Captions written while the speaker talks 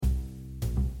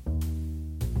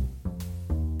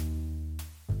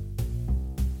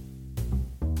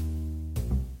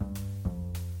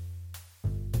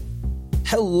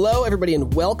Hello, everybody,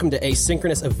 and welcome to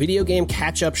Asynchronous, a video game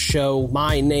catch-up show.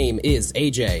 My name is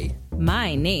AJ.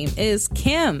 My name is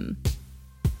Kim.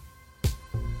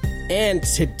 And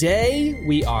today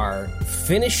we are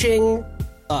finishing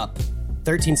up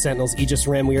 13 Sentinels, Aegis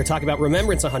Rim. We are talking about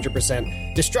Remembrance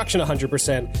 100%, Destruction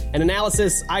 100%, and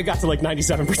Analysis. I got to like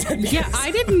 97%. Yeah,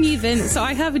 I didn't even, so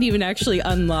I haven't even actually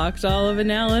unlocked all of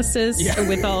Analysis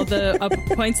with all the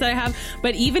points that I have.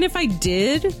 But even if I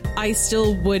did, I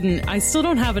still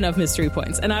don't have enough mystery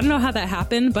points. And I don't know how that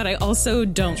happened, but I also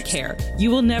don't care. You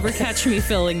will never catch me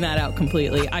filling that out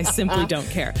completely. I simply don't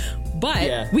care.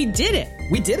 But we did it.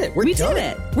 We did it. We're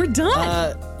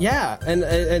done. Yeah, and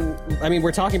I mean,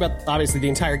 we're talking about, obviously, the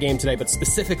entire game today, but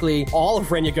specifically all of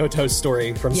Renya Goto's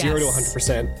story from 0 to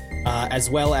 100%, as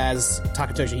well as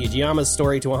Takatoshi Hijiyama's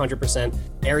story to 100%,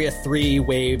 Area 3,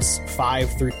 waves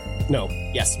 6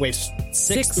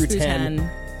 through 10,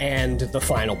 and the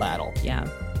final battle. Yeah.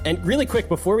 And really quick,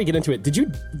 before we get into it, did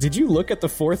you look at the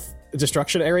fourth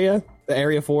destruction area, the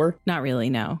Area 4? Not really,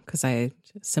 no, because I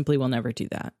simply will never do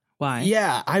that. Why?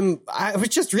 Yeah, I was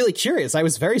just really curious. I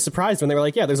was very surprised when they were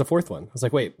like, yeah, there's a fourth one. I was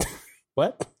like, wait,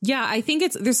 what? Yeah, I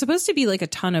think there's supposed to be like a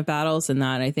ton of battles in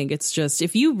that. I think it's just,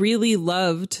 if you really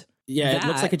loved it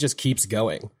looks like it just keeps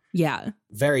going. Yeah.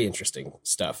 Very interesting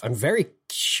stuff. I'm very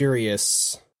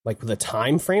curious, like, the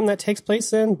time frame that takes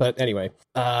place in. But anyway,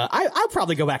 I'll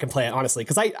probably go back and play it, honestly,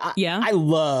 because I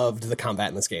loved the combat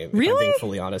in this game. Really? If I'm being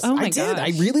fully honest. Oh my I did. gosh.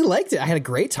 I really liked it. I had a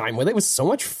great time with it. It was so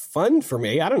much fun for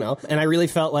me. I don't know. And I really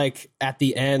felt like at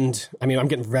the end, I mean, I'm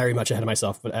getting very much ahead of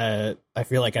myself, but I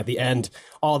feel like at the end,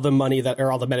 all the money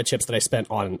all the meta chips that I spent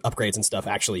on upgrades and stuff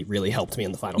actually really helped me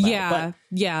in the final battle.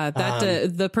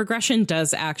 The progression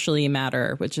does actually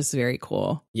matter, which is very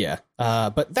cool. Yeah.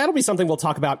 But that'll be something we'll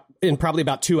talk about in probably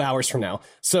about 2 hours from now.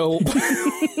 So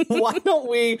why don't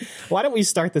we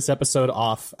start this episode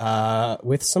off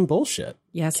with some bullshit?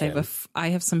 Yes, Kim. I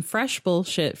have some fresh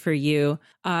bullshit for you.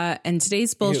 And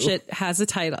today's bullshit has a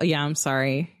title. Yeah, I'm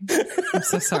sorry. I'm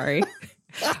so sorry.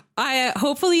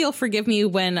 Hopefully you'll forgive me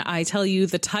when I tell you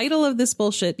the title of this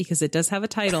bullshit, because it does have a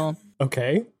title.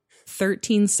 Okay.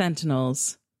 13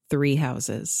 Sentinels, 3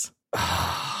 Houses.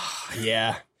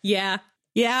 Yeah. Yeah.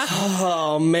 Yeah.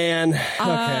 Oh, man.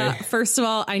 Okay. First of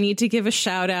all, I need to give a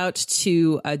shout out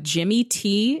to Jimmy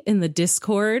T in the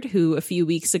Discord, who a few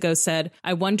weeks ago said,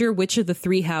 I wonder which of the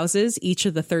 3 houses each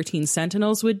of the 13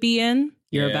 Sentinels would be in.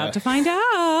 You're about to find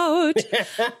out.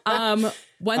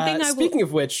 One thing Speaking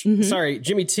of which, sorry,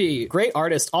 Jimmy T, great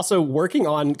artist, also working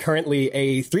on currently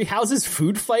a 3 Houses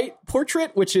food fight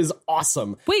portrait, which is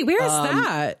awesome. Wait, where is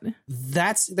that?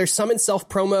 There's some in self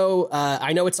promo.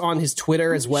 I know it's on his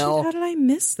Twitter as well. Shit, how did I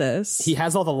miss this? He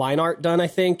has all the line art done, I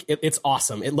think. It's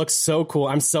awesome. It looks so cool.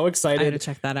 I'm so excited I had to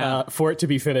check that out. For it to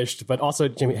be finished. But also,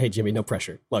 Jimmy, no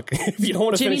pressure. Look, if you don't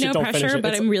want to finish it, don't finish it.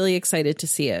 But I'm really excited to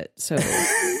see it. So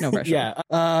no pressure. Yeah.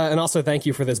 And also, thank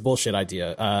you for this bullshit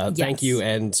idea. Thank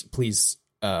you. And please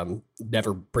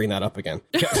never bring that up again.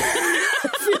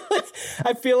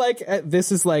 I feel like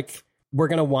this is like, we're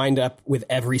going to wind up with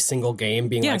every single game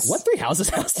being like, what 3 houses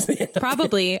has to be?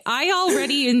 Probably. I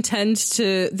already intend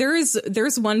to.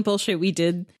 There's one bullshit we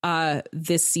did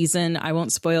this season. I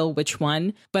won't spoil which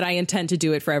one, but I intend to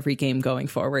do it for every game going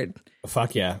forward.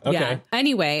 Fuck yeah. Okay. Yeah.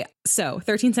 Anyway, so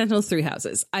 13 Sentinels, 3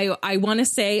 houses. I want to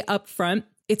say up front,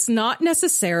 it's not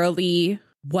necessarily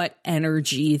what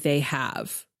energy they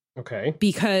have. Okay.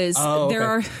 Because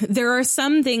there are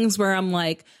some things where I'm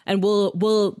like, and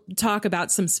we'll talk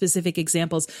about some specific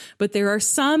examples, but there are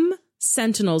some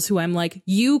Sentinels who I'm like,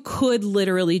 you could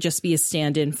literally just be a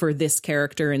stand-in for this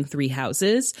character in 3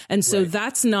 houses. And so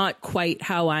that's not quite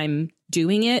how I'm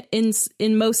doing it in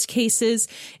most cases.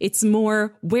 It's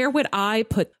more, where would I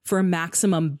put for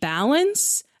maximum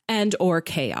balance and or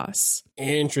chaos?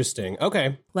 Interesting.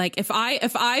 Okay. Like if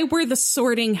I were the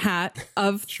sorting hat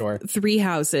of 3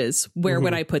 houses, where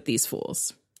would I put these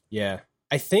fools? Yeah.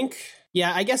 I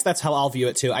guess that's how I'll view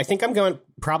it too. I think I'm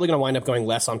probably going to wind up going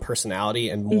less on personality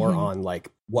and more on like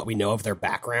what we know of their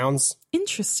backgrounds.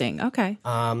 Interesting. Okay.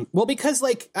 Well, because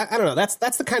like, I don't know,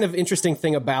 that's the kind of interesting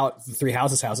thing about the 3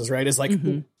 houses, right? Is like,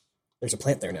 there's a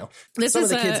plant there now. Some of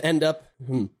the kids end up.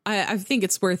 I think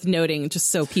it's worth noting,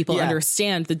 just so people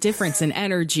understand the difference in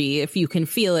energy, if you can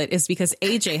feel it, is because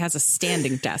AJ has a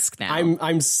standing desk now.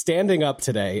 I'm standing up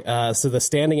today, so the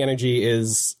standing energy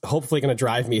is hopefully going to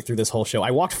drive me through this whole show. I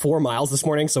walked 4 miles this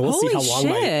morning, so we'll see how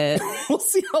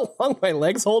long my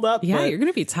legs hold up. Yeah, you're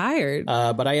going to be tired.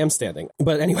 But I am standing.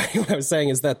 But anyway, what I was saying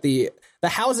is that the the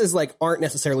houses like aren't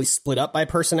necessarily split up by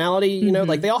personality, you know,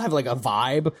 like they all have like a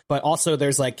vibe, but also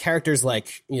there's like characters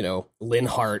like, you know,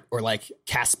 Linhardt or like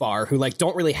Caspar who like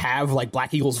don't really have like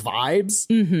Black Eagles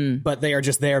vibes, but they are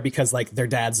just there because like their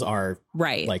dads are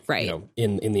you know,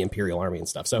 in the Imperial Army and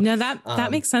stuff. So no,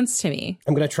 that makes sense to me.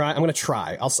 I'm gonna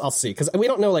try. I'll see, because we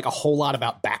don't know like a whole lot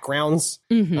about backgrounds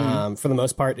for the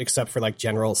most part, except for like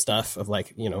general stuff of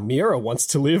like, you know, Miura wants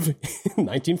to live in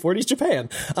 1940s Japan.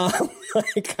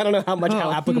 Like I don't know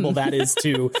how applicable that is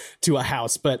to a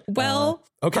house, but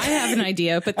okay. I have an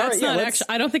idea, but that's not actually.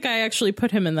 I don't think I actually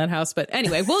put him in that house. But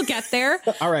anyway, we'll get there.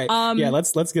 All right.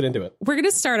 Let's get into it. We're going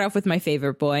to start off with my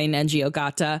favorite boy, Nenji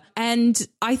Ogata. And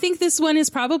I think this one is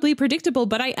probably predictable,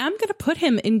 but I am going to put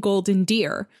him in Golden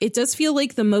Deer. It does feel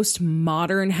like the most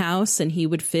modern house, and he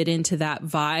would fit into that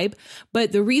vibe.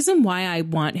 But the reason why I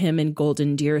want him in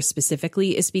Golden Deer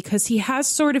specifically is because he has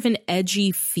sort of an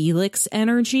edgy Felix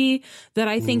energy that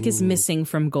I think is missing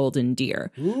from Golden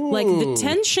Deer. Like the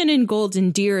tension in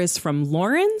Golden Deer is from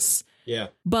Lawrence. Yeah.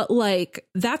 But like,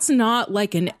 that's not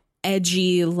like an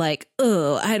edgy, like,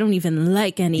 oh, I don't even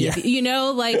like any of you. You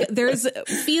know, like there's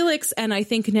Felix, and I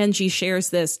think Nenji shares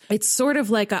this. It's sort of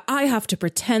like I have to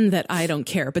pretend that I don't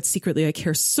care, but secretly I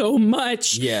care so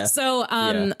much. Yeah. So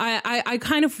I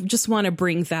kind of just want to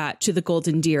bring that to the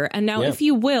Golden Deer. And now, if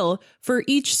you will, for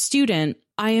each student,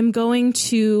 I am going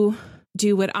to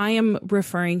do what I am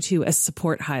referring to as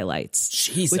support highlights.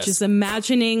 Jesus. Which is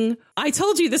imagining, I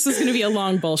told you this was going to be a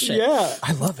long bullshit. Yeah,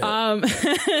 I love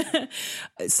it.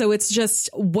 So it's just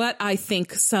what I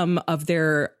think some of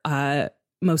their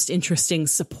most interesting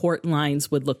support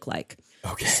lines would look like.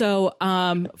 Okay. So,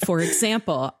 for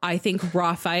example, I think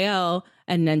Raphael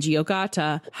and Nenji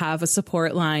Ogata have a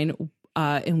support line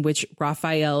in which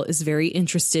Raphael is very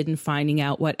interested in finding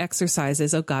out what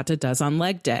exercises Ogata does on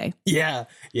leg day.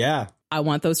 Yeah. I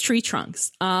want those tree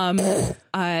trunks.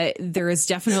 There is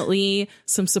definitely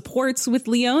some supports with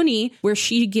Leonie where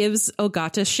she gives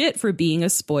Ogata shit for being a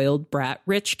spoiled brat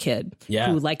rich kid. Yeah.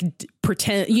 Who like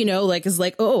pretend, you know, like is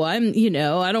like, oh, I'm, you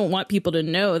know, I don't want people to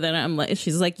know that I'm like,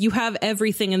 she's like, you have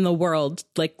everything in the world,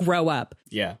 like grow up.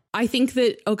 Yeah. I think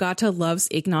that Ogata loves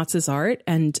Ignaz's art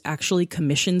and actually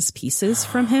commissions pieces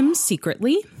from him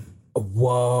secretly.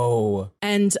 Whoa.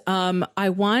 And I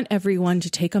want everyone to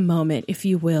take a moment, if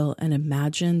you will, and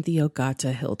imagine the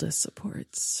Ogata Hilda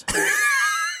supports.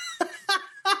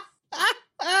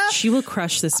 She will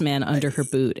crush this man under her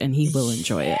boot, and he will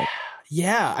enjoy it.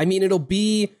 Yeah, I mean, it'll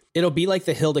be like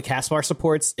the Hilda Caspar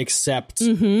supports, except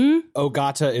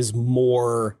Ogata is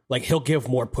more like he'll give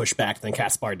more pushback than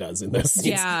Caspar does in those scenes.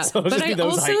 Yeah, so but I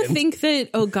also think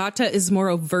that Ogata is more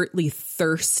overtly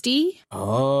thirsty.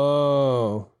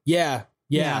 Oh, yeah.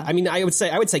 I mean, I would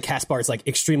say Caspar is like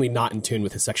extremely not in tune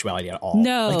with his sexuality at all.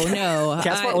 No.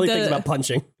 Caspar only thinks about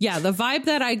punching. Yeah, the vibe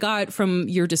that I got from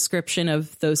your description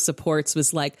of those supports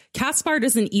was like Caspar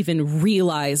doesn't even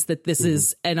realize that this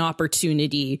is an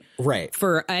opportunity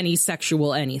for any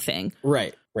sexual anything.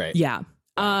 Right. Yeah.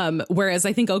 Whereas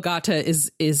I think Ogata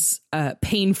is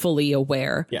painfully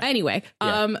aware. Yeah. Anyway,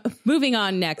 moving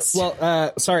on next.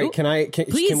 Well, sorry, can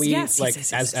we yes,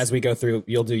 as we go through,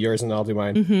 you'll do yours and I'll do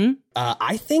mine.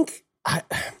 I think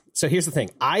so here's the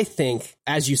thing. I think,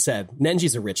 as you said,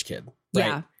 Nenji's a rich kid. Right?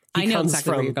 Yeah. I know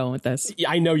exactly where you're going with this. Yeah,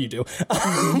 I know you do.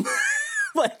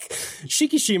 Like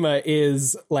Shikishima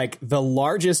is like the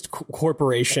largest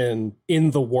corporation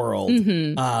in the world.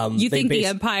 You think the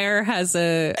Empire has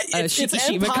a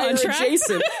Shikishima contract?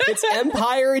 Adjacent. It's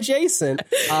Empire adjacent.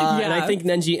 And I think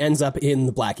Nenji ends up in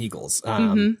the Black Eagles.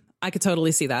 I could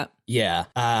totally see that. Yeah.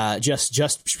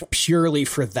 Just purely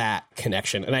for that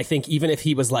connection. And I think even if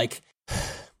he was like,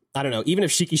 I don't know, even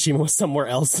if Shikishima was somewhere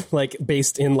else, like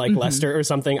based in like Leicester or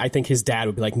something, I think his dad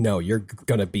would be like, no, you're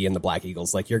going to be in the Black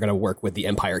Eagles. Like you're going to work with the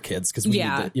Empire kids because we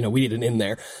need an in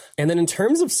there. And then in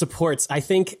terms of supports, I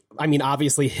think, I mean,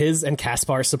 obviously his and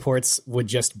Caspar's supports would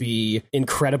just be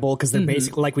incredible because they're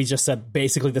basically, like we just said,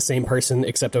 basically the same person,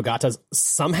 except Ogata's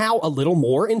somehow a little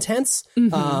more intense.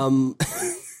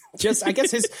 Just, I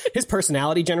guess his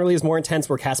personality generally is more intense,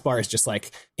 where Caspar is just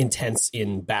like intense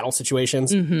in battle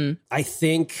situations. I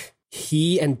think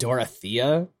he and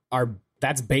Dorothea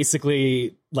that's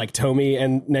basically like Tomi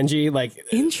and Nenji. Like,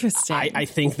 interesting. I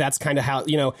think that's kind of how,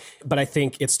 you know, but I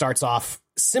think it starts off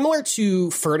similar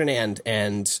to Ferdinand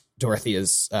and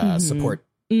Dorothea's support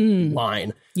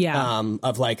line. Yeah.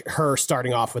 Of like her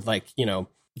starting off with like, you know,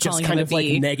 just calling kind of like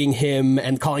negging him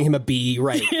and calling him a B,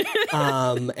 right?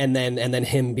 And then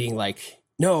him being like,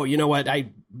 no, you know what, I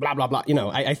blah blah blah. You know,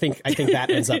 I think that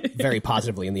ends up very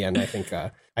positively in the end. I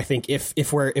think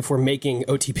if we're making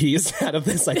OTPs out of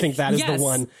this, I think that is the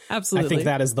one. Absolutely, I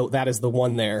think that is the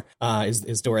one. There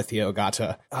is Dorothea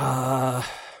Ogata.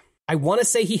 I want to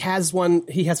say he has one.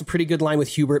 He has a pretty good line with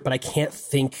Hubert, but I can't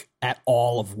think at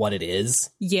all of what it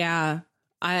is. Yeah.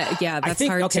 That's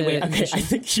hard to. I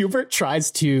think Hubert tries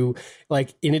to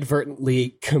like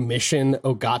inadvertently commission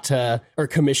Ogata or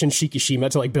commission Shikishima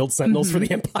to like build sentinels for the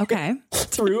Empire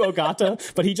through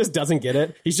Ogata, but he just doesn't get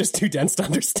it. He's just too dense to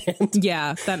understand.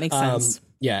 Yeah, that makes sense.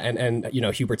 Yeah, and you know,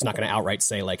 Hubert's not going to outright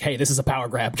say like, "Hey, this is a power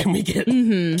grab. Can we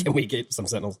get some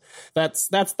sentinels?"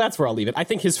 That's where I'll leave it. I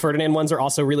think his Ferdinand ones are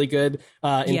also really good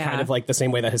in kind of like the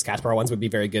same way that his Caspar ones would be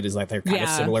very good. Is like they're kind of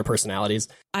similar personalities.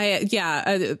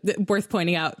 Worth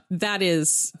pointing out that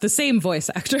is the same voice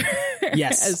actor.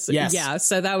 Yes. Yeah.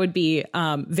 So that would be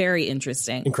very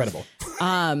interesting. Incredible.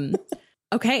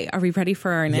 Okay, are we ready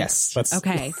for our next? Yes.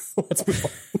 Let's move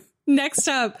on. Next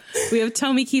up, we have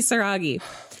Tomi Kisaragi.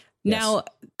 Now,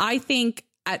 I think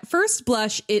at first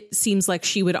blush, it seems like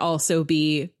she would also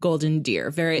be Golden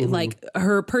Deer. Very like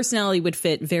her personality would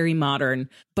fit, very modern.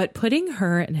 But putting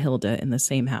her and Hilda in the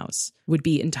same house would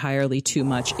be entirely too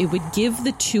much. It would give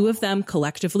the two of them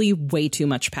collectively way too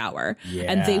much power,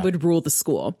 and they would rule the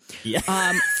school.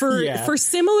 Yeah. For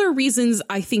similar reasons,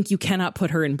 I think you cannot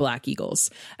put her in Black Eagles.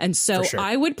 And so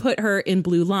I would put her in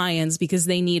Blue Lions because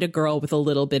they need a girl with a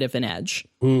little bit of an edge.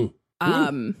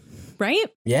 Right?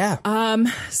 Yeah.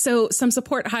 So some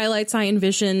support highlights I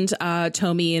envisioned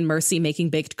Tomi and Mercy making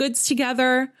baked goods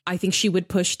together. I think she would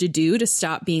push Dedue to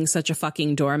stop being such a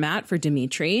fucking doormat for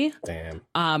Dimitri. Damn.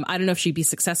 I don't know if she'd be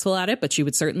successful at it, but she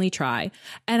would certainly try.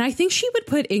 And I think she would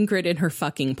put Ingrid in her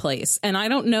fucking place. And I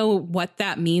don't know what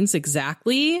that means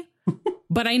exactly,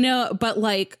 but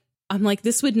I'm like,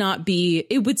 this would not be,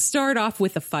 it would start off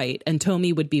with a fight and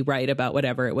Tomi would be right about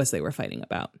whatever it was they were fighting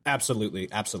about. Absolutely.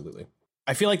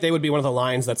 I feel like they would be one of the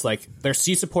lines that's like their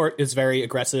C support is very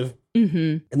aggressive,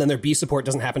 and then their B support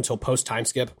doesn't happen until post time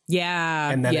skip.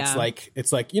 Yeah, and then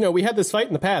it's like you know, we had this fight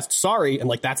in the past. Sorry, and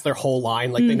like that's their whole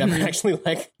line. Like they never actually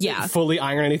fully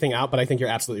iron anything out. But I think you're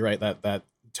absolutely right that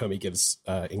Tomi gives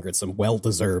Ingrid some well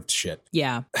deserved shit.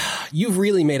 Yeah, you've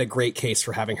really made a great case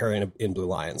for having her in Blue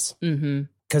Lions.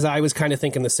 Because I was kind of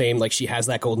thinking the same. Like she has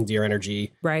that Golden Deer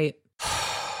energy, right?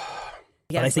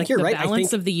 But I think you're right. The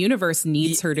balance of the universe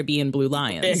needs her to be in Blue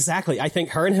Lions. Exactly. I think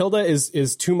her and Hilda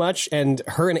is too much, and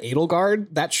her and Edelgard,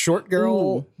 that short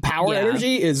girl power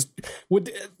energy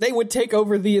would take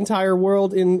over the entire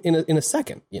world in a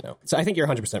second. You know. So I think you're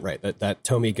 100% right that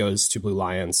Tomi goes to Blue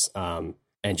Lions and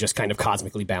just kind of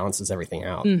cosmically balances everything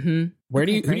out. Who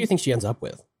do you think she ends up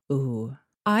with? Ooh,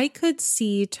 I could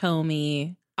see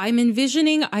Tomi. I'm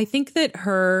envisioning. I think that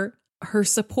her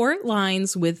support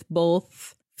lines with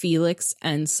both Felix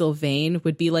and Sylvain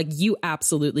would be like, you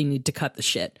absolutely need to cut the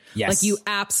shit. Yes. Like you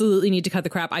absolutely need to cut the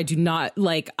crap. I don't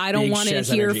want to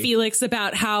hear energy. Felix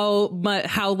about how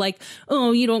like,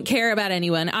 oh, you don't care about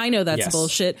anyone. I know that's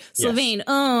bullshit. Sylvain,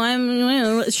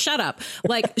 shut up.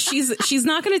 Like she's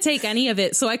not going to take any of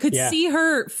it. So I could see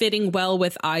her fitting well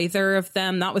with either of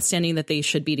them, notwithstanding that they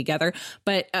should be together.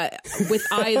 But with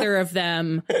either of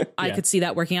them, I could see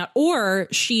that working out. Or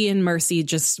she and Mercy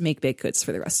just make baked goods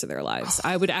for the rest of their lives.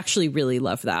 I would actually really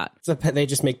love that. So they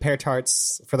just make pear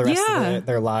tarts for the rest of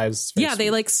their lives. Yeah,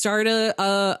 they like start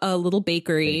a little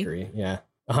bakery. Yeah,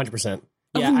 100%.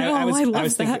 Yeah, oh, no, I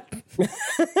was thinking.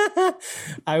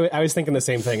 I was thinking the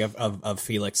same thing of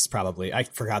Felix. Probably, I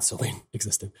forgot Sylvain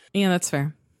existed. Yeah, that's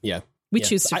fair. Yeah, we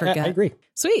choose to forget. I agree.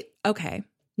 Sweet. Okay.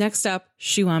 Next up,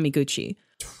 Shu Amiguchi.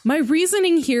 My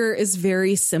reasoning here is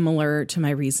very similar to my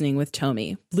reasoning with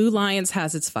Tomi. Blue Lions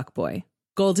has its fuckboy.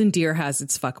 Golden Deer has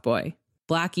its fuckboy.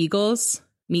 Black Eagles,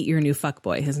 meet your new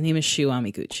fuckboy. His name is Shu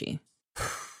Amiguchi.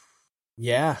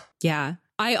 Yeah. Yeah.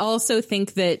 I also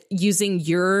think that using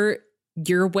your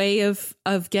way of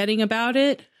getting about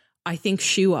it, I think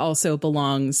Shu also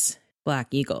belongs Black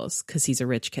Eagles because he's a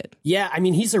rich kid. Yeah, I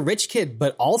mean, he's a rich kid,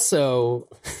 but also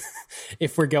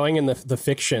if we're going in the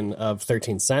fiction of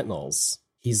 13 Sentinels,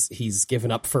 he's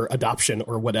given up for adoption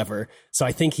or whatever. So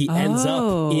I think he ends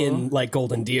up in like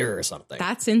Golden Deer or something.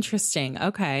 That's interesting.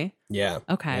 Okay. Yeah.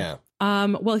 Okay. Yeah.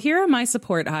 Well, here are my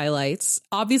support highlights.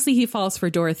 Obviously, he falls for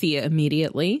Dorothea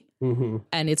immediately.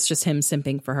 And it's just him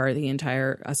simping for her the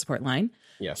entire support line.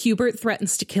 Yeah. Hubert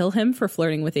threatens to kill him for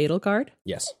flirting with Edelgard.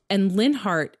 Yes. And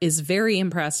Linhart is very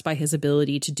impressed by his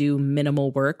ability to do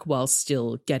minimal work while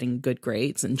still getting good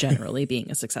grades and generally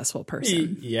being a successful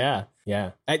person. Yeah.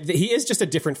 He is just a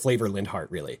different flavor Linhart,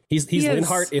 really. He's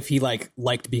Linhart if he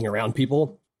liked being around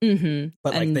people.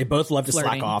 But like they both love to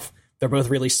slack off. They're both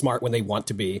really smart when they want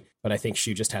to be, but I think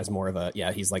Shu just has more of a,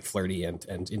 he's like flirty and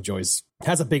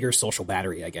has a bigger social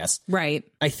battery, I guess. Right.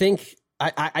 I think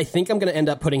I'm going to end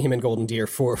up putting him in Golden Deer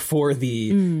for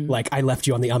the, like, I left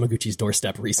you on the Amaguchi's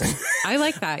doorstep reason. I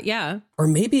like that, yeah. Or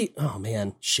maybe, oh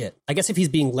man, shit. I guess if he's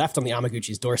being left on the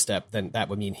Amaguchi's doorstep, then that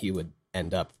would mean he would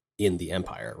end up in the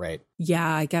Empire, right? Yeah,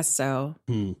 I guess so.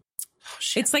 Oh,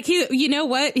 it's like, you know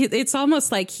what? It's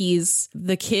almost like he's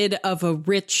the kid of a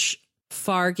rich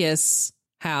Fargus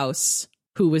house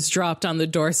who was dropped on the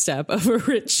doorstep of a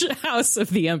rich house of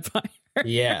the Empire.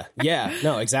 Yeah,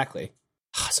 no, exactly.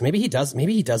 So maybe he does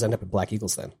end up at Black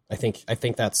Eagles then. I think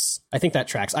that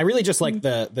tracks. I really just like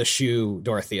the Shu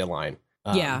Dorothea line.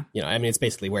 Yeah. You know, I mean, it's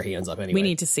basically where he ends up anyway. We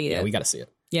need to see it. Yeah, we got to see it.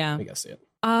 Yeah. We got to see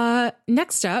it.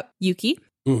 Next up, Yuki.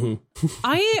 Mm-hmm.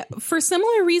 I, for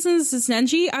similar reasons as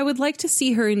Nenji, I would like to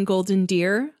see her in Golden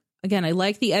Deer. Again, I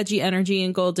like the edgy energy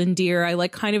in Golden Deer. I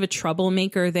like kind of a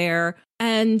troublemaker there.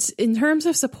 And in terms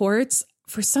of supports,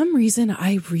 for some reason,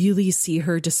 I really see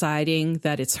her deciding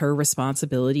that it's her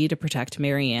responsibility to protect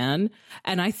Marianne.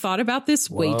 And I thought about this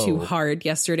way too hard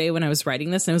yesterday when I was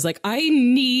writing this. And I was like, I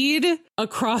need a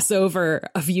crossover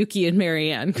of Yuki and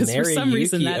Marianne, because for some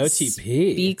reason that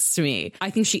speaks to me. I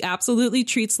think she absolutely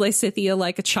treats Lysithea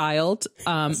like a child.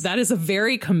 That is a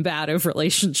very combative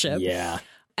relationship. Yeah.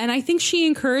 And I think she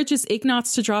encourages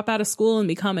Ignatz to drop out of school and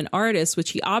become an artist, which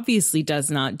he obviously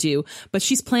does not do. But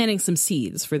she's planting some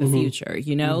seeds for the future,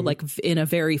 you know, like in a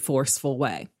very forceful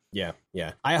way. Yeah.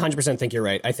 I 100% think you're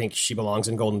right. I think she belongs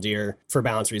in Golden Deer for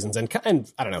balance reasons and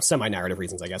I don't know, semi-narrative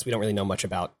reasons, I guess. We don't really know much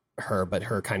about her, but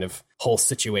her kind of whole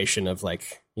situation of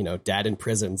like, you know, dad in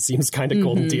prison seems kind of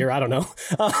Golden Deer. I don't know.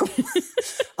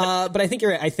 But I think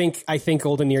you're right. I think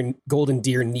Golden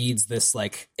Deer needs this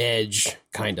like edge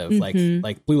kind of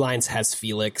like Blue Lions has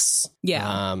Felix.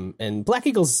 Yeah. And Black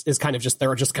Eagles is kind of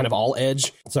they're just kind of all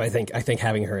edge. So I think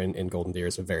having her in Golden Deer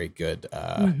is a very good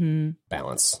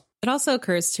balance. It also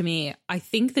occurs to me, I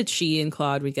think that she and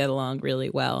Claude would get along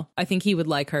really well. I think he would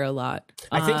like her a lot.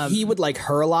 I think he would like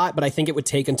her a lot, but I think it would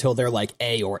take until they're like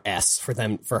A or S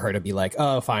for her to be like,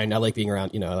 oh, fine, I like being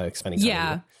around, you know, I like spending time.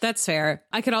 Yeah, that's fair.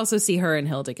 I could also see her and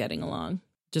Hilda getting along,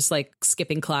 just like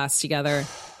skipping class together.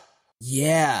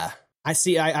 Yeah, I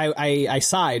see. I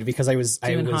sighed because I was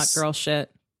doing hot girl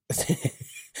shit.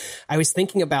 I was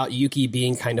thinking about Yuki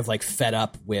being kind of like fed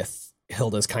up with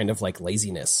Hilda's kind of like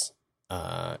laziness.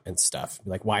 And stuff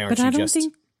like, why aren't you just?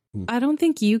 I don't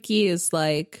think Yuki is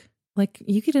like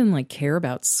Yuki didn't like care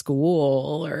about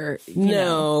school or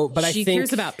but she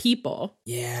cares about people.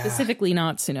 Yeah, specifically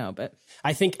not Tsuno, but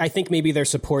I think maybe their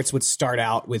supports would start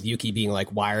out with Yuki being like,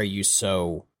 why are you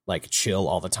so like chill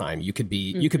all the time? You could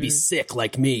be sick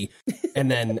like me, and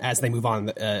then as they move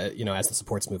on, you know, as the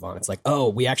supports move on, it's like, oh,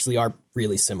 we actually are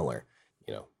really similar.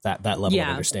 You know, that level of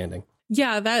understanding.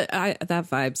 Yeah, that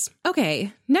vibes.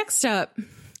 Okay, next up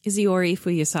is Iori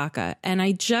Fuyusaka. And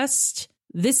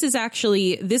this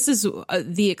is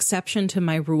the exception to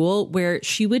my rule, where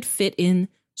she would fit in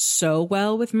so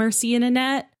well with Mercy and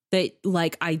Annette that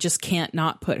like I just can't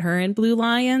not put her in Blue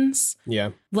Lions. Yeah.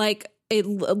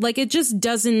 It just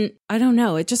doesn't, I don't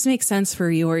know. It just makes sense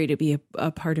for Iori to be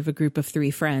a part of a group of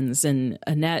three friends, and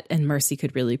Annette and Mercy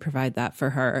could really provide that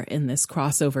for her in this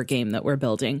crossover game that we're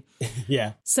building.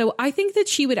 Yeah. So I think that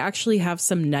she would actually have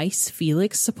some nice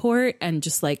Felix support and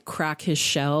just like crack his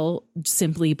shell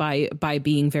simply by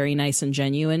being very nice and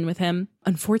genuine with him.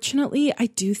 Unfortunately, I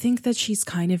do think that she's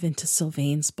kind of into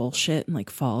Sylvain's bullshit and like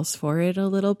falls for it a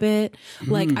little bit.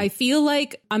 Like, I feel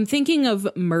like I'm thinking of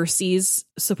Mercy's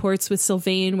supports with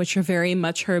Sylvain, which are very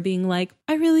much her being like,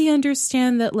 I really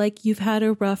understand that like you've had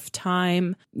a rough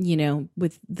time, you know,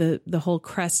 with the whole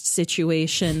Crest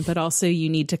situation, but also you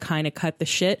need to kind of cut the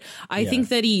shit. I think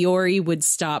that Iori would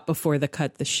stop before the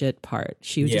cut the shit part.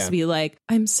 She would just be like,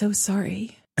 I'm so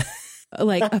sorry.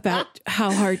 Like about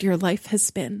how hard your life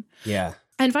has been. Yeah.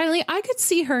 And finally, I could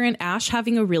see her and Ash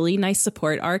having a really nice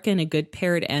support arc and a good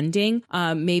paired ending.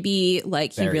 Maybe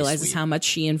like he realizes how much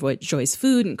she enjoys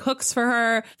food and cooks for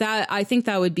her. I think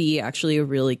that would be actually a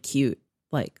really cute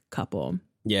like couple.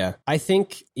 Yeah. I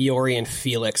think Iori and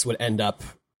Felix would end up,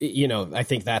 you know, I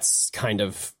think that's kind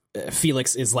of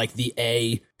Felix is like the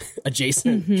A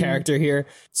adjacent character here.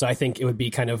 So I think it would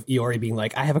be kind of Iori being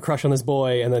like, I have a crush on this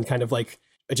boy, and then kind of like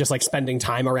just like spending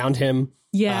time around him.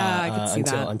 Yeah, I could see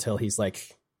that. Until he's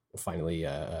like finally,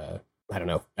 I don't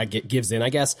know, gives in, I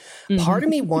guess. Part of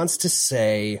me wants to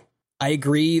say, I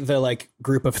agree the like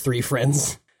group of three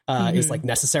friends is like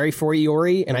necessary for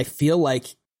Iori. And I feel like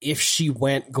if she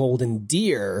went Golden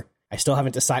Deer, I still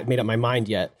haven't made up my mind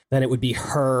yet, then it would be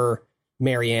her,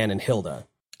 Marianne, and Hilda.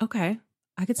 Okay.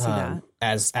 I could see that.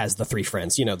 As the three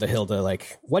friends, you know, the Hilda,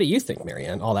 like, what do you think,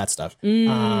 Marianne? All that stuff.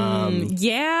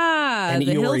 Yeah. And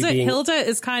The Iori being, Hilda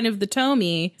is kind of the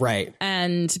Tomi. Right.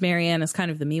 And Marianne is kind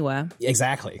of the Miwa.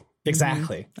 Exactly.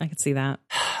 I could see that.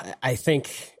 I think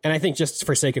just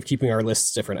for sake of keeping our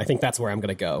lists different, I think that's where I'm going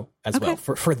to go as well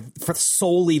for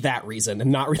solely that reason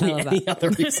and not really any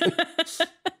other reason.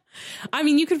 I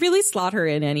mean, you could really slot her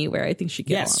in anywhere. I think she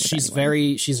gets.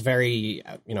 Yes, she's very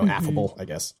you know, affable, I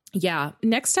guess. Yeah.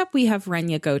 Next up, we have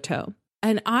Renya Goto,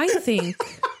 and I think.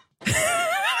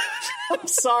 I'm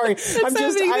sorry.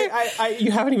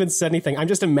 You haven't even said anything. I'm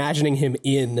just imagining him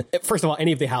in, first of all,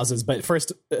 any of the houses, but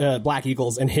first Black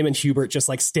Eagles and him and Hubert just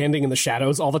like standing in the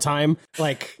shadows all the time.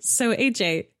 Like, so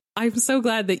AJ, I'm so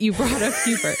glad that you brought up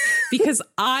Hubert because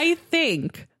I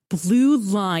think Blue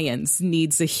Lions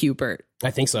needs a Hubert.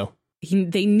 I think so.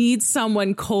 They need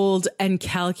someone cold and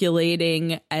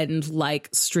calculating and like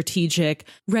strategic.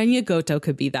 Renya Goto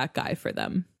could be that guy for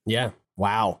them. Yeah.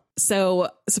 Wow. So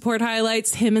support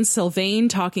highlights, him and Sylvain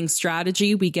talking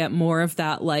strategy. We get more of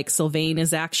that, like Sylvain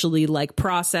is actually like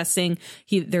processing.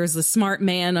 There's a smart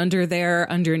man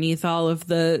underneath all of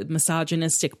the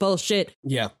misogynistic bullshit.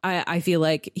 Yeah. I feel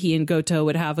like he and Goto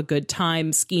would have a good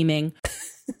time scheming.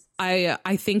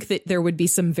 I think that there would be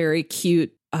some very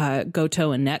cute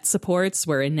Goto and Net supports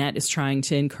where Annette is trying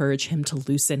to encourage him to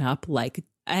loosen up like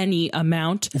any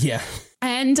amount. Yeah.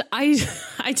 And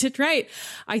I did right.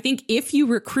 I think if you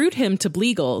recruit him to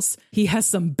Bleagles, he has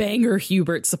some banger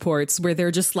Hubert supports where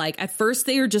they're just like, at first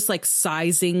they are just like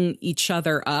sizing each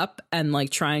other up and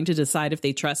like trying to decide if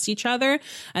they trust each other.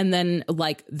 And then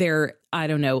like their, I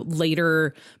don't know,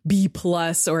 later B+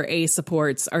 or A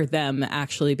supports are them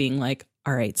actually being like,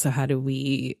 all right, so how do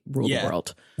we rule the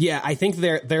world? Yeah, I think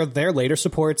their later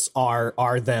supports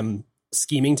are them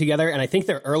scheming together. And I think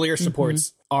their earlier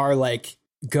supports are like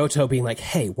Goto being like,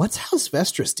 hey, what's House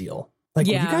Vestris deal? Like,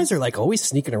 you guys are like always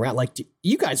sneaking around. Like,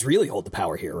 you guys really hold the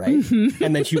power here, right?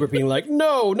 And then Hubert being like,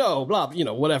 no, blah, you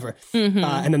know, whatever.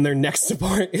 And then their next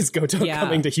support is Goto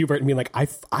coming to Hubert and being like,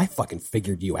 I fucking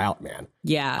figured you out, man.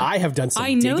 Yeah. I have done some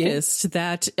digging. Noticed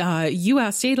that you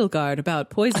asked Edelgard about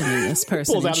poisoning this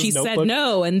person. And she said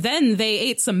no. And then they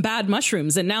ate some bad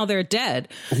mushrooms and now they're dead.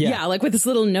 Yeah, like with this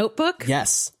little notebook.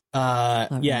 Yes.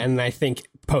 And I think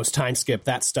post time skip,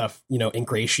 that stuff, you know,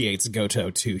 ingratiates Goto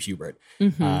to Hubert.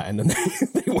 And then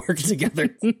they work together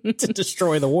to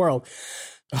destroy the world.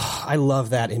 Oh, I love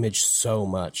that image so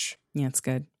much. Yeah, it's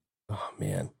good. Oh,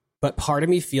 man. But part of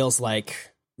me feels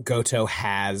like Goto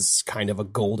has kind of a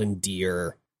golden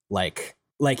deer, like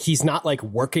he's not like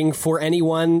working for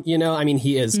anyone, you know? I mean,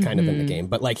 he is kind of in the game,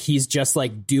 but like he's just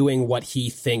like doing what he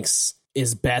thinks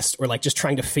is best or like just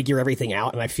trying to figure everything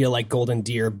out. And I feel like Golden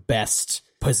Deer best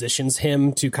positions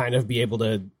him to kind of be able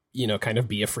to, you know, kind of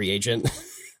be a free agent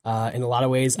in a lot of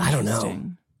ways. I don't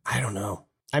know.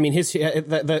 I mean,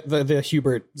 the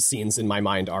Hubert scenes in my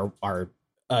mind are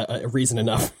a reason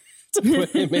enough to put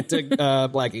him into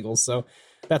Black Eagles. So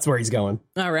that's where he's going.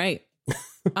 All right.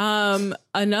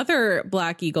 Another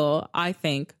Black Eagle, I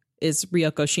think, is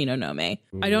Ryoko Shinonome.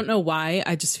 I don't know why.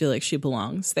 I just feel like she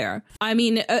belongs there. I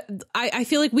mean, I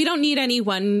feel like we don't need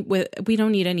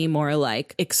any more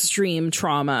like extreme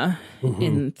trauma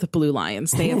in the Blue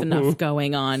Lions. They have enough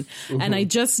going on. And I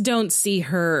just don't see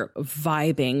her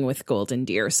vibing with Golden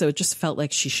Deer. So it just felt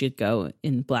like she should go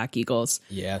in Black Eagles.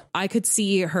 Yeah. I could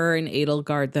see her and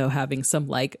Edelgard, though, having some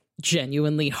like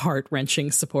genuinely heart-wrenching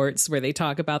supports where they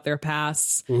talk about their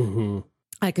pasts.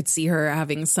 I could see her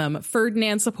having some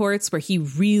Ferdinand supports where he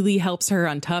really helps her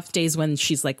on tough days when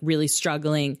she's like really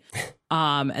struggling.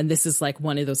 And this is like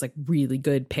one of those like really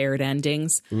good paired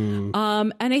endings. And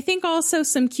I think also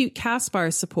some cute Caspar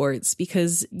supports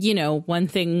because, you know, one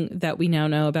thing that we now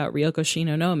know about Ryoko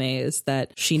Shinonome is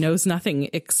that she knows nothing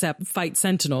except fight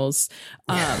Sentinels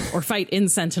or fight in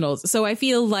Sentinels. So I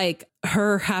feel like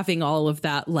her having all of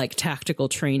that like tactical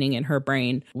training in her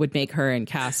brain would make her and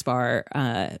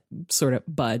Caspar sort of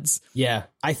buds. Yeah,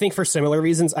 I think for similar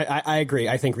reasons, I agree.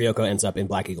 I think Ryoko ends up in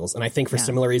Black Eagles. And I think for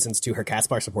similar reasons to her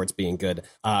Caspar supports being good,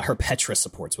 her Petra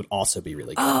supports would also be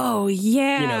really good. Oh,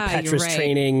 yeah. You know, Petra's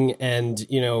training and,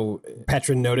 you know,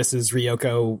 Petra notices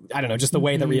Ryoko. I don't know, just the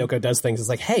way that Ryoko does things is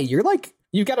like, hey,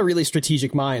 you've got a really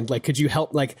strategic mind. Like, could you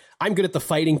help? Like, I'm good at the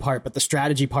fighting part, but the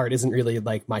strategy part isn't really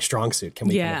like my strong suit. Can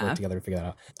we kind of work together to figure that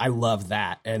out? I love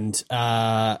that. And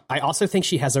I also think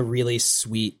she has a really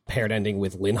sweet paired ending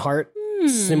with Linhardt.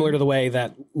 Similar to the way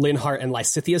that Linhardt and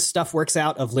Lysithia's stuff works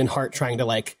out, of Linhardt trying to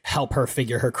like help her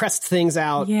figure her crest things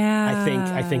out.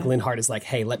 Yeah. I think Linhardt is like,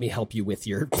 hey, let me help you with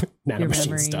your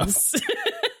nanomachine stuff.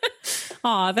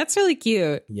 Aw, that's really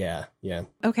cute. Yeah.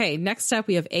 Okay, next up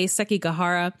we have A.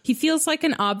 Sekigahara. He feels like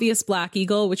an obvious Black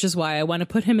Eagle, which is why I want to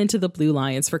put him into the Blue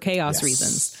Lions for chaos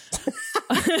reasons.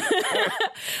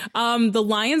 The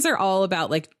Lions are all about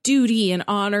like duty and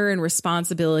honor and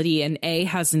responsibility, and A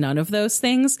has none of those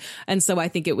things. And so I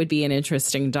think it would be an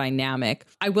interesting dynamic.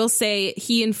 I will say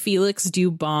he and Felix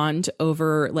do bond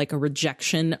over like a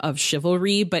rejection of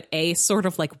chivalry, but A sort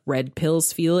of like red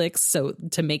pills Felix. So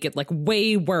to make it like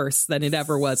way worse than it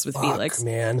ever was with Felix,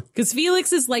 man, because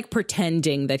Felix is like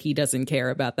pretending that he doesn't care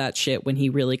about that shit when he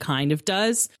really kind of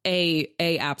does. A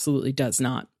absolutely does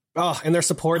not. Oh, and their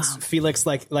supports Felix,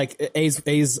 like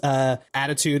A's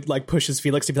attitude like pushes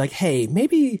Felix to be like, hey,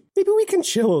 maybe we can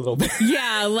chill a little bit.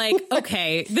 Yeah, like,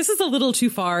 okay, this is a little too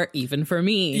far even for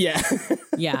me. Yeah.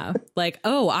 Yeah. Like,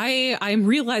 oh, I'm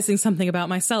realizing something about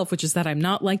myself, which is that I'm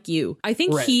not like you. I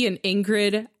think he and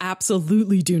Ingrid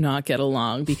absolutely do not get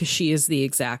along because she is the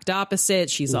exact opposite.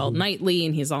 She's all knightly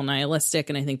and he's all nihilistic,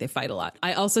 and I think they fight a lot.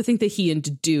 I also think that he and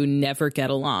Dedue never get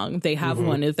along. They have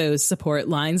one of those support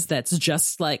lines that's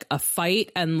just like a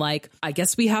fight and like, I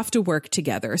guess we have to work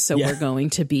together, so we're going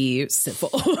to be civil.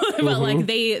 But like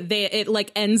it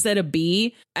like ends at a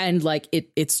B, and like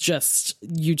it's just,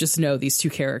 you just know these two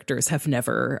characters have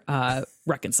never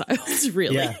reconciled,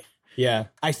 really. Yeah.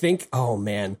 I think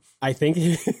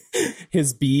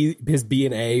his B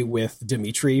and A with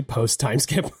Dimitri post time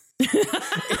skip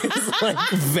is like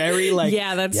very like,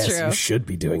 yeah, that's true. We should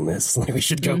be doing this. Like, we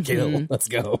should go kill. Let's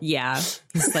go. Yeah.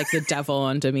 He's like the devil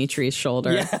on Dimitri's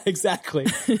shoulder. Yeah, exactly.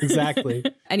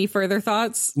 Any further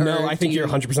thoughts? No, I think you're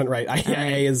 100% right.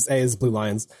 A is Blue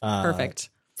Lions. Perfect.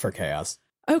 For chaos.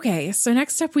 Okay, so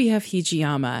next up we have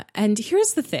Hijiyama, and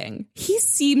here's the thing. He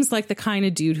seems like the kind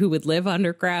of dude who would live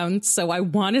underground, so I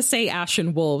want to say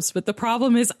Ashen Wolves, but the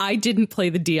problem is I didn't play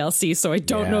the DLC, so I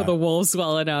don't know the wolves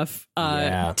well enough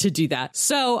to do that.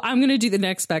 So I'm going to do the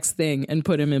next best thing and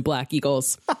put him in Black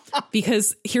Eagles,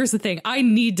 because here's the thing. I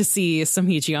need to see some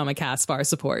Hijiyama Caspar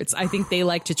supports. I think they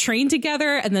like to train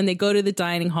together, and then they go to the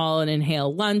dining hall and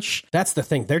inhale lunch. That's the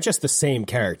thing. They're just the same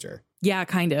character. Yeah,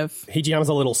 kind of. Hijiyama's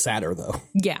a little sadder, though.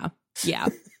 Yeah.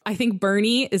 I think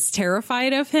Bernie is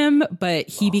terrified of him, but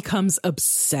he becomes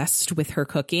obsessed with her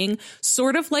cooking.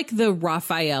 Sort of like the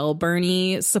Raphael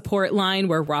Bernie support line,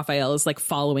 where Raphael is like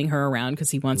following her around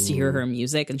because he wants to hear her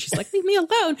music, and she's like, leave me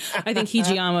alone. I think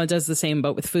Hijiyama does the same,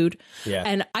 but with food. Yeah.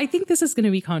 And I think this is going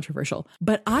to be controversial,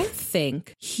 but I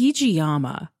think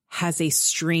Hijiyama has a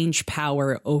strange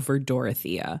power over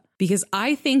Dorothea, because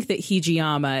I think that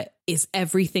Hijiyama is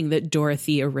everything that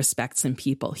Dorothea respects in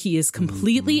people. He is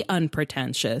completely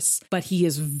unpretentious, but he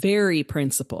is very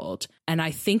principled. And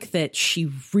I think that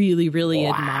she really, really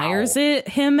admires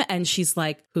him. And she's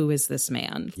like, who is this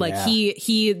man? Like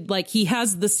he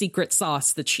has the secret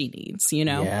sauce that she needs, you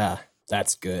know? Yeah,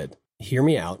 that's good. Hear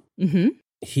me out.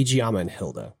 Hijiyama and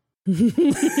Hilda.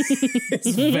 It's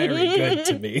very good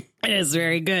to me. It is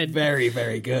very good. Very,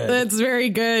 very good. That's very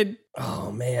good.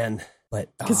 Oh, man.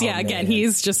 Because again,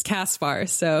 he's just Caspar,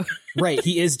 so right,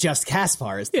 he is just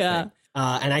Caspar. Is the thing.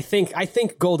 And I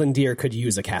think Golden Deer could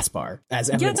use a Caspar, as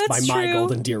evidenced by my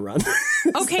Golden Deer run.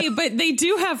 Okay, but they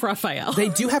do have Raphael. They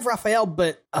do have Raphael,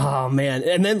 but oh man,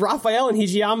 and then Raphael and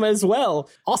Hijiyama as well,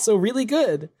 also really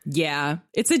good. Yeah,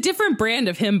 it's a different brand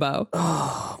of himbo.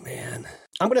 Oh man.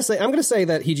 I'm gonna say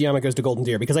that Hijiyama goes to Golden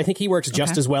Deer because I think he works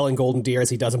just as well in Golden Deer as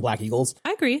he does in Black Eagles.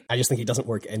 I agree. I just think he doesn't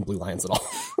work in Blue Lions at all.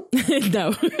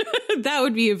 No, that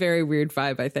would be a very weird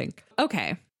vibe, I think.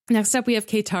 Okay, next up we have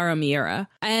Keitaro Miura,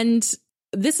 and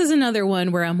this is another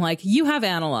one where I'm like, you have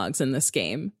analogs in this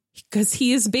game, because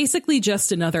he is basically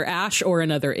just another Ash or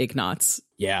another Ignatz.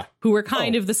 Yeah. Who were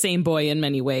kind of the same boy in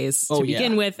many ways to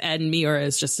begin with, and Miura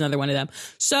is just another one of them.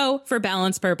 So, for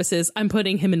balance purposes, I'm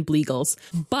putting him in Bleagles.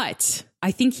 But I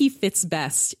think he fits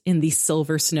best in the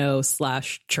Silver Snow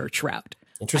 / church route.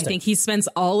 I think he spends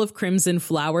all of Crimson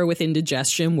Flower with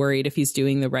indigestion, worried if he's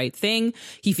doing the right thing.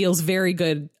 He feels very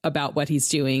good about what he's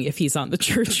doing if he's on the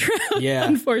church route,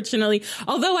 unfortunately.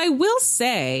 Although I will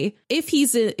say, if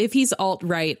he's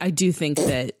alt-right, I do think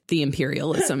that the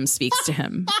imperialism speaks to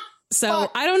him.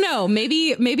 So I don't know.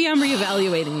 Maybe I'm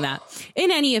reevaluating that. In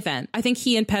any event, I think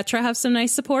he and Petra have some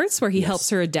nice supports where he helps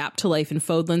her adapt to life in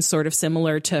Fodlan, sort of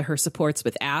similar to her supports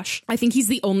with Ash. I think he's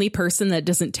the only person that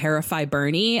doesn't terrify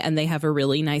Bernie, and they have a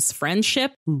really nice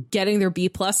friendship. Getting their B+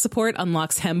 support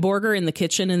unlocks Hemborger in the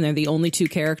kitchen, and they're the only two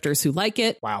characters who like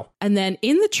it. Wow. And then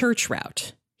in the church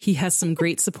route, he has some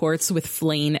great supports with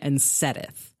Flayn and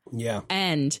Seteth. Yeah.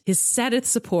 And his Seteth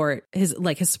support, his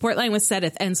support line with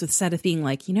Seteth ends with Seteth being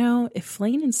like, if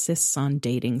Flayn insists on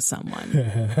dating someone,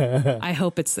 I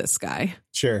hope it's this guy.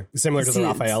 Sure. Similar to the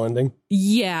Raphael ending.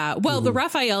 Yeah. Well, the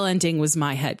Raphael ending was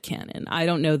my headcanon. I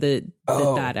don't know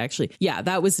that actually. Yeah,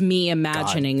 that was me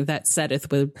imagining that Seteth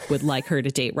would like her to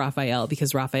date Raphael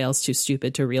because Raphael's too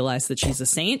stupid to realize that she's a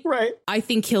saint. Right. I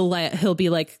think he'll be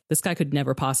like, this guy could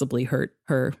never possibly hurt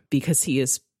her because he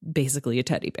is basically a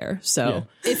teddy bear. So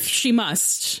if she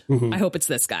must, I hope it's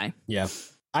this guy. Yeah.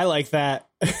 I like that.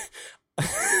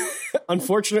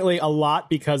 Unfortunately, a lot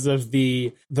because of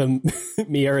the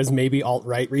Miura's maybe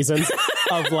alt-right reasons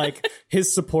of like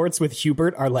his supports with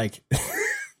Hubert are like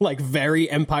very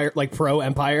Empire, like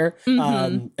pro-Empire.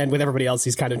 And with everybody else,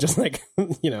 he's kind of just like,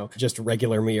 just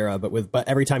regular Miura. But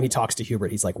every time he talks to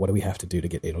Hubert, he's like, what do we have to do to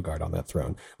get Edelgard on that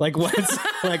throne? Like,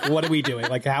 what are we doing?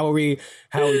 Like, how are we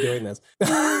doing this?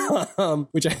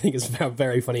 Which I think is a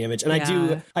very funny image. And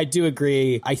I do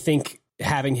agree. I think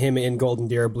having him in Golden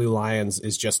Deer, Blue Lions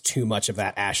is just too much of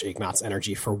that Ash Ignatz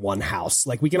energy for one house.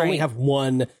 Like we can only have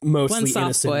one mostly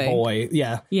innocent boy.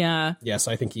 Yeah. Yeah. Yeah.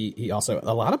 So I think he also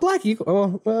a lot of Black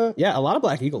Eagle. A lot of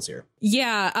Black Eagles here.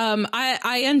 Yeah.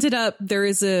 I ended up, there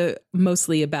is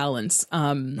mostly a balance.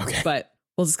 But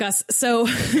we'll discuss. So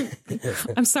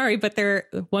I'm sorry, but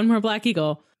one more Black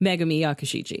Eagle, Megumi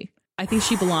Yakushiji. I think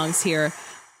she belongs here.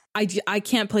 I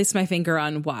can't place my finger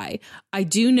on why. I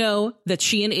do know that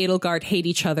she and Edelgard hate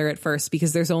each other at first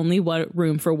because there's only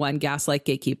room for one Gaslight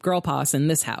Gatekeep girl boss in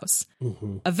this house.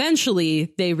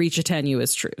 Eventually, they reach a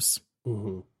tenuous truce.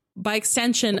 By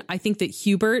extension, I think that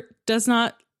Hubert does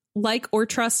not like or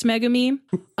trust Megumi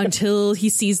until he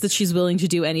sees that she's willing to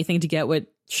do anything to get what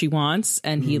she wants,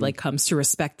 and he comes to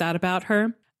respect that about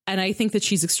her. And I think that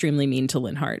she's extremely mean to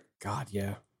Linhardt. God,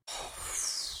 yeah.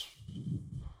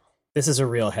 This is a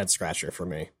real head scratcher for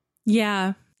me.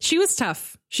 Yeah, she was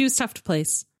tough. She was tough to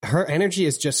place. Her energy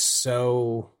is just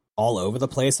so all over the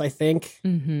place, I think.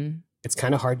 It's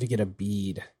kind of hard to get a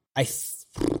bead. I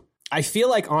feel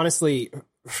like, honestly,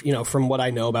 from what I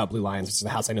know about Blue Lions, which is the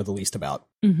house I know the least about,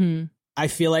 I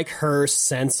feel like her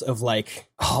sense of like,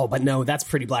 oh, but no, that's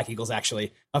pretty Black Eagles,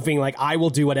 actually, of being like, I will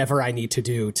do whatever I need to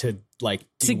do to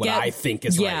what I think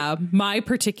is right. Yeah, my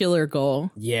particular goal.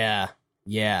 Yeah.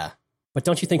 But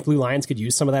don't you think Blue Lions could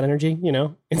use some of that energy,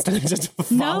 instead of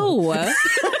just No.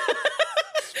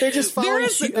 They're just following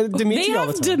Dimitri all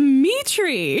the time.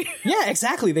 Dimitri. Yeah,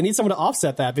 exactly. They need someone to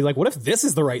offset that. Be like, what if this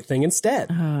is the right thing instead?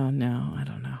 Oh, no, I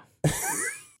don't know.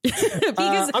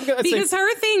 because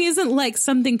her thing isn't like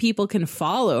something people can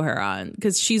follow her on,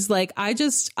 because she's like, I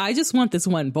just want this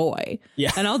one boy.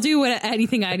 Yeah. And I'll do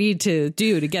anything I need to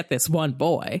do to get this one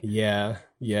boy. Yeah.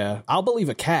 I'll believe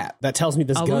a cat that tells me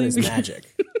this gun is magic.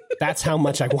 That's how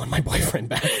much I want my boyfriend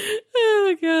back.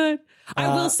 Oh, God.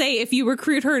 I will say, if you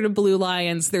recruit her to Blue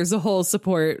Lions, there's a whole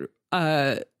support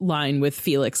line with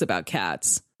Felix about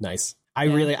cats. Nice.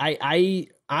 I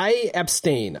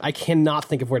abstain. I cannot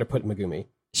think of where to put Megumi.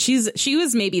 She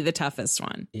was maybe the toughest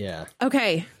one. Yeah.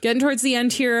 Okay. Getting towards the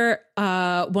end here.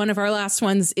 One of our last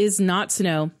ones is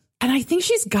Natsuno. And I think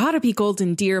she's got to be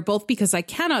Golden Deer, both because I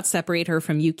cannot separate her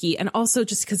from Yuki, and also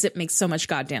just because it makes so much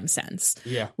goddamn sense.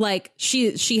 Yeah. Like,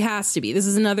 she has to be. This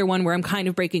is another one where I'm kind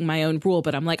of breaking my own rule,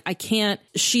 but I'm like, I can't.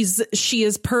 She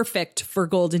is perfect for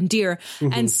Golden Deer,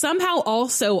 and somehow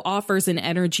also offers an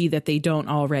energy that they don't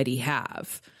already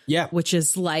have. Yeah. Which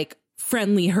is like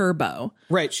friendly Herbo.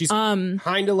 Right. She's kind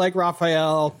of like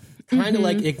Raphael, kind of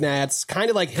like Ignatz,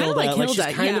 kind of like Hilda. Like she's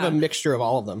kind of a mixture of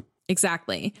all of them.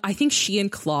 Exactly. I think she and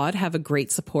Claude have a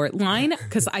great support line,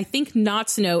 because I think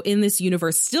Natsuno in this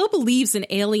universe still believes in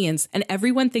aliens, and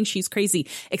everyone thinks she's crazy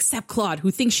except Claude,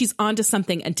 who thinks she's onto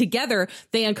something, and together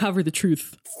they uncover the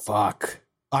truth. Fuck.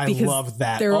 I love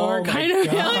that. There are kind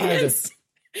of aliens.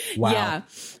 Wow. Yeah.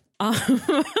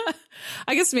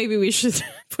 I guess maybe we should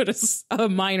put a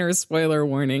minor spoiler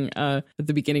warning at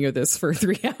the beginning of this for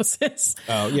Three Houses.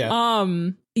 Oh,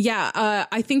 yeah.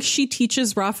 I think she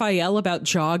teaches Raphael about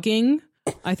jogging.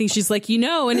 I think she's like, in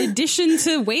addition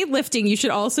to weightlifting, you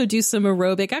should also do some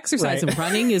aerobic exercise. Right. And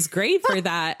running is great for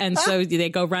that. And so they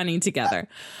go running together.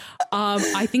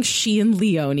 I think she and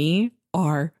Leonie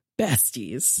are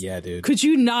besties. Yeah, dude. Could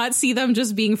you not see them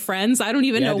just being friends? I don't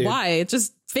even know why. It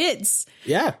just fits.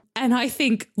 Yeah. And I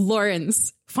think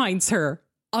Lawrence finds her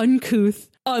uncouth,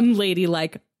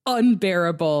 unladylike,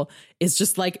 unbearable, is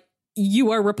just like,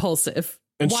 you are repulsive.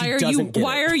 And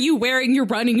why are you wearing your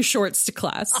running shorts to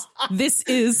class? This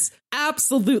is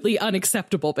absolutely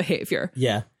unacceptable behavior.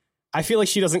 Yeah. I feel like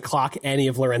she doesn't clock any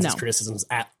of Lorenz's criticisms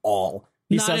at all.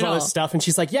 He says all this stuff and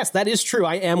she's like, yes, that is true.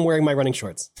 I am wearing my running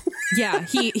shorts. Yeah,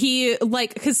 he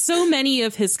like, because so many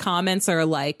of his comments are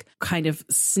like kind of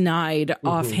snide,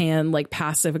 offhand, like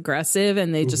passive aggressive,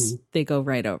 and they just they go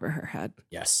right over her head.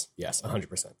 Yes,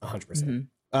 100%.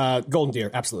 Golden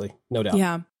Deer, absolutely, no doubt.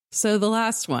 Yeah. So the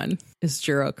last one is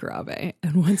Juro Kurabe,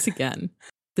 and once again,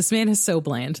 this man is so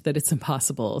bland that it's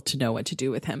impossible to know what to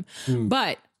do with him.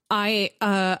 But I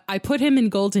put him in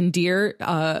Golden Deer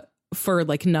for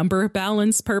like number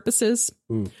balance purposes,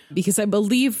 because I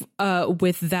believe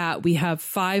with that we have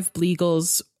 5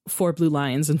 Bleagles, 4 Blue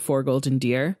Lions, and 4 Golden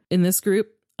Deer in this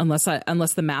group. Unless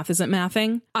the math isn't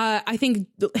mathing. I think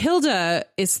Hilda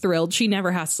is thrilled. She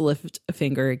never has to lift a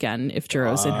finger again if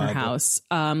Juro's in her house.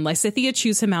 Lysithea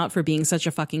chews him out for being such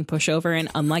a fucking pushover. And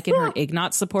unlike in her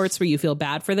Ignat supports where you feel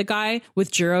bad for the guy, with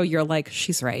Juro, you're like,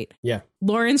 she's right. Yeah.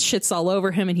 Lawrence shits all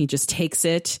over him and he just takes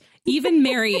it. Even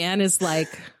Marianne is like,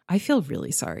 I feel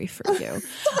really sorry for you.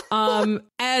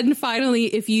 And finally,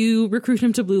 if you recruit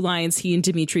him to Blue Lions, he and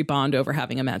Dimitri bond over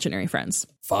having imaginary friends.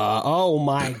 Oh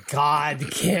my God,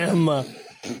 Kim.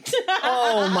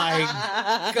 Oh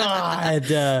my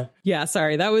God. Yeah,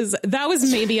 sorry. That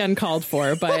was maybe uncalled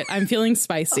for, but I'm feeling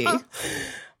spicy.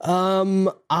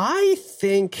 I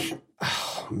think,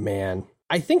 oh man,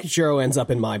 I think Juro ends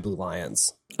up in my Blue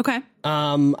Lions. Okay.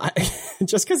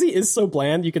 Just because he is so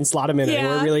bland, you can slot him in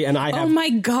anywhere, really. And I have. Oh my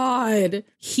God.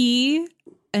 He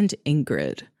and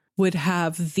Ingrid would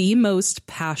have the most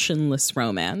passionless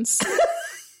romance.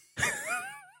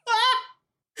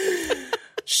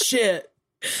 Shit.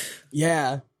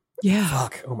 Yeah.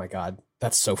 Fuck. Oh my God.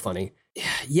 That's so funny.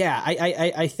 Yeah.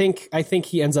 I think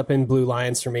he ends up in Blue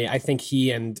Lions for me. I think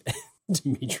he and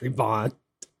Dimitri bond.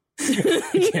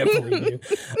 I can't believe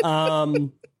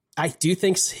you. I do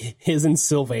think his and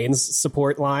Sylvain's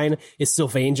support line is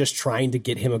Sylvain just trying to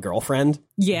get him a girlfriend.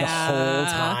 Yeah. The whole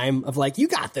time of like, you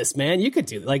got this, man. You could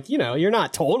do like, you know, you're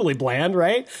not totally bland,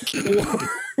 right?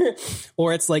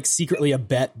 Or it's like secretly a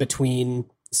bet between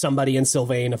somebody and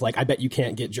Sylvain of like, I bet you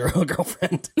can't get Juro a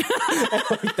girlfriend.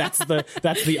 Like, that's the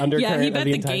undercurrent. Yeah, he bet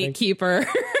of the the gatekeeper.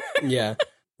 Yeah.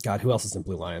 God, who else is in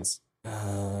Blue Lions?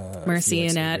 Mercy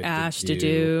and Ash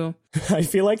Dedue. I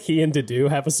feel like he and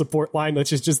Dedue have a support line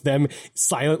which is just them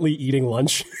silently eating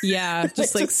lunch. Yeah,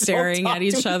 just like staring at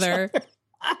each other.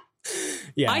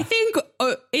 Yeah, I think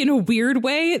in a weird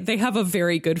way they have a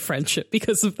very good friendship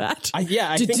because of that. I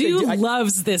think Dedue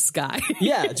loves this guy.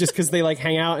 Yeah, just because they like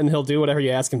hang out and he'll do whatever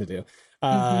you ask him to do.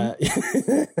 And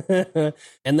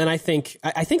then I think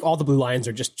all the Blue Lions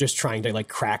are just trying to like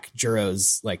crack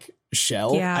Juro's like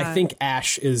shell. Yeah. I think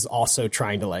Ash is also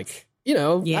trying to like, you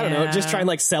know, I don't know, just try and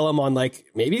like sell him on like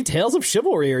maybe Tales of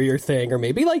Chivalry or your thing, or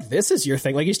maybe like this is your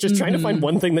thing. Like he's just trying to find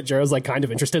one thing that Juro's like kind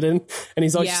of interested in, and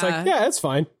he's just like, yeah, that's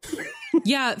fine.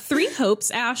 Yeah, Three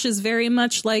Hopes Ash is very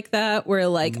much like that, where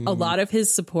like a lot of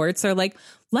his supports are like,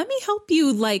 let me help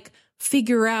you like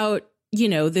figure out, you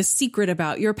know, this secret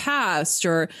about your past,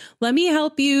 or let me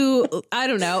help you. I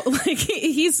don't know. Like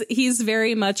he's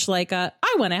very much like a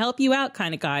I want to help you out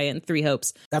kind of guy in Three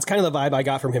Hopes. That's kind of the vibe I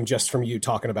got from him just from you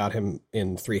talking about him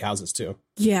in Three Houses too.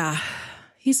 Yeah,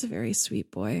 he's a very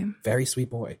sweet boy. Very sweet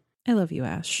boy. I love you,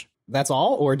 Ash. That's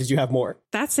all, or did you have more?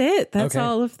 That's it. That's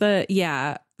all of the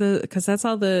because that's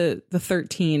all the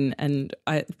 13, and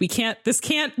this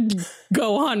can't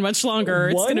go on much longer.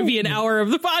 It's going to be an hour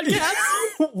of the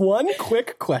podcast. One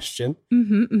quick question.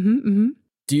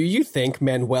 Do you think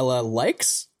Manuela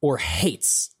likes or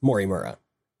hates Morimura?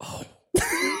 Oh.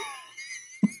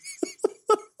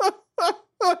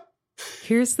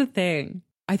 Here's the thing.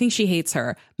 I think she hates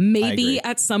her. Maybe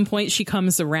at some point she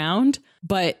comes around,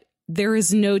 but there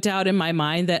is no doubt in my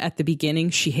mind that at the beginning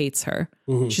she hates her.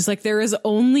 She's like, there is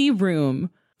only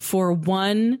room for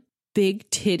one big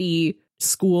titty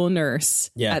school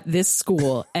nurse at this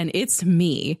school, and it's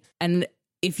me. And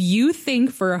if you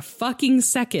think for a fucking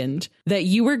second that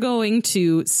you are going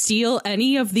to steal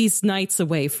any of these nights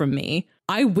away from me,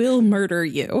 I will murder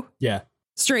you. Yeah.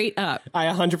 Straight up. I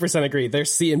 100% agree. Their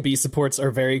C and B supports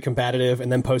are very competitive,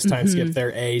 and then post time skip,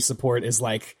 their A support is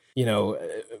like, you know,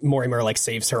 Morimura like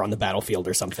saves her on the battlefield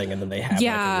or something, and then they have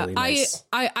like a really nice...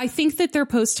 I think that they're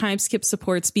post time skip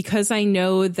supports because I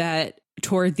know that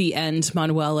toward the end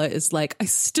Manuela is like, I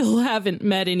still haven't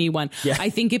met anyone. Yeah. I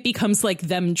think it becomes like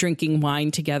them drinking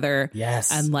wine together.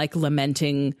 Yes. And like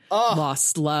lamenting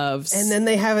lost loves. And then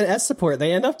they have an S support.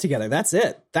 They end up together. That's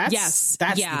it. That's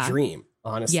the dream.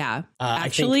 honestly. Yeah.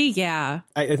 Actually,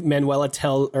 Manuela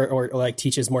or like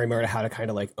teaches Morimura how to kind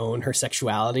of like own her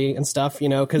sexuality and stuff, you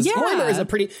know, because Morimura is a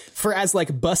pretty, for as like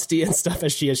busty and stuff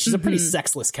as she is, she's a pretty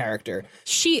sexless character.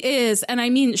 She is. And I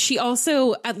mean, she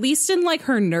also, at least in like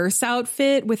her nurse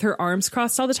outfit with her arms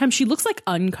crossed all the time, she looks like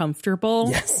uncomfortable.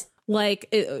 Yes.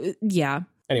 Like, yeah.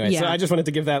 Anyway, so I just wanted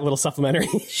to give that little supplementary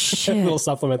little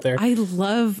supplement there. I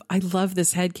love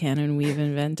this headcanon we've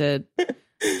invented.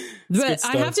 But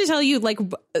I have to tell you, like,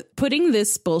 putting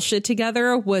this bullshit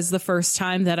together was the first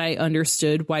time that I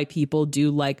understood why people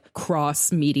do like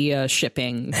cross media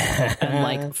shipping and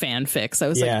like fanfics. I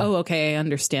was like, oh, okay, I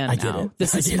understand now.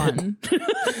 This is fun.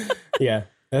 Yeah,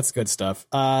 that's good stuff.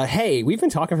 Hey, we've been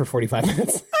talking for 45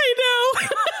 minutes. I know.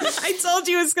 I told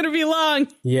you it's going to be long.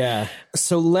 Yeah.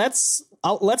 So let's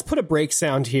put a break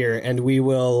sound here and we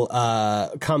will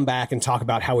come back and talk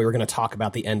about how we were going to talk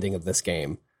about the ending of this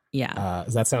game. Yeah.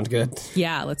 Does that sound good?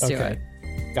 Yeah, let's do it.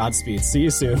 Godspeed. See you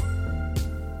soon.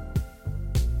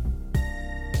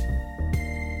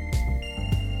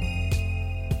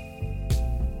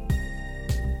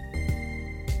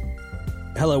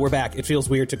 Hello, we're back. It feels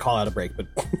weird to call out a break, but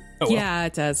oh well. Yeah,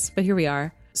 it does. But here we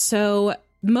are. So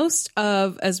most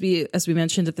of, as we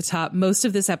mentioned at the top, most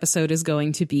of this episode is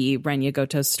going to be Renya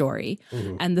Goto's story.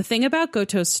 Mm-hmm. And the thing about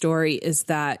Goto's story is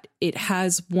that it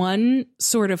has one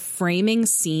sort of framing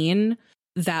scene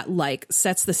that like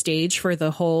sets the stage for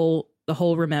the whole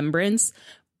remembrance,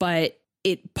 but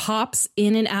it pops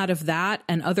in and out of that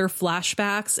and other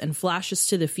flashbacks and flashes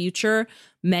to the future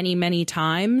many, many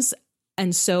times.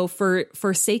 And so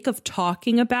for sake of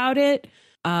talking about it,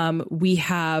 we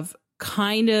have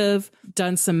kind of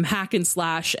done some hack and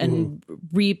slash and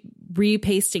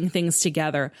repasting things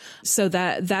together. So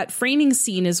that framing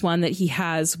scene is one that he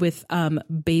has with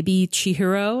baby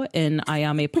Chihiro in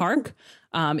Ayame Park.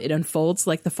 It unfolds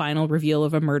like the final reveal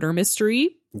of a murder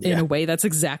mystery in a way that's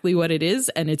exactly what it is,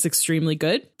 and it's extremely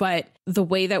good. But the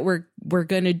way that we're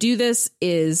going to do this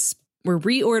is we're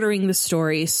reordering the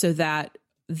story so that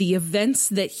the events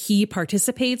that he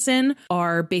participates in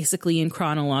are basically in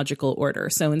chronological order.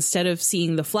 So instead of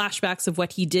seeing the flashbacks of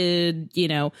what he did, you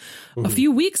know, a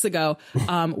few weeks ago,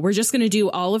 we're just going to do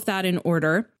all of that in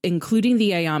order, including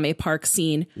the Ayame Park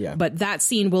scene. Yeah. But that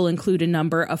scene will include a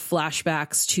number of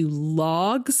flashbacks to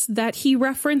logs that he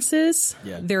references.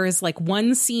 Yeah. There is like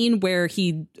one scene where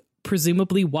he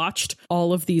presumably watched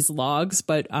all of these logs,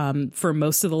 but for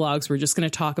most of the logs, we're just going to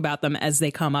talk about them as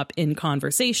they come up in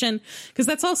conversation, because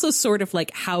that's also sort of like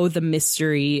how the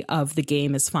mystery of the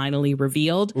game is finally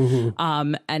revealed.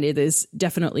 And it is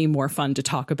definitely more fun to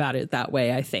talk about it that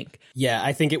way, I think. Yeah,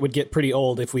 I think it would get pretty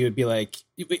old if we would be like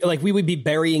we would be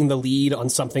burying the lead on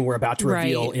something we're about to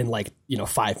reveal in like,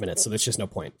 5 minutes. So there's just no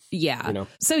point. Yeah.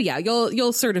 So yeah,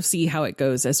 you'll sort of see how it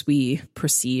goes as we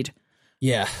proceed.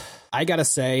 Yeah. I gotta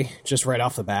say, just right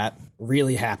off the bat,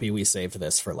 really happy we saved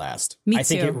this for last. Me too. I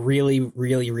think it really,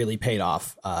 really, really paid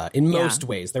off in most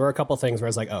ways. There were a couple things where I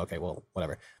was like, oh, okay, well,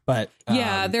 whatever. But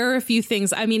yeah, there are a few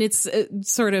things. I mean, it's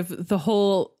sort of the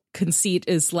whole conceit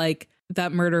is like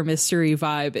that murder mystery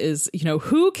vibe is,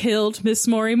 who killed Miss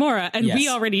Morimura? And we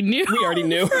already knew. We already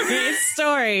knew from his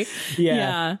story.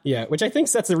 Yeah. Which I think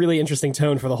sets a really interesting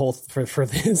tone for the whole for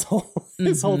this whole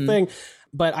thing.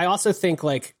 But I also think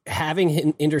like having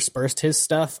him interspersed his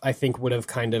stuff, I think would have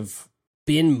kind of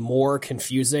been more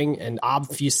confusing and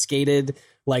obfuscated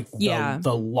like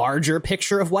the larger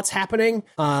picture of what's happening.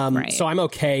 So I'm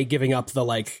okay giving up the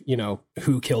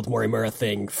who killed Morimura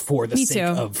thing for the sake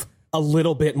of a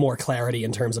little bit more clarity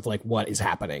in terms of like what is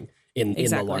happening in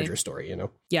the larger story,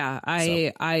 Yeah,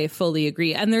 I fully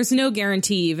agree. And there's no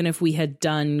guarantee, even if we had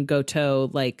done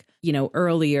Goto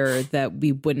earlier, that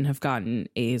we wouldn't have gotten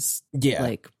A's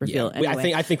reveal. Yeah.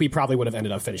 Anyway. I think we probably would have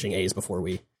ended up finishing A's before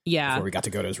we got to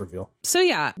Goto's reveal. So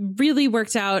yeah, really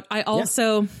worked out. I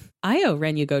also I owe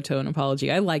Renya Goto an apology.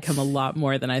 I like him a lot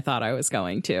more than I thought I was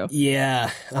going to.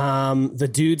 Yeah. The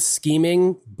dude's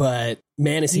scheming, but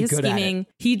man, is he good at it.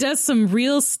 He does some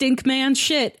real stink man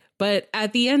shit. But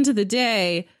at the end of the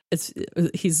day,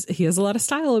 he has a lot of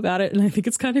style about it, and I think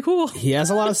it's kind of cool. He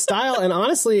has a lot of style, and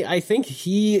honestly, I think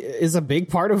he is a big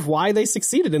part of why they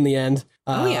succeeded in the end.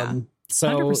 So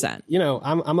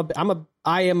 100%.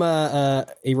 I am a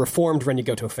reformed Renya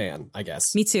Goto fan, I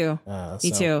guess. Me too.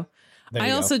 Me too.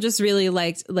 I also just really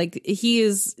liked,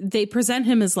 they present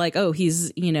him as like, oh,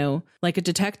 he's, like a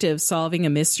detective solving a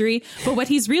mystery. But what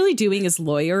he's really doing is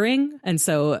lawyering. And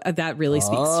so that really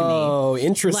speaks to me. Oh,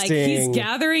 interesting. Like he's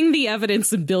gathering the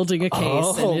evidence and building a case.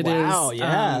 Oh,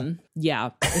 and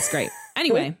it's great.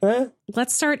 Anyway,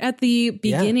 let's start at the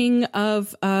beginning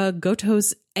of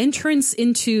Goto's entrance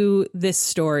into this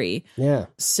story. Yeah.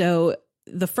 So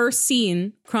the first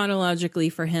scene chronologically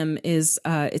for him is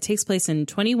it takes place in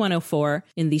 2104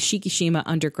 in the Shikishima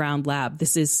underground lab.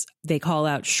 This is, they call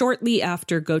out shortly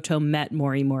after Goto met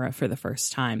Morimura for the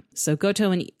first time. So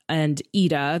Goto and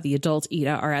Ida, the adult Ida,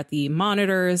 are at the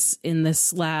monitors in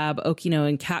this lab. Okino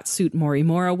and Catsuit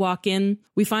Morimura walk in.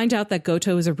 We find out that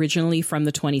Goto is originally from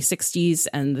the 2060s,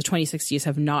 and the 2060s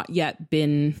have not yet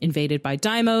been invaded by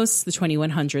Daimos. The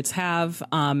 2100s have,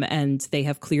 and they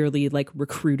have clearly like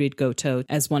recruited Goto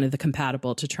as one of the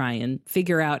compatible to try and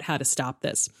figure out how to stop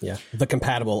this. Yeah, the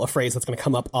compatible, a phrase that's going to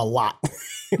come up a lot.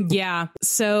 Yeah.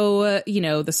 So,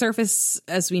 the surface,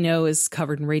 as we know, is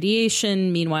covered in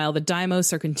radiation. Meanwhile, the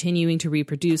Daimos are continuing to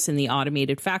reproduce in the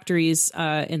automated factories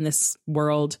in this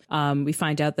world. We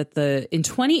find out that in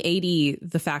 2080,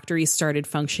 the factories started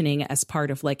functioning as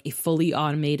part of like a fully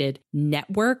automated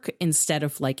network instead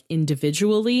of like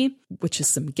individually, which is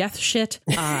some Geth shit.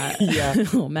 Yeah.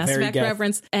 Little Mass Effect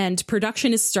reference. And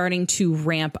production is starting to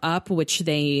ramp up, which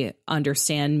they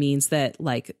understand means that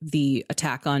like the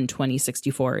attack on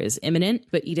 2064 is imminent.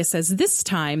 But Ida says this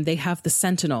time they have the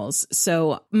Sentinels.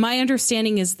 So my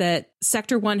understanding is that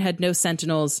Sector 1 had no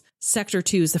Sentinels. Sector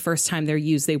 2 is the first time they're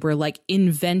used. They were like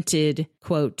invented,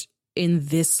 quote, in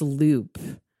this loop.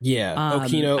 Yeah,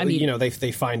 Okino,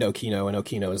 they find Okino, and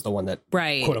Okino is the one that,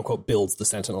 quote unquote, builds the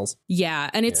Sentinels. Yeah,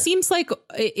 and it seems like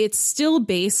it's still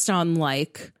based on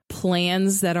like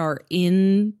plans that are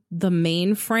in the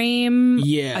mainframe.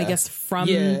 Yeah, I guess from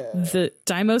the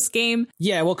Daimos game.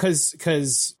 Yeah, well,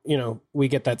 because we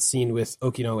get that scene with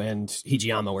Okino and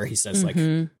Hijiyama where he says like,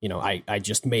 I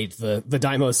just made the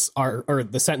Daimos or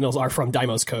the Sentinels are from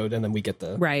Daimos code, and then we get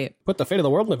put the fate of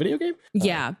the world in a video game.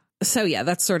 Yeah. So yeah,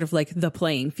 that's sort of like the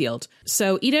playing field.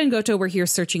 So Ida and Goto were here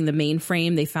searching the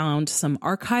mainframe. They found some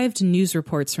archived news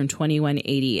reports from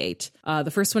 2188. The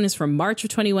first one is from March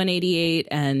of 2188,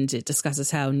 and it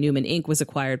discusses how Newman Inc. was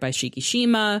acquired by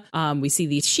Shikishima. We see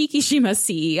the Shikishima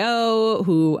CEO,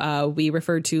 who we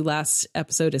referred to last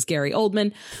episode as Gary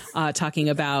Oldman, talking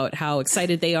about how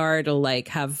excited they are to like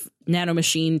have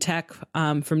nanomachine tech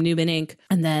from Newman Inc.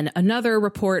 And then another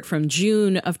report from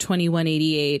June of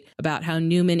 2188 about how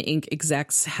Newman Inc.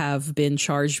 execs have been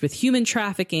charged with human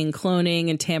trafficking, cloning,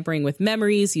 and tampering with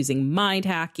memories using mind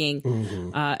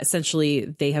hacking. Essentially,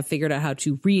 they have figured out how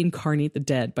to reincarnate the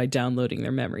dead by downloading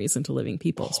their memories into living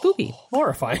people. Spooky.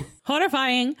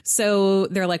 Horrifying. So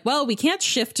they're like, well, we can't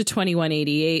shift to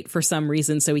 2188 for some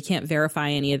reason, so we can't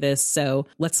verify any of this. So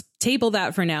let's table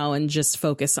that for now and just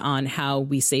focus on how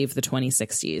we save the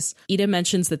 2060s. Ida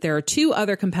mentions that there are two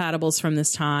other compatibles from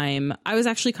this time. I was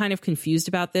actually kind of confused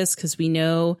about this because we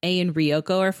know A and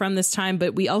Ryoko are from this time,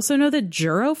 but we also know that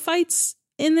Juro fights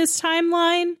in this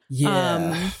timeline.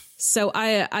 Yeah. So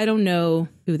I don't know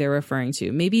who they're referring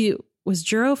to. Maybe was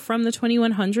Juro from the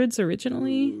 2100s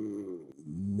originally?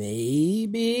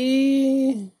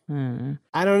 Maybe.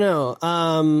 I don't know.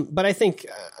 But I think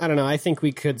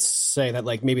we could say that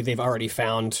like maybe they've already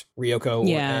found Ryoko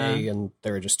or A, and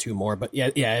there are just two more. But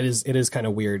yeah, it is kind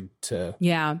of weird to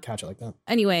catch it like that.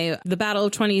 Anyway, the Battle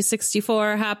of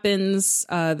 2064 happens.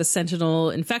 The Sentinel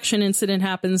infection incident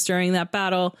happens during that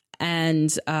battle.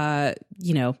 And,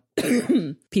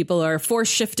 people are force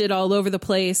shifted all over the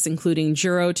place, including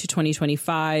Juro to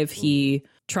 2025. He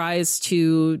tries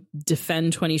to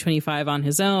defend 2025 on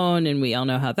his own, and we all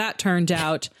know how that turned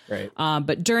out. Right.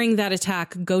 But during that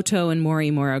attack, Goto and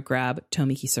Morimura grab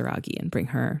Tomi Kisaragi and bring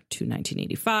her to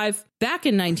 1985. Back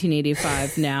in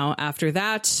 1985 now, after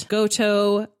that,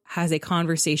 Goto has a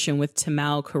conversation with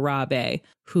Tamao Kurabe,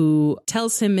 who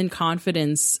tells him in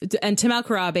confidence, and Tamao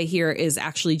Kurabe here is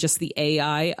actually just the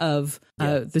AI of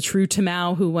the true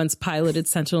Tamao who once piloted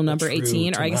Sentinel number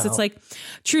 18, or I guess it's like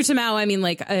true Tamao. I mean,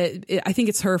 like, I think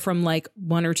it's her from like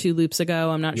 1 or 2 loops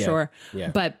ago. I'm not sure,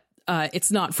 but it's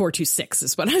not 426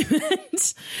 is what I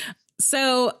meant.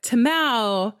 So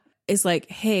Tamao is like,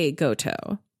 hey,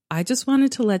 Goto, I just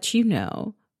wanted to let you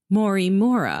know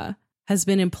Morimura has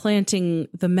been implanting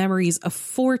the memories of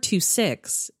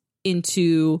 426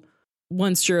 into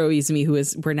once Juro Izumi,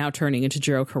 we're now turning into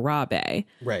Juro Kurabe.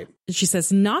 Right. She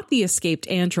says, not the escaped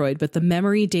android, but the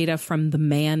memory data from the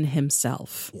man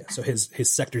himself. Yeah, so his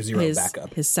Sector Zero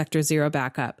backup. His Sector Zero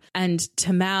backup. And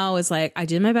Tamao is like, I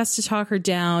did my best to talk her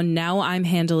down. Now I'm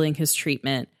handling his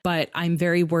treatment, but I'm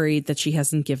very worried that she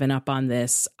hasn't given up on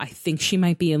this. I think she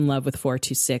might be in love with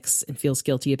 426 and feels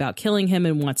guilty about killing him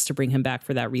and wants to bring him back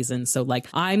for that reason. So, like,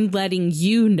 I'm letting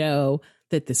you know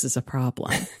that this is a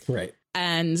problem. Right.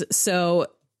 And so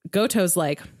Goto's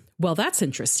like, well, that's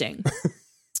interesting.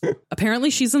 Apparently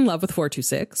she's in love with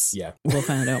 426. Yeah. We'll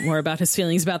find out more about his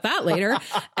feelings about that later.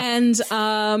 And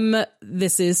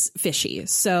this is fishy.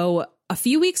 So a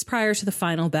few weeks prior to the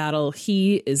final battle,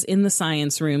 he is in the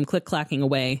science room, click-clacking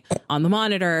away on the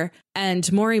monitor, and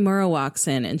Morimura walks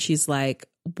in and she's like,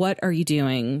 what are you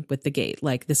doing with the gate?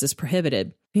 Like, this is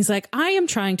prohibited. He's like, I am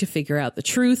trying to figure out the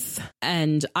truth,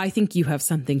 and I think you have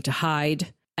something to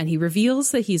hide. And he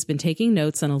reveals that he's been taking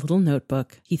notes on a little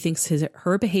notebook. He thinks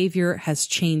her behavior has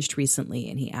changed recently,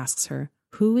 and he asks her,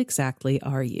 who exactly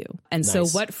are you? And so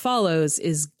what follows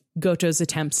is Goto's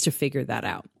attempts to figure that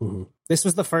out. Mm-hmm. This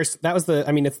was the first, that was the,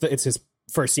 I mean, it's his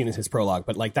first scene in his prologue,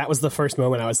 but like that was the first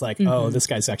moment I was like, oh, this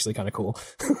guy's actually kind of cool.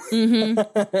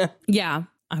 Yeah.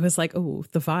 I was like, oh,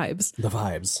 the vibes. The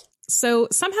vibes. So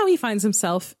somehow he finds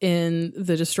himself in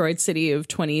the destroyed city of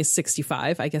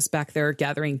 2065, I guess back there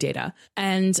gathering data.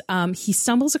 And he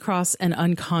stumbles across an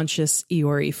unconscious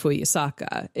Iori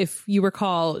Fuyusaka. If you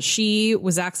recall, she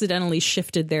was accidentally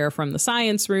shifted there from the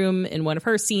science room in one of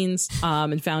her scenes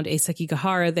and found Ei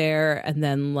Sekigahara there. And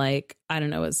then like, I don't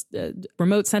know, a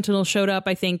remote sentinel showed up,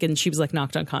 I think, and she was like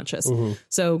knocked unconscious.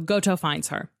 So Goto finds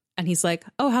her and he's like,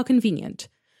 oh, how convenient.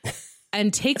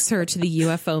 And takes her to the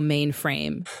UFO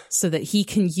mainframe so that he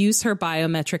can use her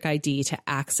biometric ID to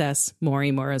access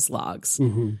Morimura's logs.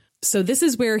 So this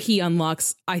is where he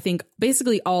unlocks, I think,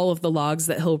 basically all of the logs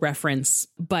that he'll reference.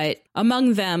 But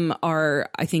among them are,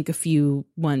 I think, a few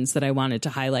ones that I wanted to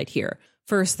highlight here.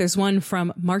 First, there's one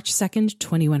from March 2nd,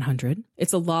 2100.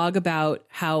 It's a log about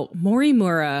how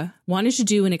Morimura wanted to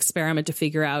do an experiment to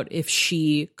figure out if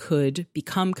she could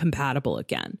become compatible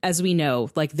again. As we know,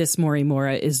 like this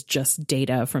Morimura is just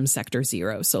data from Sector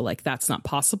 0. So like that's not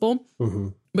possible.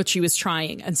 But she was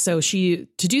trying. And so to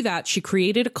do that, she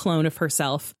created a clone of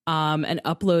herself and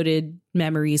uploaded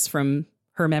memories from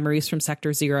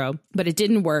Sector 0, but it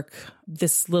didn't work.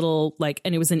 This little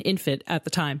and it was an infant at the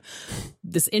time.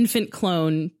 This infant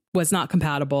clone was not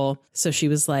compatible. So she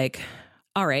was like,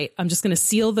 all right, I'm just going to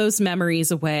seal those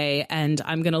memories away. And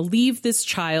I'm going to leave this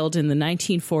child in the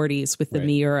 1940s with the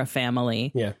Miura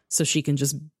family. Yeah. So she can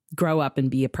just grow up and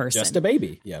be a person. Just a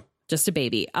baby. Yeah. Just a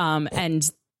baby.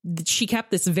 And she kept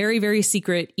this very, very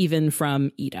secret, even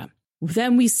from Ida.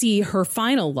 Then we see her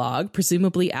final log,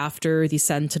 presumably after the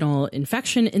Sentinel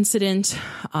infection incident.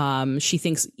 She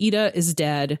thinks Ida is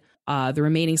dead. The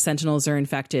remaining Sentinels are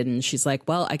infected. And she's like,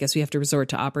 well, I guess we have to resort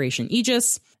to Operation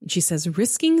Aegis. And she says,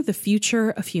 risking the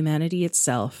future of humanity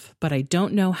itself. But I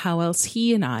don't know how else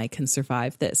he and I can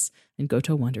survive this. And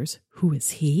Goto wonders, who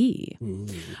is he?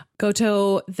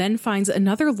 Goto then finds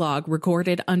another log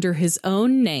recorded under his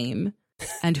own name.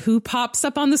 And who pops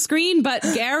up on the screen but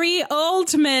Gary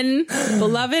Oldman,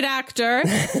 beloved actor.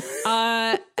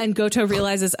 And Goto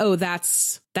realizes, oh,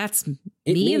 that's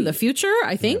me in the future,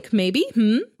 I think, maybe.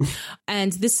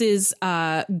 And this is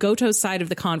Goto's side of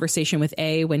the conversation with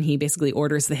A when he basically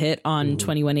orders the hit on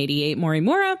 2188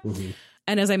 Morimura.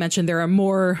 And as I mentioned, there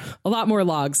are a lot more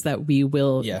logs that we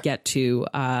will get to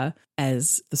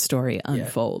as the story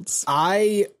unfolds.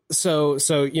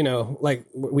 So, you know, like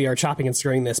we are chopping and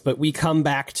screwing this, but we come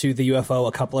back to the UFO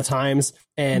a couple of times,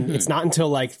 and it's not until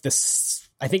like this,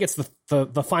 I think it's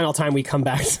the final time we come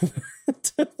back to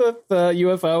the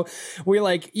UFO. We're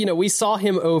like, you know, we saw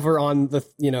him over on the,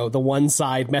 you know, the one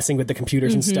side messing with the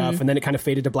computers and stuff. And then it kind of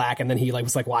faded to black. And then he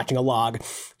was like watching a log.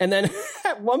 And then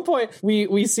at one point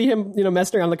we see him, you know,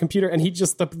 messing around the computer, and he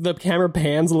just, the camera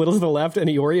pans a little to the left, and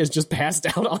Iori is just passed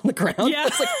out on the ground. Yeah.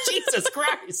 It's like, Jesus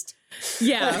Christ.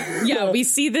 Yeah. We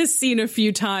see this scene a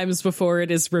few times before it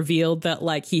is revealed that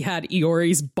like he had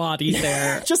Iori's body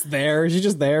there. She's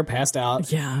just there, passed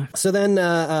out. Yeah. So then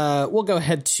we'll go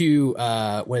ahead to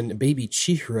when baby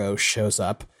Chihiro shows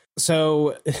up.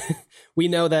 So we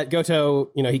know that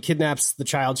Goto, you know, he kidnaps the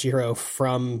child Chihiro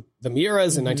from the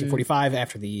Miuras in 1945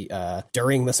 after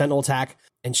during the Sentinel attack.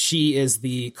 And she is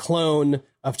the clone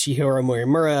of Chihiro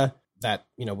Morimura that,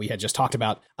 you know, we had just talked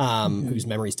about, whose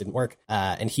memories didn't work.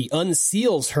 And he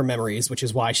unseals her memories, which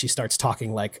is why she starts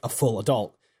talking like a full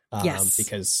adult.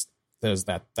 Because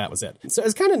that was it. So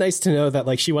it's kind of nice to know that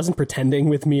like she wasn't pretending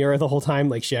with Miura the whole time.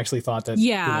 Like she actually thought that,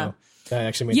 you know, that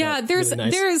actually made that really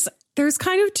nice. There's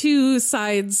kind of two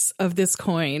sides of this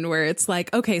coin where it's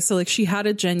like, okay, so like she had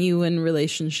a genuine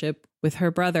relationship with her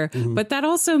brother, but that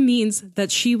also means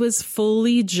that she was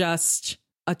fully just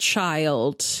a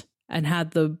child and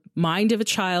had the mind of a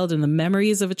child and the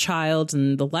memories of a child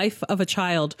and the life of a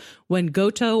child when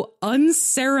Goto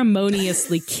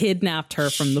unceremoniously kidnapped her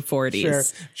from the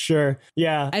 40s. Sure.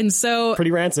 Yeah. And so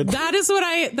pretty rancid. That is what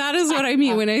I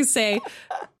mean when I say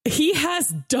he has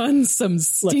done some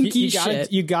stinky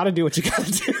shit. You got to do what you got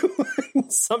to do.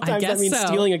 Sometimes that means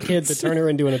stealing a kid to turn her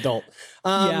into an adult.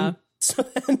 So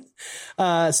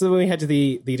then we head to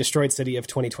the destroyed city of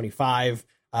 2025.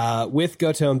 with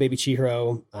Goto and baby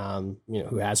Chihiro,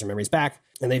 who has her memories back.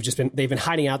 And they've been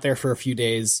hiding out there for a few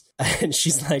days. And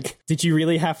she's like, did you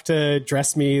really have to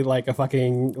dress me like a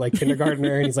fucking like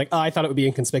kindergartner? And he's like, oh, I thought it would be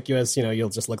inconspicuous. You'll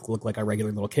just look like a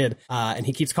regular little kid. And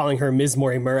he keeps calling her Ms.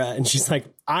 Morimura. And she's like,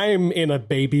 I'm in a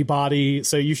baby body,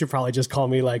 so you should probably just call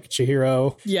me like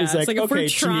Chihiro. Yeah, it's like if we're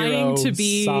trying to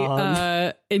be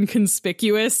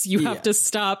inconspicuous, you have to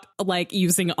stop like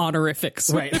using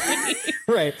honorifics. Right.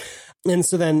 Right. And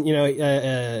so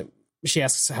then, she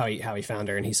asks how he found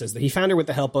her, and he says that he found her with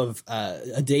the help of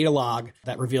a data log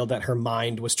that revealed that her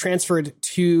mind was transferred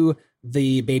to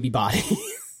the baby body.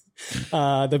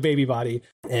 The baby body.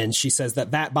 And she says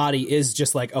that body is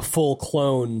just like a full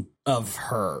clone of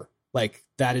her. Like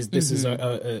this is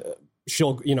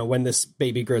she'll, when this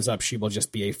baby grows up, she will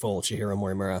just be a full Chihiro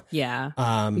Morimura. Yeah.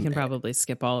 We can probably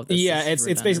skip all of this. Yeah,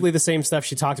 it's basically the same stuff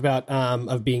she talked about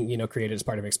of being, created as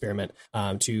part of an experiment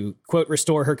to, quote,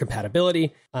 restore her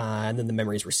compatibility. And then the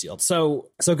memories were sealed. So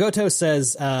Goto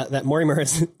says that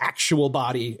Morimura's actual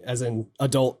body, as in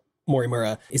adult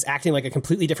Morimura, is acting like a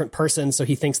completely different person. So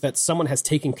he thinks that someone has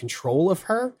taken control of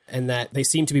her and that they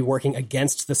seem to be working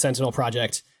against the Sentinel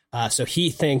Project. So he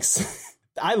thinks...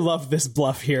 I love this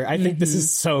bluff here. I think this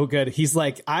is so good. He's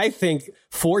like, I think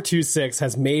 426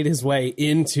 has made his way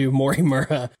into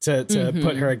Morimura to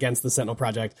put her against the Sentinel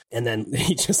Project. And then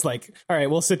he just like, all right,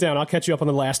 we'll sit down. I'll catch you up on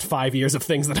the last 5 years of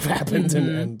things that have happened.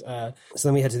 And so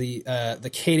then we head to the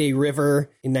Kaide River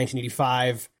in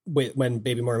 1985 when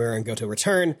baby Morimura and Goto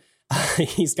return.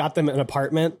 He's got them an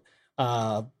apartment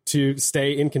to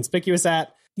stay inconspicuous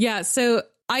at. Yeah, so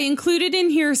I included in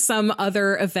here some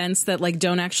other events that like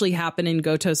don't actually happen in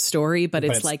Goto's story, but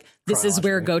it's like this is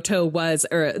where Goto was,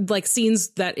 or like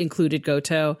scenes that included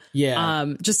Goto.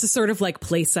 Yeah. Just to sort of like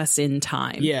place us in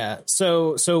time. Yeah.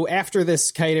 So after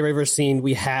this Kaide River scene,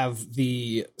 we have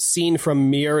the scene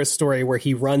from Miura's story where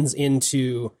he runs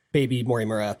into baby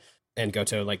Morimura and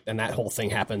Goto, and that whole thing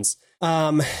happens.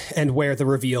 And where the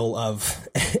reveal of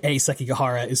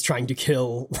Sekigahara is trying to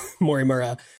kill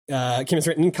Morimura. Kim has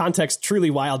written, in context, truly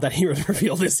wild that he would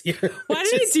reveal this here. Why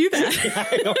did he do that? Yeah,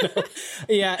 I don't know.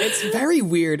 Yeah, it's very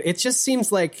weird. It just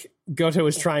seems like Goto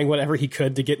was trying whatever he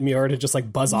could to get Miura to just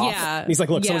like buzz off. Yeah. And he's like,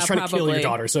 look, someone's trying to kill your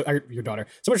daughter.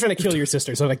 Someone's trying to kill your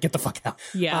sister. So like, get the fuck out.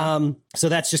 Yeah. So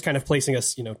that's just kind of placing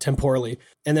us, temporally.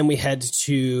 And then we head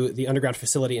to the underground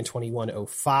facility in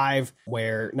 2105,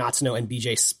 where Natsuno and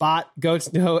BJ spot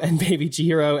Goto and baby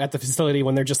Chihiro at the facility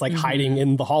when they're just like hiding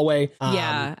in the hallway.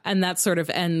 Yeah. And that sort of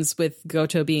ends with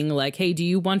Goto being like, hey, do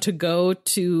you want to go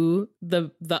to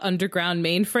the underground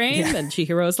mainframe? Yeah. And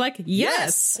Chihiro's like,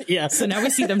 yes. Yeah. So now we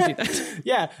see them do that.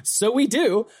 Yeah, so we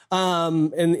do.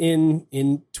 And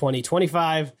in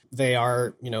 2025, they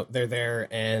are, they're there,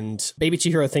 and baby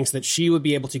Chihiro thinks that she would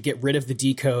be able to get rid of the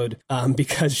decode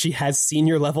because she has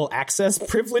senior level access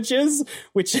privileges,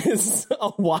 which is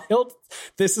a wild.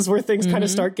 This is where things kind of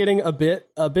start getting a bit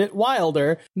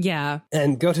wilder. Yeah.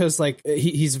 And Goto's like,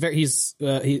 he's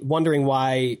wondering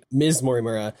why Ms.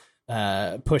 Morimura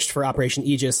pushed for Operation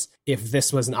Aegis if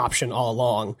this was an option all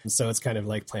along. So it's kind of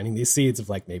like planting these seeds of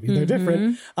like, maybe they're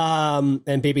different.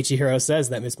 And baby Chihiro says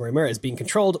that Ms. Morimura is being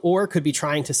controlled or could be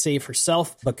trying to save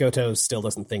herself, but Goto still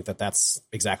doesn't think that that's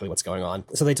exactly what's going on.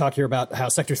 So they talk here about how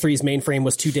Sector 3's mainframe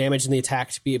was too damaged in the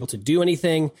attack to be able to do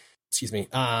anything. Excuse me.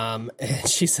 And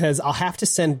she says, I'll have to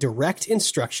send direct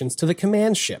instructions to the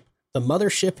command ship, the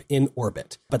mothership in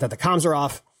orbit, but that the comms are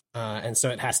off. And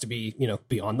so it has to be,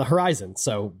 beyond the horizon.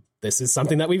 So this is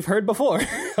something that we've heard before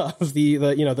of the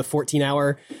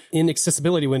 14-hour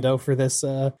inaccessibility window for this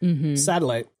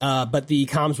satellite. But the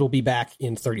comms will be back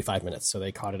in 35 minutes. So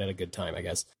they caught it at a good time, I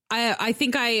guess. I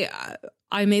think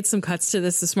I made some cuts to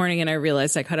this morning and I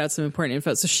realized I cut out some important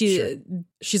info. So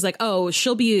she's like, oh,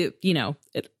 she'll be,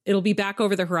 it'll be back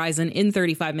over the horizon in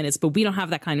 35 minutes, but we don't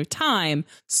have that kind of time.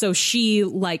 So she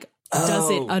does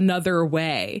it another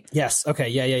way. Yes. Okay.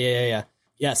 Yeah.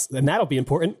 Yes, and that'll be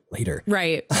important later.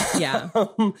 Right, yeah.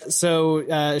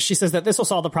 So she says that this will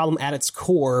solve the problem at its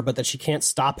core, but that she can't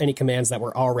stop any commands that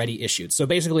were already issued. So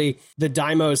basically, the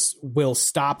Daimos will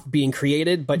stop being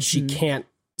created, but she can't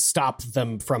stop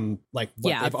them from what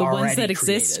they've already the ones that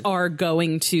exist created. Are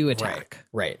going to attack.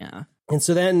 Right. Yeah. And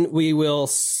so then we will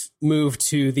move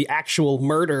to the actual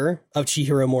murder of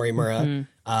Chihiro Morimura.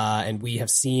 And we have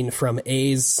seen from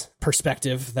A's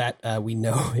perspective that we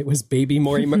know it was baby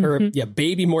Morimura,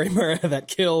 baby Morimura that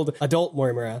killed adult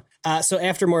Morimura. So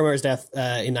after Morimura's death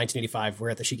in 1985, we're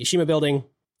at the Shikishima building.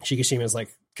 Shikishima is like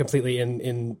completely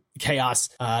in chaos.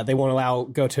 They won't allow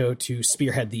Goto to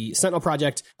spearhead the Sentinel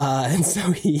project. And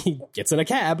so he gets in a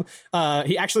cab.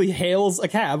 He actually hails a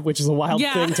cab, which is a wild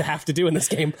thing to have to do in this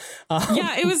game.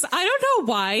 It was, I don't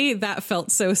know why that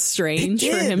felt so strange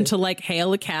for him to like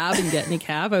hail a cab and get in a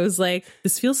cab. I was like,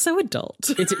 this feels so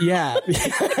adult. Yeah.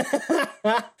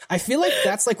 I feel like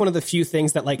that's like one of the few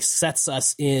things that like sets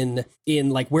us in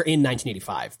like, we're in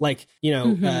 1985. Like, you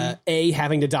know,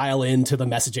 having to dial into the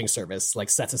messaging service, like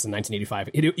sets us in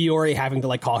 1985. Iori having to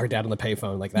like call her dad on the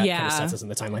payphone, like that kind of sets us in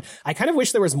the timeline. I kind of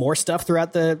wish there was more stuff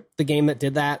throughout the game that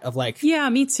did that, of like, yeah,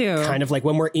 me too. Kind of like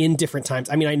when we're in different times.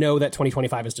 I mean, I know that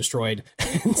 2025 is destroyed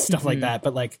and stuff like that,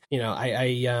 but like, you know,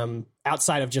 I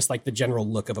outside of just like the general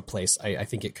look of a place, I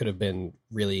think it could have been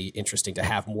really interesting to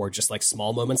have more just like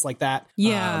small moments like that.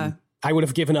 Yeah. I would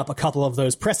have given up a couple of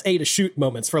those press A to shoot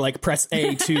moments for like press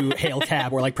A to hail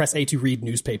cab or like press A to read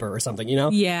newspaper or something, you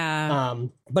know? Yeah.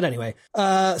 But anyway,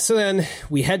 so then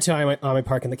we head to Ame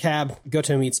Park in the cab.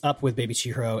 Goto meets up with baby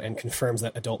Chihiro and confirms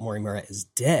that adult Morimura is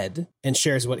dead, and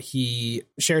shares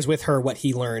with her what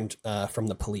he learned from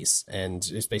the police. And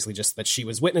it's basically just that she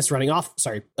was witnessed running off.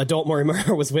 Sorry, adult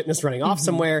Morimura was witnessed running off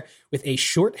somewhere with a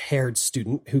short-haired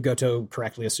student who Goto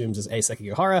correctly assumes is Ei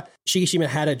Sekigahara. Shigeshima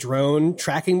had a drone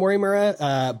tracking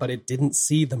Morimura, but it didn't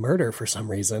see the murder for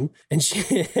some reason. And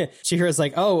Chihiro's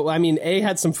like, oh, I mean, Ei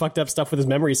had some fucked up stuff with his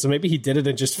memory, so maybe he did it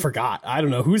and just forgot. I don't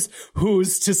know.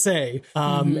 Who's to say?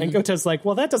 And Goto's like,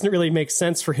 well, that doesn't really make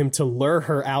sense for him to lure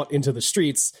her out into the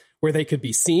streets where they could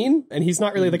be seen. And he's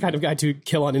not really the kind of guy to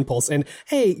kill on impulse. And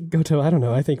hey, Goto, I don't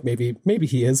know. I think maybe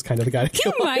he is kind of the guy to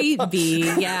kill on impulse. He might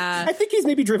be, yeah. I think he's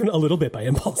maybe driven a little bit by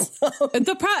impulse.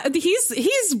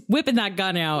 He's whipping that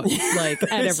gun out like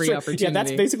at every true. opportunity. Yeah,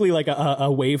 that's basically like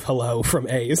a wave hello from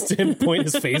A, is to him point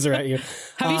his phaser at you.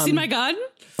 Have you seen my gun?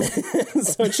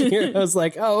 So Chihiro's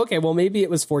like, oh, okay, well, maybe it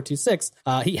was 426.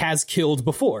 He has killed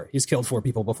before. He's killed 4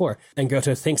 people before. And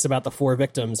Goto thinks about the 4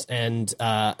 victims. And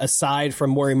aside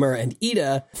from Morimura and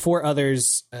Ida, 4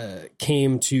 others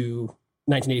came to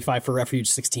 1985 for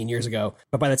refuge 16 years ago.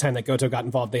 But by the time that Goto got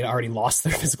involved, they had already lost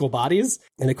their physical bodies.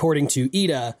 And according to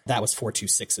Ida, that was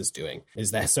 426's doing.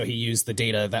 So he used the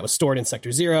data that was stored in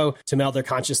Sector 0 to meld their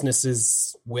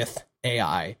consciousnesses with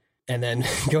AI. And then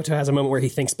Goto has a moment where he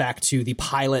thinks back to the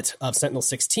pilot of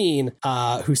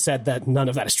Sentinel-16, who said that none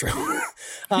of that is true.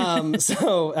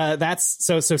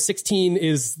 So 16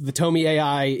 is the Tomy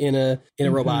AI in a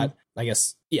robot. I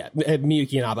guess, yeah,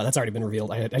 Miyuki Inaba, that's already been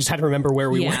revealed. I just had to remember where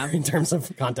we were in terms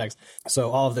of context.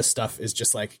 So all of this stuff is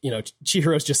just like, you know,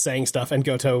 Chihiro's just saying stuff, and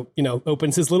Goto, you know,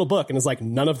 opens his little book and is like,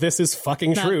 none of this is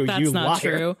fucking true. That's you not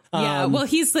liar. true. Yeah, well,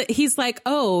 he's like,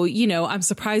 oh, you know, I'm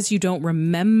surprised you don't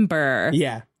remember.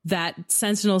 Yeah. That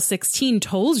Sentinel-16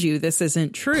 told you this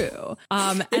isn't true.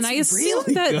 And I assume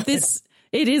really that good.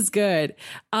 it is good.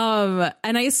 And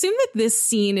I assume that this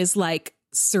scene is like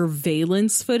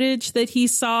surveillance footage that he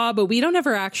saw, but we don't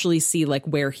ever actually see like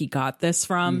where he got this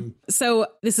from. So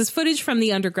this is footage from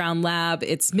the underground lab.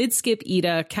 It's mid-skip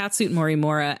Ida, catsuit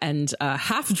Morimura, and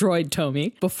half droid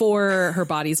Tomy before her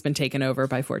body's been taken over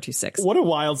by 426. What a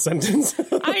wild sentence.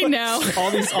 I know.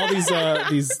 all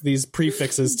these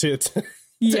prefixes to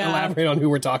elaborate on who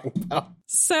we're talking about.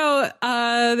 So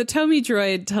the Tomy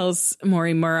droid tells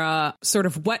Morimura sort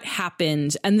of what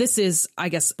happened. And this is, I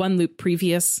guess, one loop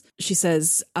previous. She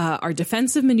says, our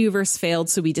defensive maneuvers failed,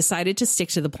 so we decided to stick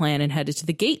to the plan and headed to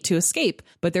the gate to escape.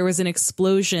 But there was an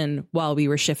explosion while we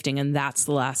were shifting, and that's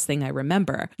the last thing I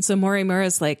remember. So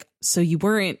Morimura's like, so you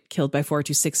weren't killed by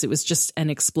 426. It was just an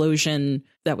explosion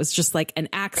that was just like an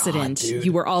accident. God,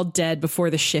 you were all dead before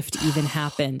the shift even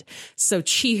happened. So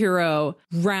Chihiro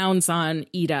rounds on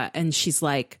Ida, and she's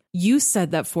like, you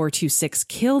said that 426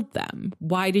 killed them.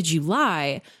 Why did you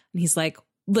lie? And he's like,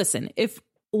 listen, if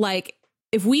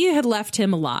we had left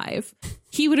him alive,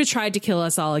 he would have tried to kill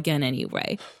us all again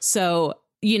anyway. So,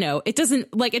 you know, it doesn't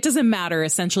matter.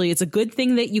 Essentially, it's a good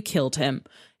thing that you killed him.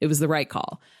 It was the right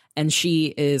call. And she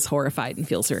is horrified and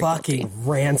feels very fucking guilty.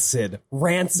 Rancid.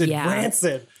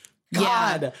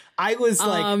 God, yeah. I was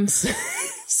like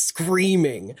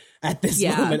screaming at this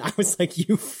moment. I was like,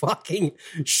 you fucking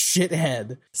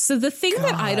shithead. So the thing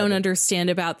that I don't understand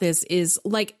about this is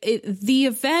like the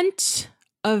event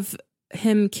of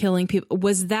him killing people,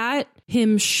 was that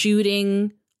him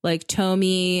shooting like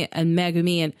Tomy and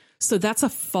Megumi? And so that's a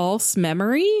false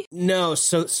memory? No.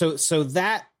 So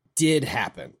that did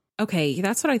happen. Okay,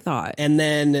 that's what I thought. And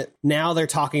then now they're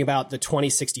talking about the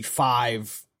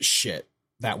 2065 shit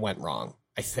that went wrong,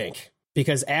 I think.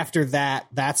 Because after that,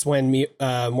 that's when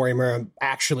Morimura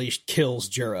actually kills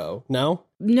Juro. No?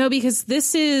 No, because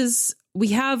this is we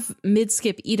have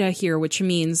mid-skip Ida here, which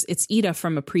means it's Ida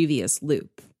from a previous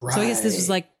loop. Right. So I guess this was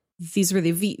like, these were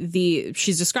the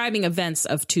she's describing events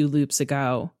of 2 loops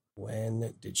ago.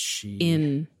 When did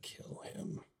she kill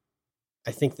him?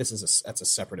 I think that's a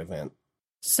separate event.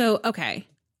 So, okay.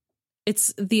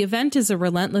 The event is a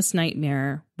relentless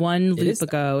nightmare. 1 loop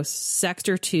ago,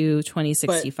 Sector 2,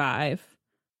 2065.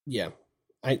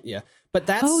 But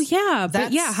that's... Oh, yeah.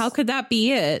 But yeah, how could that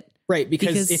be it? Right,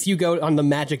 because if you go on the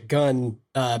magic gun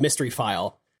mystery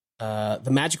file, the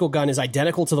magical gun is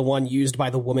identical to the one used by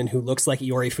the woman who looks like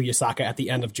Iori Fuyusaka at the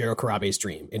end of Jiro Kurabe's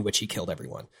dream, in which he killed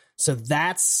everyone. So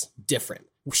that's different.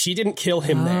 She didn't kill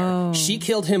him there. She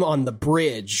killed him on the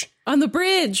bridge. On the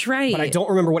bridge, right. But I don't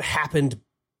remember what happened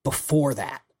before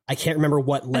that. I can't remember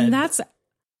what led. And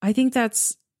I think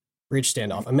that's... Bridge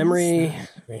standoff. A memory.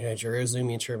 Jiro,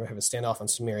 Izumi, and Shiro have a standoff on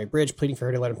Sumire Bridge, pleading for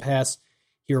her to let him pass.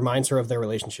 He reminds her of their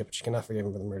relationship, but she cannot forgive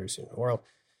him for the murder scene in the world.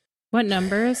 What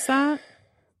number is that?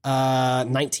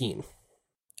 19.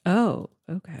 Oh,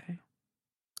 okay.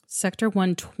 Sector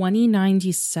 1,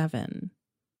 2097.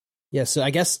 Yeah, so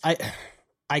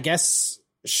I guess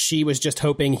she was just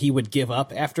hoping he would give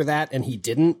up after that, and he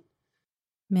didn't.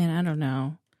 Man, I don't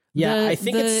know. Yeah, I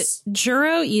think it's...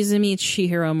 Jiro, Izumi,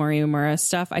 Chihiro, Morimura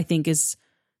stuff, I think, is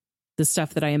the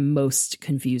stuff that I am most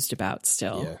confused about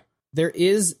still. Yeah. There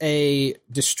is a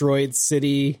destroyed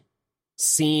city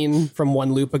scene from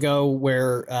 1 loop ago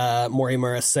where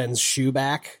Morimura sends Shu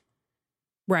back.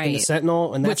 Right. In the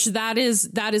Sentinel. And which that is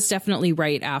definitely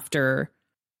right after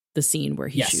the scene where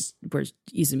where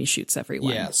Izumi shoots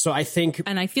everyone. Yeah. So I think...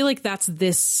 And I feel like that's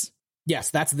this... Yes,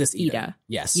 that's this Ida.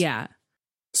 Yes. Yeah.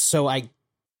 So I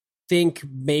think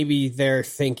maybe they're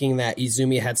thinking that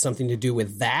Izumi had something to do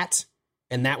with that,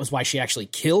 and that was why she actually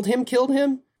killed him.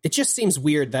 It just seems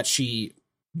weird that she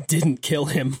didn't kill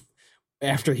him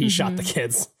after he shot the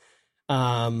kids.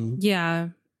 Yeah.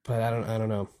 But I don't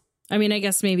know. I mean, I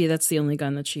guess maybe that's the only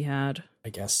gun that she had. I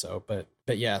guess so, but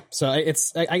yeah. So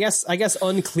it's I guess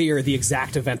unclear the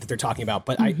exact event that they're talking about,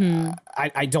 but I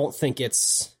don't think it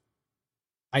is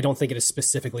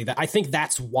specifically that. I think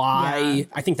that's why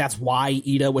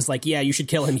Ida was like, yeah, you should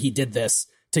kill him. He did this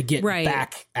to get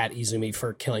back at Izumi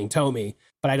for killing Tomi.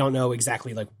 But I don't know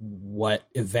exactly like what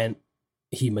event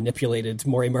he manipulated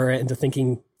Morimura into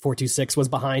thinking 426 was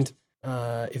behind,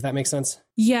 if that makes sense.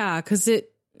 Yeah, because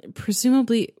it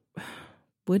presumably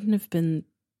wouldn't have been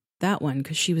that one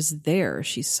because she was there.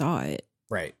 She saw it.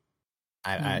 Right.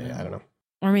 I don't know.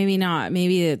 Or maybe not.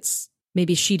 Maybe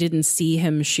she didn't see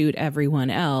him shoot everyone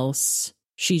else.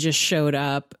 She just showed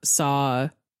up, saw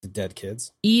the dead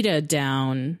kids. Ida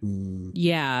down.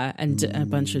 Yeah, and a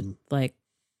bunch of like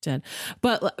dead.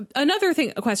 But another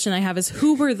question I have is,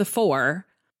 who were the 4?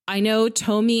 I know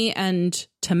Tomi and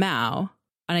Tamao,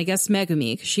 and I guess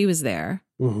Megumi, because she was there.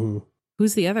 Mm-hmm.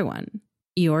 Who's the other one?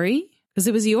 Iori? Because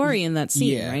it was Iori in that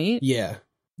scene, right? Yeah.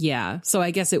 Yeah. So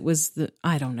I guess it was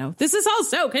I don't know. This is all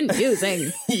so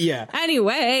confusing. Yeah.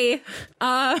 Anyway.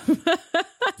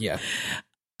 Yeah.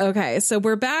 Okay. So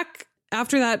we're back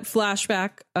after that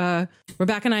flashback. We're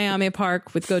back in Ayame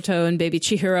Park with Goto and baby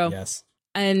Chihiro. Yes.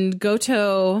 And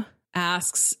Goto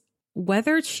asks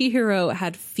whether Chihiro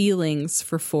had feelings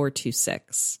for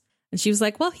 426. And she was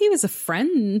like, well, he was a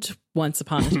friend once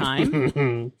upon a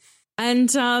time. And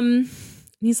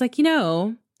he's like,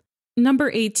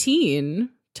 number 18,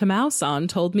 Tamao-san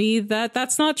told me that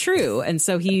that's not true. And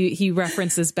so he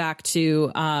references back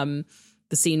to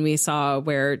the scene we saw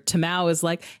where Tamao is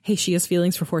like, hey, she has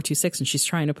feelings for 426, and she's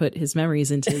trying to put his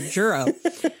memories into Jiro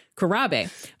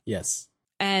Kurabe. Yes.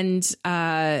 And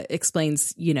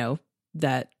explains,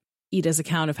 that Ida's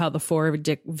account of how the 4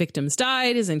 victims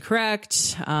died is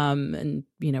incorrect, and,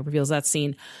 reveals that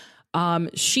scene.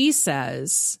 She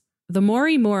says the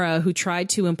Morimura who tried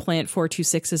to implant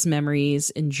 426's memories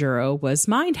in Jiro was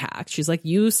mind hacked. She's like,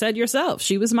 you said yourself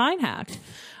she was mind hacked.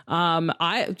 And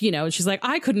she's like,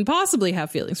 I couldn't possibly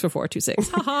have feelings for 426.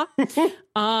 Haha.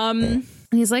 And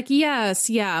he's like, yes,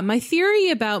 yeah. My theory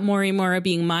about Morimura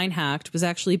being mind hacked was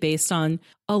actually based on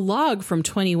a log from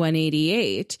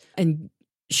 2188. And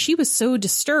she was so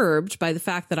disturbed by the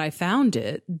fact that I found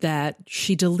it that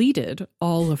she deleted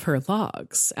all of her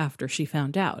logs after she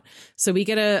found out. So we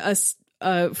get a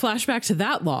flashback to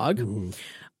that log. Mm-hmm.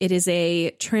 It is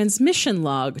a transmission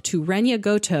log to Renya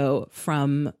Goto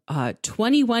from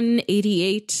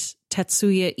 2188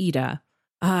 Tetsuya Ida.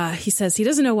 He says he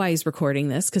doesn't know why he's recording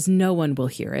this because no one will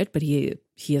hear it, but he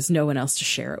has no one else to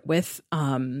share it with.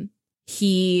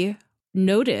 He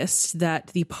noticed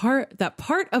that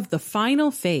part of the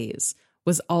final phase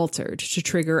was altered to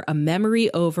trigger a memory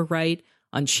overwrite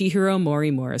on Chihiro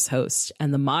Morimura's host,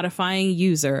 and the modifying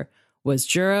user was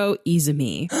Juro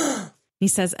Izumi. He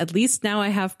says, at least now I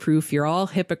have proof you're all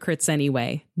hypocrites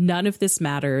anyway. None of this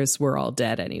matters. We're all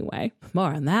dead anyway.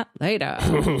 More on that later.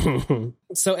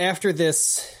 So after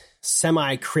this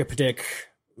semi-cryptic,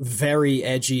 very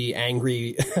edgy,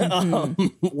 angry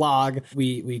log,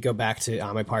 we go back to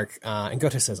Ame Park, and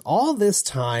Goto says, all this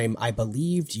time I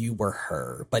believed you were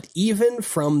her, but even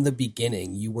from the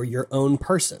beginning you were your own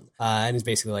person. And he's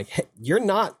basically like, hey, you're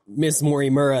not Ms.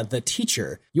 Morimura the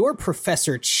teacher, you're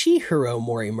Professor Chihiro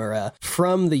Morimura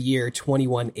from the year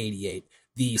 2188,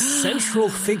 the central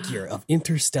figure of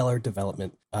Interstellar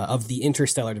Development, of the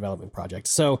Interstellar Development Project.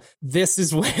 So this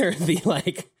is where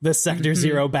the Sector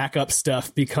Zero backup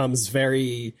stuff becomes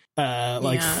very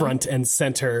front and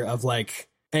center of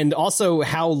and also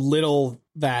how little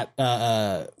that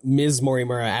Ms.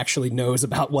 Morimura actually knows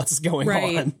about what's going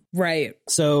on. Right.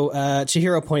 So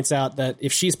Chihiro points out that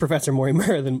if she's Professor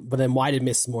Morimura, then why did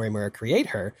Ms. Morimura create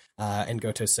her? And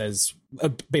Goto says,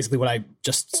 basically what I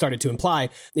just started to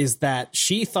imply is that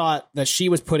she thought that she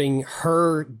was putting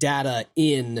her data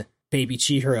in Baby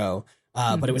Chihiro,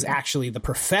 but it was actually the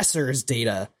professor's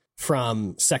data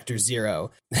from Sector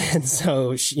Zero. And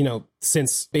so,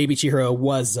 since Baby Chihiro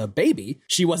was a baby,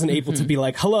 she wasn't able to be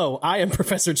like, hello, I am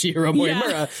Professor Chihiro Morimura.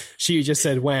 Yeah. She just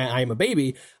said, well, I am a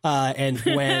baby. And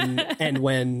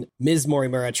when Ms.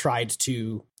 Morimura tried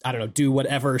to, do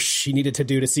whatever she needed to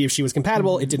do to see if she was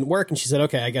compatible, it didn't work. And she said,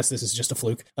 okay, I guess this is just a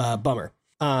fluke. Bummer.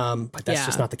 But that's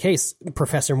just not the case.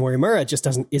 Professor Morimura just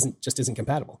isn't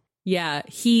compatible. Yeah,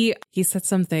 he said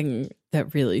something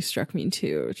that really struck me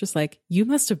too. Just you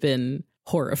must have been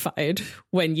horrified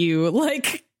when you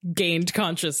gained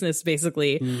consciousness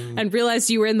basically and realized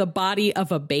you were in the body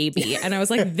of a baby. And I was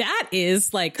like, that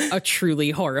is a truly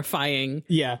horrifying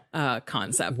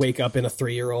concept. Wake up in a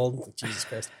 3-year-old, Jesus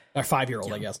Christ, or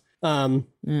 5-year-old, I guess.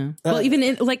 Well, even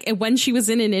in when she was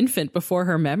in an infant before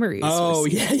her memories. Oh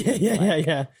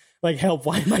yeah. Help,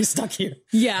 why am I stuck here?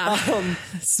 Yeah.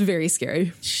 It's very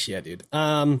scary. Yeah, dude.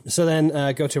 So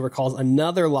then Goto recalls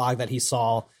another log that he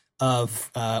saw of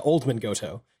Oldman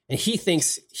Goto, and he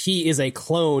thinks he is a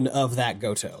clone of that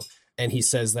Goto. And he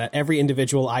says that every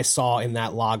individual I saw in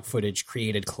that log footage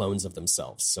created clones of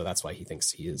themselves. So that's why he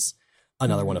thinks he is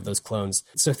another one of those clones.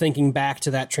 So thinking back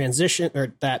to that transmission,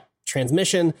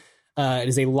 it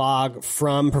is a log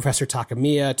from Professor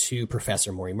Takamiya to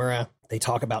Professor Morimura. They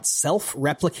talk about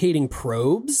self-replicating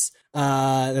probes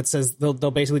that says they'll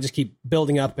basically just keep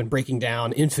building up and breaking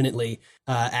down infinitely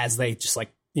as they just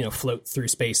float through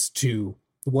space to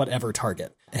whatever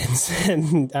target.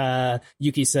 And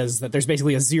Yuki says that there's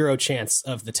basically a 0 chance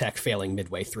of the tech failing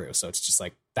midway through. So it's just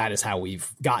that is how we've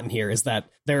gotten here, is that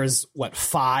there's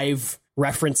 5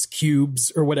 reference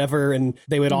cubes or whatever, and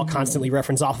they would all constantly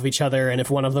reference off of each other, and if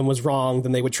one of them was wrong,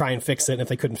 then they would try and fix it, and if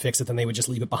they couldn't fix it, then they would just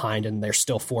leave it behind, and there's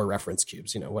still 4 reference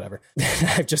cubes, whatever.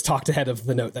 I've just talked ahead of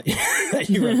the note that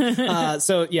you wrote.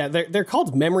 So yeah, they're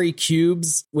called memory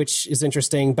cubes, which is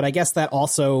interesting, but I guess that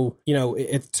also,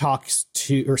 it talks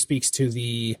to or speaks to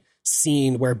the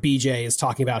scene where BJ is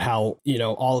talking about how,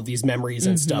 all of these memories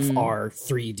and stuff are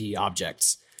 3D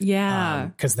objects. Yeah.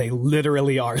 Because they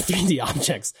literally are 3D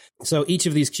objects. So each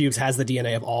of these cubes has the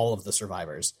DNA of all of the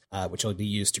survivors, which will be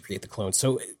used to create the clones.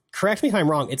 So correct me if I'm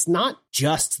wrong. It's not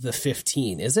just the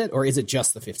 15, is it? Or is it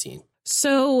just the 15?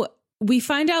 So we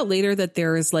find out later that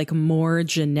there is more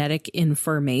genetic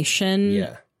information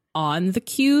on the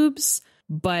cubes,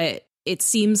 but it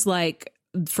seems like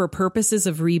for purposes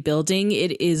of rebuilding,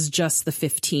 it is just the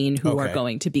 15 who are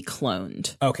going to be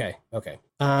cloned. Okay.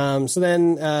 So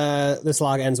then this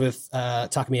log ends with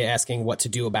Takamiya asking what to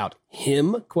do about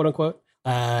him, quote unquote,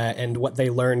 and what they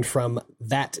learned from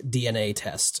that DNA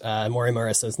test.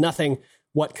 Morimura says nothing.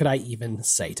 What could I even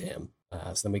say to him?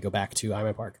 So then we go back to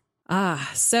Ame Park.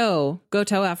 So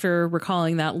Goto, after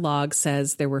recalling that log,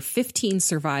 says there were 15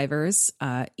 survivors,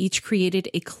 each created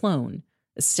a clone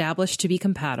established to be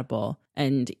compatible,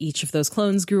 and each of those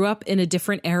clones grew up in a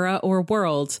different era or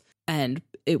world, and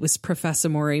it was Professor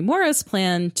Morimura's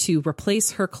plan to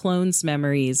replace her clone's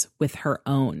memories with her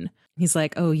own. He's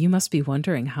like, oh, you must be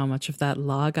wondering how much of that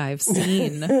log I've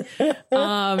seen.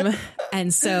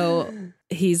 And so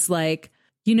he's like,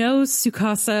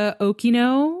 Tsukasa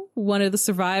Okino, one of the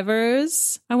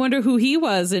survivors, I wonder who he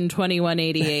was in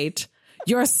 2188.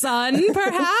 Your son,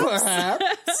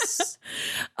 perhaps?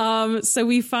 So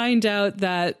we find out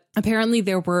that apparently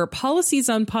there were policies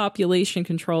on population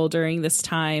control during this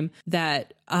time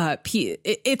that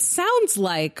it sounds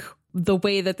like the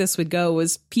way that this would go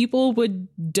was people would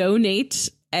donate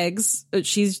eggs.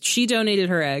 She donated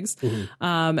her eggs.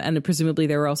 And presumably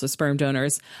there were also sperm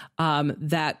donors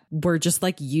that were just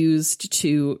like used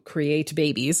to create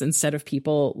babies instead of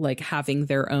people like having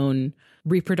their own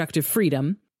reproductive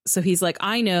freedom. So he's like,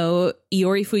 I know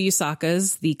Iori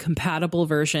Fuyusaka's the compatible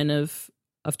version of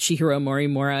Chihiro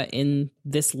Morimura in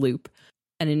this loop.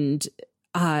 And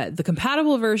the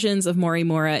compatible versions of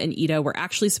Morimura and Ida were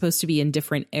actually supposed to be in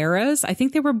different eras. I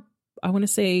think they were, I want to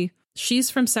say she's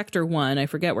from Sector 1. I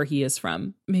forget where he is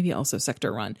from. Maybe also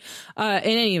Sector 1. In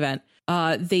any event,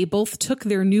 they both took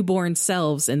their newborn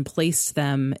selves and placed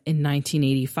them in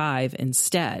 1985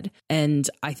 instead. And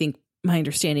I think my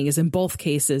understanding is in both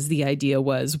cases, the idea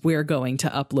was we're going to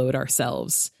upload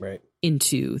ourselves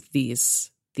into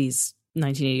these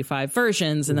 1985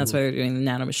 versions. And that's why they're doing the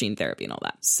nanomachine therapy and all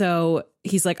that. So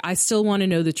he's like, I still want to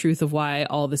know the truth of why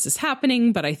all this is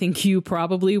happening, but I think you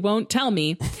probably won't tell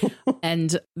me.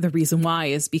 And the reason why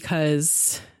is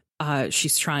because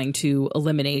she's trying to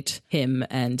eliminate him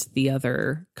and the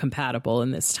other compatible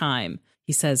in this time.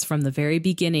 He says, from the very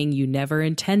beginning, you never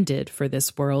intended for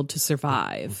this world to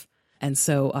survive. And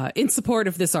so in support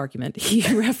of this argument, he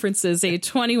references a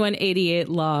 2188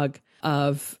 log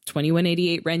of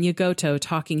 2188 Renya Goto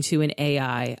talking to an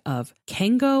AI of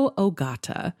Kengo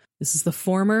Ogata. This is the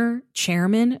former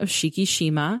chairman of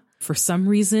Shikishima. For some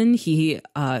reason, he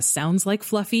sounds like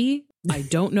Fluffy. I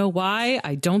don't know why.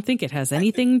 I don't think it has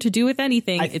anything to do with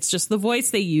anything. It's just the voice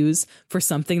they use for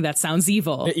something that sounds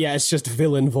evil. Yeah, it's just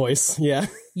villain voice. Yeah.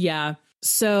 Yeah.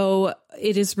 So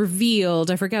it is revealed,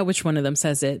 I forget which one of them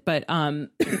says it, but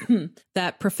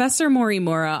that Professor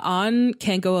Morimura on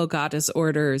Kengo Ogata's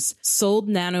orders sold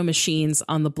nanomachines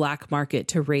on the black market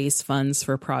to raise funds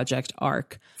for Project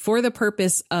ARC for the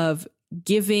purpose of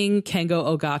giving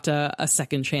Kengo Ogata a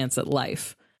second chance at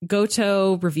life.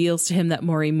 Goto reveals to him that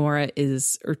Morimura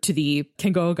is, or to the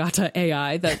Kengo Ogata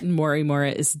AI, that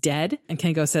Morimura is dead. And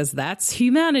Kengo says that's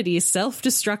humanity,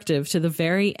 self-destructive to the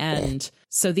very end.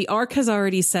 So the arc has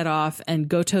already set off, and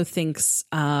Goto thinks,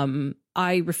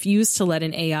 I refuse to let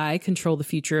an AI control the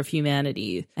future of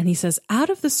humanity. And he says,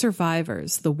 out of the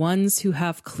survivors, the ones who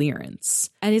have clearance.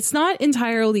 And it's not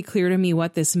entirely clear to me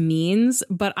what this means,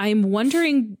 but I'm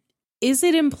wondering, is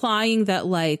it implying that,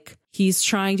 like, he's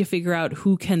trying to figure out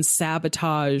who can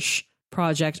sabotage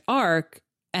Project ARC?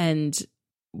 And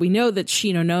we know that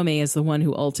Shinonome is the one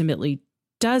who ultimately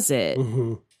does it.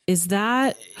 Is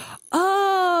that...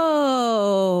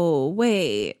 Oh,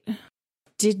 wait.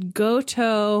 Did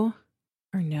Goto...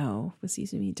 Or no, was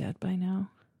Izumi dead by now?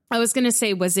 I was going to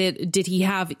say, did he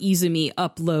have Izumi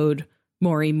upload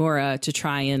Morimura to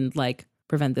try and, like,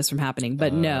 prevent this from happening?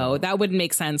 But no, that wouldn't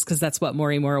make sense because that's what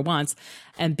Morimura wants.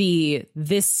 And B,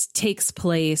 this takes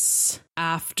place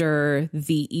after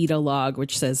the Ida log,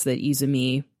 which says that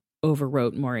Izumi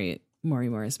overwrote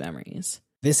Morimura's memories.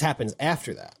 This happens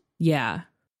after that. Yeah.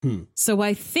 So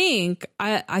I think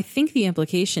the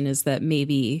implication is that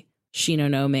maybe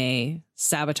Shinonome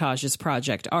sabotages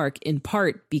Project ARC in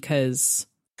part because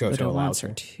Goto wants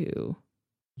her to.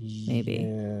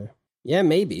 Maybe. Yeah,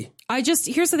 maybe.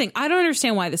 Here's the thing. I don't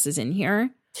understand why this is in here.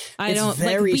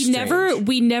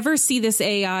 We never see this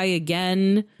AI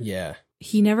again. Yeah.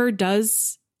 He never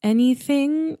does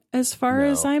anything as far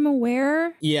as I'm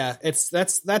aware. Yeah,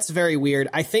 that's very weird.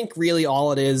 I think really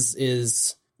all it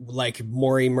is like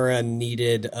Morimura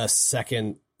needed a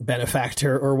second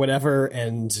benefactor or whatever,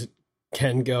 and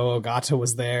Kengo Ogata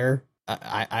was there.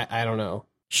 I don't know.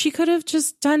 She could have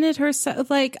just done it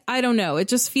herself. Like, I don't know. It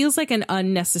just feels like an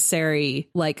unnecessary,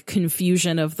 like,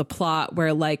 confusion of the plot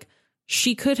where, like,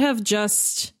 she could have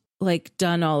just, like,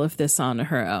 done all of this on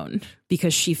her own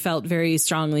because she felt very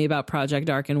strongly about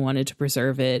Project ARC and wanted to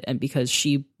preserve it, and because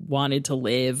she wanted to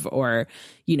live, or,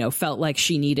 you know, felt like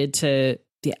she needed to.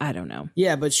 I don't know.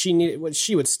 Yeah, but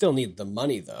she would still need the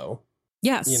money, though.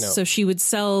 Yes. You know. So she would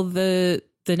sell the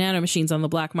nanomachines on the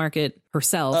black market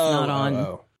herself, not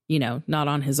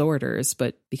on his orders,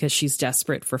 but because she's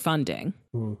desperate for funding.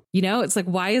 You know, it's like,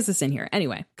 why is this in here?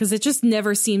 Anyway, because it just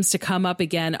never seems to come up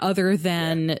again other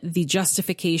than the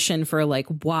justification for, like,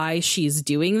 why she's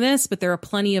doing this. But there are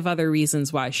plenty of other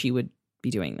reasons why she would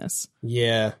be doing this.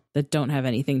 Yeah. That don't have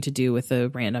anything to do with a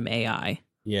random AI.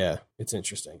 Yeah, it's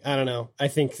interesting. I don't know. I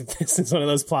think this is one of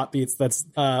those plot beats that's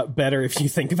better if you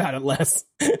think about it less.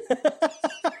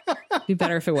 It'd be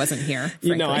better if it wasn't here. Frankly.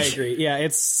 You know, I agree. Yeah,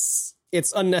 it's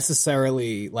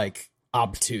unnecessarily, like,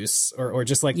 obtuse or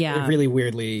just, like, really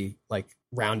weirdly, like,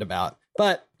 roundabout.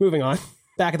 But moving on,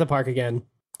 back at the park again,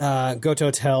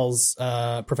 Goto tells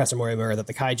Professor Morimura that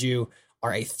the kaiju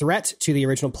are a threat to the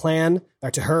original plan, or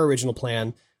to her original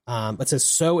plan, But says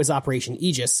so is Operation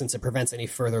Aegis, since it prevents any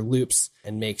further loops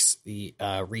and makes the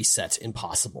reset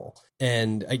impossible.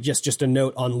 And just a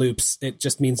note on loops, it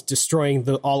just means destroying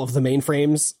all of the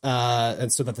mainframes,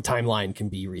 and so that the timeline can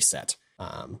be reset.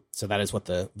 So that is what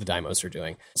the Daimos are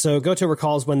doing. So Goto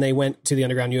recalls when they went to the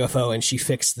underground UFO and she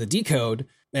fixed the decode.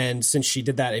 And since she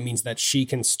did that, it means that she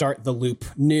can start the loop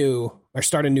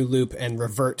start a new loop and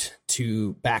revert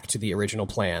back to the original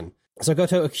plan. So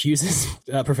Goto accuses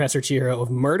Professor Chihiro of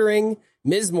murdering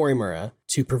Ms. Morimura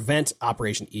to prevent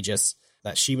Operation Aegis,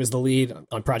 that she was the lead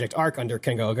on Project Arc under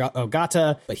Kengo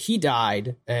Ogata, but he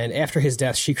died. And after his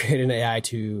death, she created an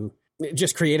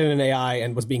AI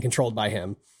and was being controlled by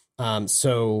him. And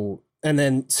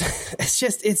then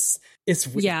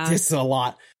it's a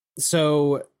lot.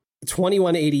 So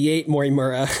 2188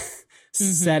 Morimura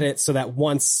set it so that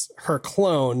once her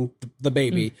clone, the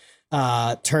baby,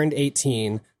 turned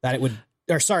 18, that it would,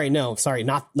 not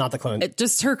the clone.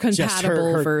 Just her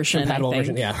compatible version. Compatible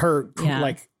version. Yeah. Her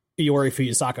like Iori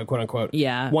Fuyusaka, quote unquote.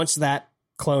 Yeah. Once that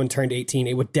clone turned 18,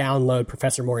 it would download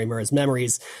Professor Morimura's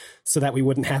memories so that we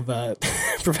wouldn't have a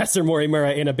Professor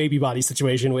Morimura in a baby body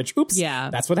situation, which,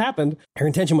 that's what happened. Her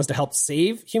intention was to help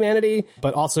save humanity,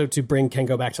 but also to bring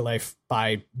Kengo back to life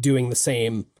by doing the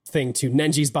same thing to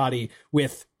Nenji's body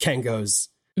with Kengo's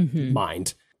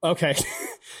mind. Okay.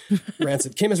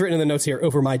 Rancid. Kim has written in the notes here,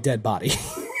 over my dead body.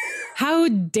 How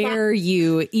dare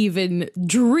you even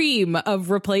dream of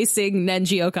replacing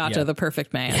Nenji Okata, the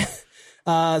perfect man?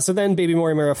 So then Baby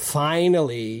Morimura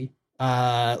finally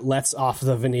lets off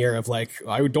the veneer of like,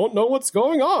 I don't know what's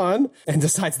going on, and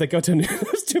decides that Goto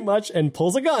knows too much and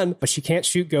pulls a gun, but she can't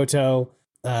shoot Goto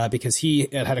because he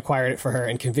had acquired it for her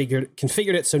and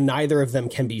configured it so neither of them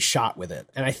can be shot with it.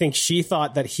 And I think she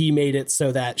thought that he made it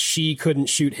so that she couldn't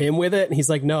shoot him with it. And he's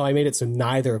like, no, I made it so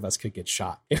neither of us could get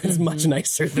shot. It was much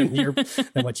nicer than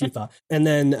what you thought. And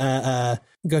then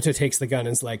Goto takes the gun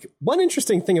and is like, one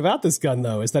interesting thing about this gun,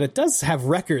 though, is that it does have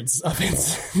records of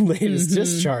its latest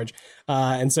discharge.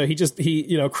 And so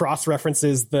he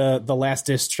cross-references the last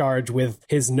discharge with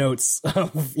his notes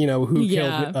of, who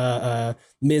killed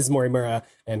Ms. Morimura,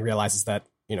 and realizes that,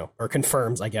 or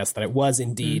confirms, I guess, that it was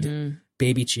indeed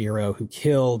Baby Chihiro who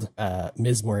killed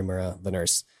Ms. Morimura, the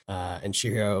nurse. And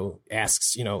Chihiro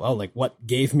asks, what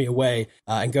gave me away?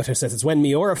 And Goto says it's when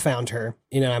Miura found her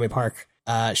in Inami Park.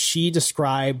 She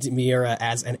described Miura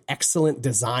as an excellent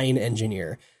design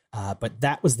engineer, but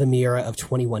that was the Miura of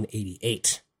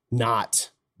 2188, not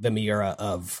the Miura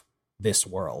of this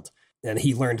world. And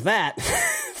he learned that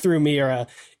through Miura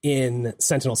in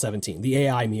Sentinel 17, the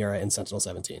AI Miura in Sentinel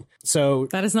 17. So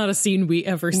that is not a scene we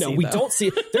ever see. No, we don't see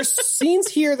it. There's scenes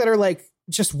here that are like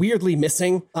just weirdly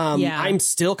missing. I'm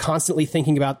still constantly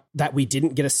thinking about that we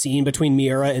didn't get a scene between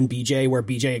Miura and BJ where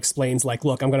BJ explains like,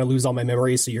 look, I'm going to lose all my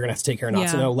memories, so you're going to have to take care of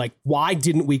Natsuno. Yeah. Like, why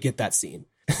didn't we get that scene?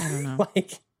 I don't know.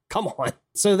 Like, come on.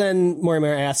 So then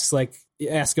Morimura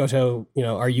asks Goto,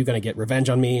 are you going to get revenge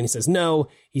on me? And he says, no,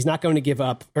 he's not going to give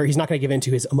up, or he's not going to give in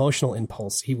to his emotional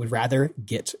impulse. He would rather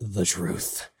get the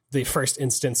truth. The first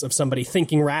instance of somebody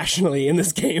thinking rationally in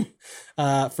this game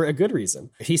for a good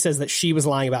reason. He says that she was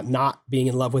lying about not being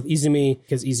in love with Izumi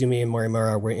because Izumi and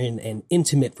Morimura were in an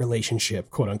intimate relationship,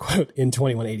 quote unquote, in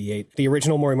 2188. The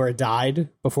original Morimura died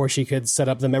before she could set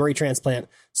up the memory transplant.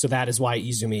 So that is why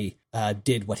Izumi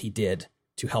did what he did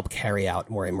to help carry out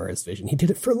Morimura's vision. He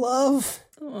did it for love.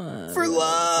 For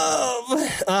love.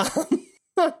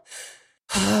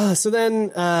 So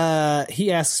then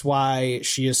he asks why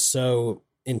she is so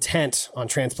intent on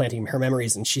transplanting her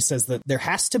memories, and she says that there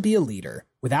has to be a leader.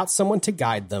 Without someone to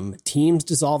guide them, teams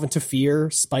dissolve into fear,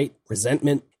 spite,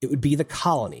 resentment. It would be the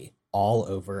colony all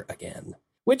over again.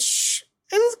 Which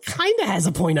kind of has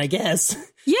a point, I guess.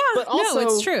 Yeah, but also, no,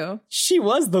 it's true. She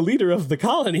was the leader of the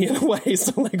colony in a way,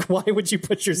 so like, why would you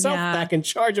put yourself back in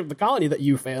charge of the colony that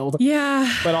you failed?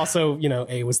 Yeah. But also,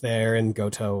 A was there and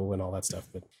Goto and all that stuff.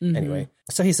 But anyway,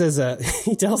 so he says,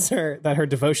 he tells her that her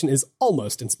devotion is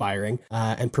almost inspiring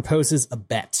and proposes a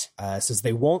bet. Says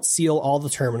they won't seal all the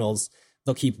terminals.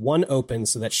 They'll keep one open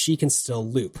so that she can still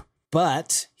loop.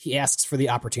 But he asks for the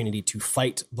opportunity to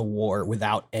fight the war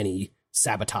without any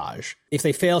sabotage. If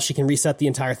they fail, she can reset the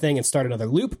entire thing and start another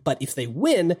loop. But if they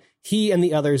win, he and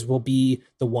the others will be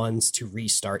the ones to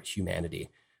restart humanity.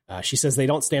 She says they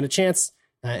don't stand a chance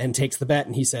and takes the bet.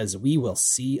 And he says, we will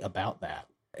see about that.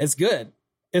 It's good.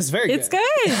 It's very good. It's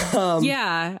good.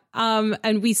 Yeah.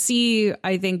 And we see,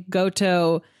 I think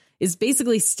Goto is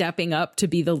basically stepping up to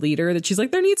be the leader, that she's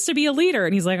like, there needs to be a leader.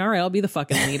 And he's like, all right, I'll be the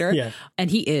fucking leader. Yeah.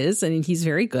 And he is, and he's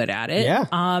very good at it. Yeah.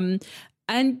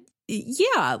 And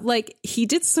yeah, like he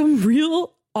did some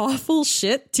real awful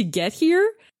shit to get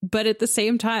here. But at the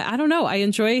same time, I don't know. I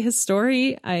enjoy his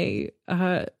story. I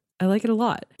like it a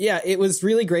lot. Yeah, it was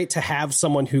really great to have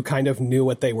someone who kind of knew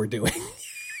what they were doing.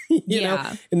 you know,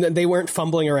 and they weren't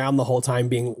fumbling around the whole time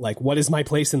being like, what is my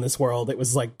place in this world? It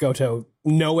was like Goto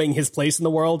knowing his place in the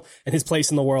world, and his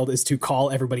place in the world is to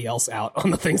call everybody else out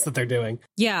on the things that they're doing.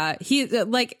 Yeah, he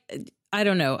like, I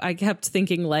don't know. I kept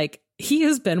thinking like, he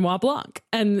is Benoit Blanc,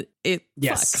 and it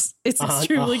fucks. It's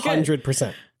extremely 100%.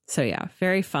 good. So yeah,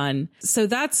 very fun. So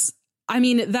that's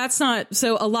not,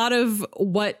 so a lot of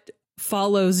what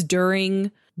follows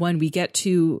during when we get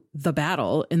to the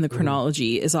battle in the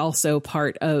chronology is also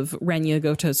part of Renya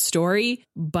Goto's story.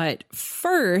 But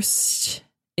first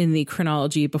in the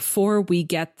chronology, before we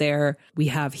get there, we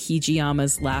have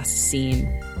Hijiyama's last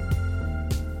scene.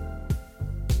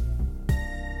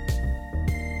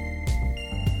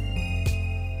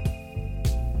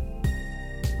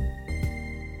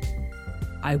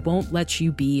 I won't let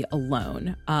you be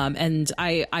alone. And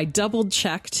I double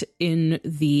checked in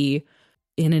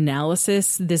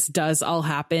analysis. This does all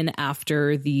happen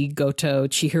after the Goto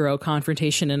Chihiro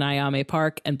confrontation in Ayame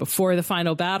Park and before the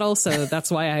final battle. So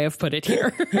that's why I have put it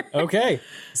here. Okay.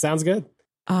 Sounds good.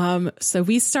 So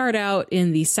we start out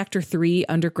in the Sector 3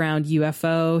 underground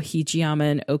UFO. Hijiyama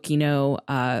and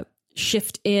Okino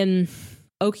shift in.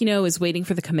 Okino is waiting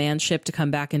for the command ship to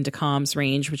come back into comms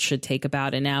range, which should take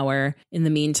about an hour. In the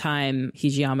meantime,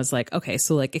 Hijiyama's like, okay,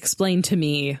 so like explain to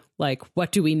me, like,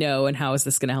 what do we know and how is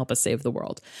this going to help us save the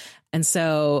world? And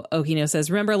so Okino says,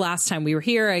 remember last time we were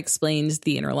here, I explained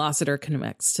the interlocutor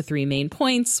connects to 3 main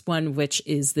points, one which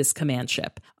is this command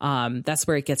ship. That's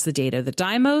where it gets the data, the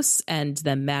Deimos, and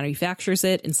then manufactures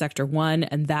it in Sector 1.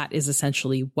 And that is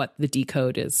essentially what the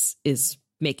decode is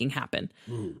making happen.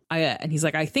 And he's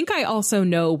like, I think I also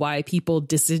know why people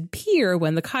disappear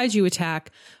when the kaiju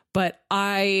attack, but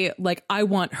I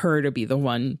want her to be the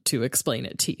one to explain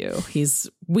it to you.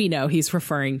 We know he's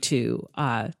referring to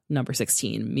number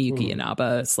 16, Miyuki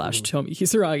Inaba / Tomi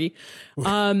Kisaragi.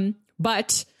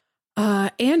 But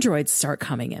androids start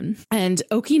coming in, and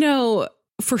Okino,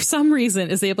 for some reason,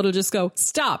 is able to just go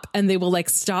stop, and they will like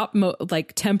stop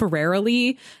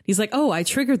temporarily. He's like, oh, I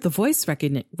triggered the voice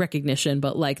recognition,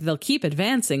 but like they'll keep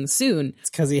advancing soon.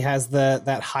 It's because he has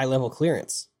that high level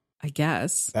clearance, I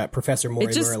guess. That Professor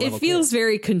Morimura level. It feels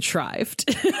very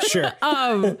contrived. Sure.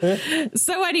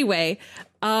 So anyway,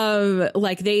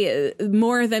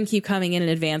 more of them keep coming in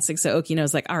and advancing. So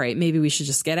Okino's like, all right, maybe we should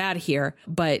just get out of here.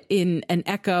 But in an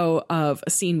echo of a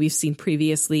scene we've seen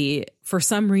previously, for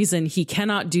some reason, he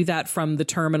cannot do that from the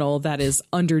terminal that is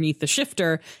underneath the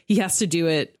shifter. He has to do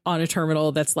it on a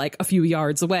terminal that's like a few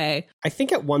yards away. I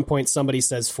think at one point somebody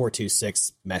says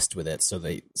 426 messed with it so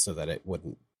that it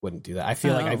wouldn't do that. I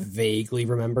feel like I vaguely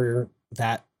remember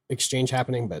that exchange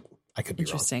happening, but I could be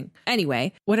interesting. wrong.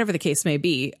 Anyway, whatever the case may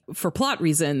be, for plot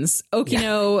reasons,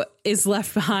 Okino is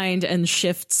left behind and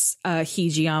shifts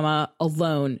Hijiyama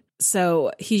alone.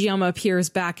 So Hijiyama appears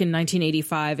back in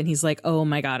 1985 and he's like, oh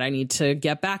my God, I need to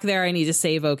get back there. I need to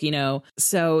save Okino.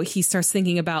 So he starts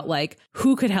thinking about like,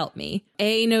 who could help me?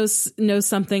 A knows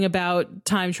something about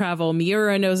time travel.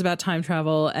 Miura knows about time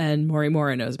travel, and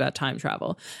Morimura knows about time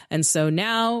travel. And so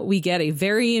now we get a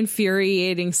very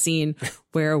infuriating scene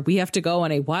where we have to go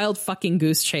on a wild fucking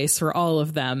goose chase for all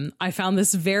of them. I found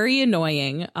this very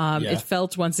annoying. It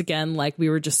felt once again like we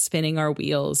were just spinning our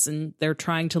wheels, and they're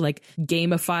trying to like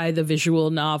gamify the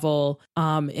visual novel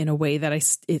in a way that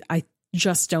I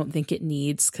just don't think it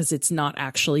needs, because it's not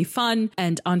actually fun.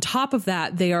 And on top of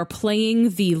that, they are playing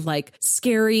the like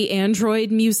scary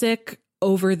android music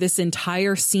over this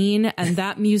entire scene, and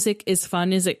that music is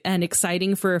fun and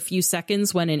exciting for a few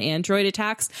seconds when an android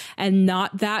attacks, and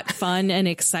not that fun and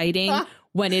exciting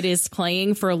when it is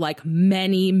playing for like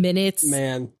many minutes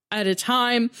at a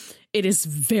time. It is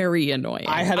very annoying.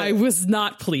 I was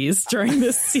not pleased during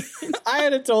this scene. I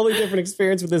had a totally different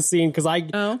experience with this scene because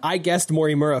I guessed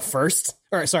Morimura first.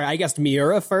 Or sorry, I guessed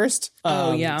Miura first.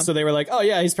 So they were like, oh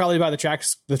yeah, he's probably by the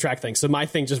track thing. So my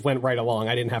thing just went right along.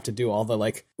 I didn't have to do all the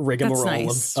like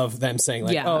rigmarole of them saying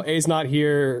like, oh, A's not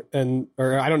here,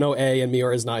 or I don't know, A and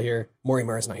Miura's not here.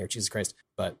 Morimura's not here. Jesus Christ.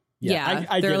 But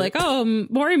they're like, oh,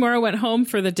 Morimura went home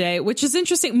for the day, which is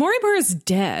interesting. Morimura's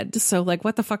dead. So like,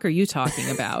 what the fuck are you talking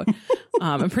about?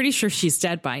 I'm pretty sure she's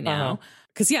dead by now.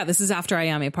 Because, this is after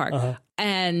Ayame Park.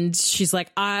 And she's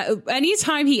like,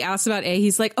 anytime he asks about A,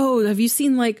 he's like, oh, have you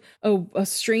seen like a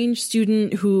strange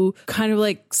student who kind of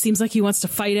like seems like he wants to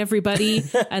fight everybody?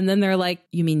 And then they're like,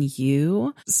 you mean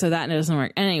you? So that doesn't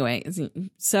work. Anyway,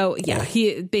 so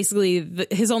he basically,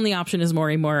 his only option is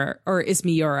Morimura or is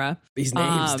Miura. These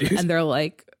names, dude. And they're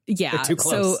like, Yeah. They're too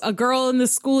close. So a girl in the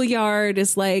schoolyard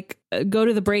is like, go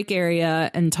to the break area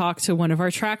and talk to one of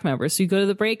our track members. So you go to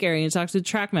the break area and talk to the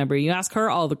track member. You ask her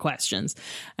all the questions.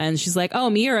 And she's like, oh,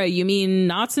 Mira, you mean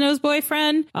Natsuno's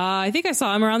boyfriend? I think I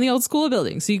saw him around the old school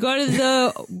building. So you go to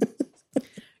the...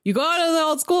 You go to the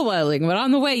old school building, but on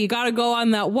the way, you got to go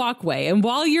on that walkway. And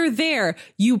while you're there,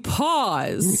 you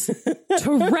pause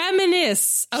to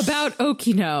reminisce about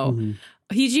Okino. Mm-hmm.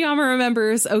 Hijiyama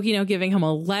remembers Okino giving him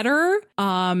a letter,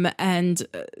 and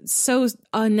so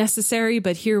unnecessary,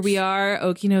 but here we are.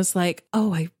 Okino's like,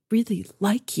 oh, I really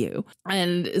like you.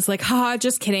 And it's like,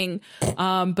 just kidding.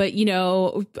 But, you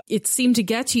know, it seemed to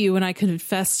get to you when I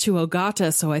confessed to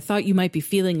Ogata, so I thought you might be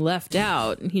feeling left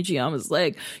out. And Hijiyama's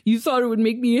like, you thought it would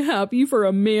make me happy for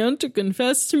a man to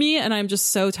confess to me? And I'm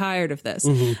just so tired of this.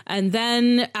 Mm-hmm. And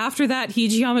then after that,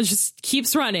 Hijiyama just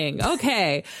keeps running.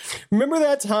 Okay. Remember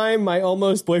that time my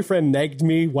almost boyfriend negged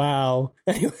me? Wow.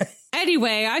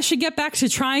 Anyway, I should get back to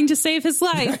trying to save his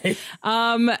life. Right.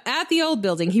 At the old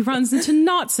building, he runs into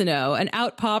Natsuno, and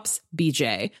out pops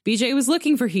BJ. BJ was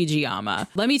looking for Hijiyama.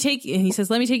 He says,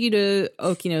 let me take you to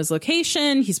Okino's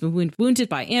location. He's been wounded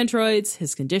by androids.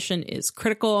 His condition is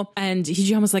critical. And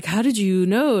Hijiyama's like, how did you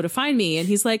know to find me? And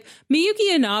he's like,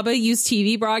 Miyuki Inaba used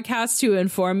TV broadcasts to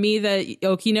inform me that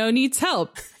Okino needs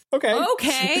help.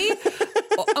 Okay.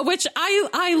 Which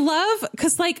I love,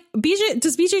 because like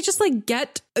does BJ just like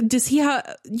does he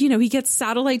have, he gets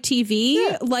satellite TV?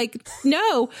 Yeah. Like,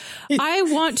 no, I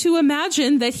want to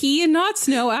imagine that he and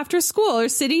Natsuno after school are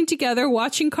sitting together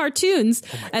watching cartoons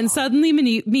and suddenly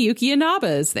Miyuki Inaba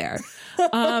is there.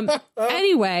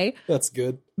 Anyway. That's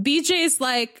good. BJ's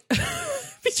like,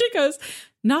 BJ goes,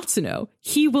 Natsuno,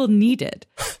 he will need it.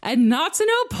 And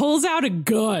Natsuno pulls out a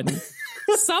gun.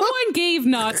 Someone gave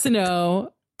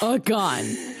Natsuno a gun.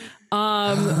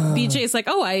 BJ's like,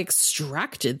 oh, I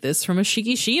extracted this from a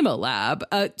Shikishima lab.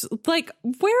 Like,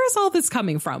 where is all this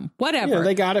coming from? Whatever. Yeah,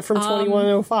 they got it from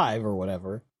 2105 or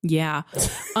whatever. Yeah.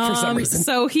 For some reason.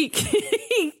 So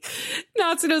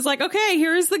Natsuno's like, okay,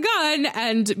 here's the gun.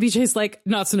 And BJ's like,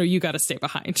 Natsuno, you got to stay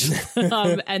behind.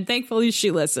 And thankfully she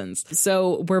listens.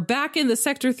 So we're back in the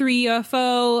Sector 3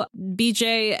 UFO.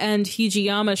 BJ and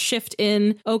Hijiyama shift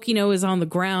in. Okino is on the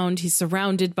ground. He's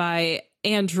surrounded by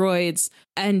androids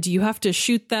and you have to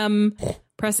shoot them.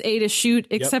 Press A to shoot,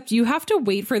 except you have to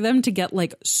wait for them to get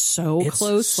like so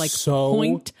close, like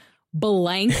point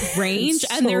blank range.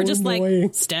 And they're just annoying.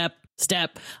 Like, step.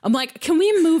 I'm like, can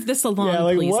we move this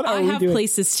along, please? I have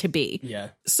places to be. Yeah.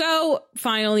 So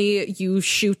finally you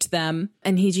shoot them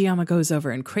and Hijiyama goes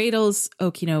over and cradles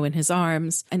Okino in his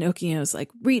arms. And Okino's like,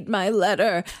 read my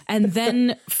letter. And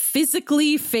then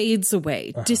physically fades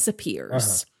away,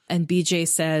 disappears. And BJ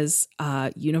says,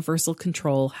 Universal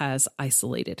Control has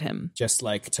isolated him. Just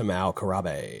like Tamao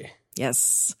Karabe.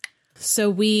 Yes.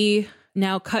 So we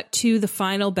now cut to the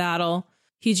final battle.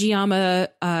 Hijiyama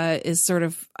is sort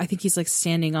of, I think he's like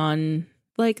standing on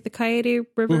like the Kaede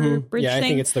River bridge thing. I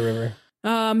think it's the river.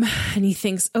 And he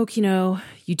thinks, Okino,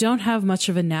 you don't have much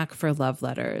of a knack for love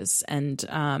letters. And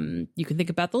you can think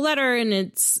about the letter and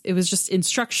it was just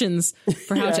instructions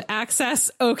for how to access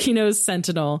Okino's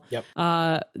Sentinel.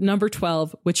 Yep. Number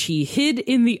 12, which he hid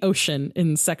in the ocean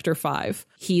in Sector 5.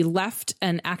 He left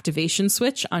an activation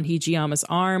switch on Hijiyama's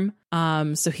arm.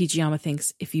 So Hijiyama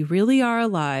thinks, if you really are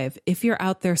alive, if you're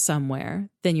out there somewhere,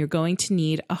 then you're going to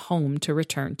need a home to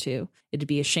return to. It'd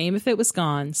be a shame if it was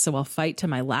gone, so I'll fight to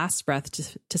my last breath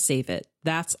to save it.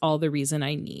 That's all the reason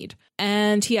I need.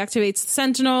 And he activates the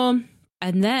Sentinel,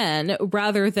 and then,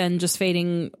 rather than just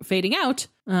fading out,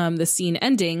 the scene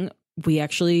ending, we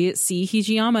actually see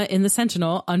Hijiyama in the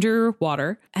Sentinel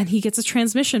underwater, and he gets a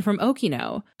transmission from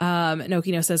Okino. And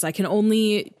Okino says,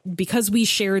 because we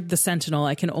shared the Sentinel,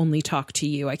 I can only talk to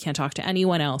you. I can't talk to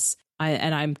anyone else.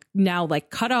 And I'm now like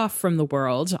cut off from the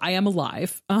world. I am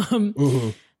alive.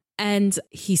 And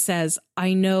he says,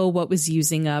 I know what was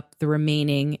using up the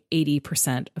remaining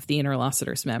 80% of the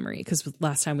Interlocutor's memory. Because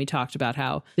last time we talked about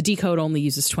how the decode only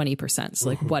uses 20%. So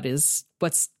like, what's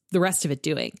the rest of it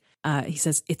doing? He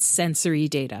says, it's sensory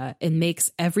data. It makes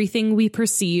everything we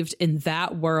perceived in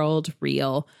that world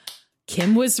real.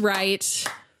 Kim was right.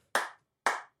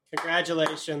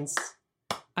 Congratulations.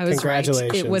 I was right.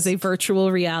 It was a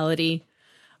virtual reality.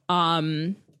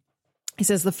 He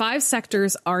says the 5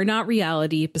 sectors are not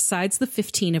reality. Besides the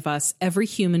 15 of us, every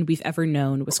human we've ever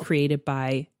known was created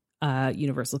by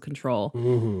Universal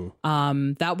Control.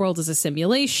 That world is a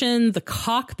simulation. The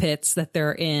cockpits that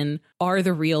they're in are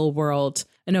the real world.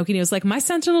 And Okino's like, my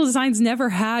Sentinel designs never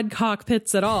had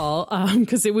cockpits at all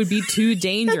because it would be too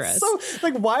dangerous. So,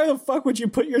 like, why the fuck would you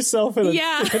put yourself in a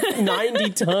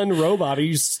 90-ton robot? Are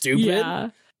you stupid? Yeah.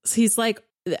 So he's like,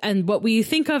 And what we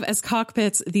think of as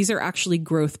cockpits, these are actually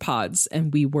growth pods,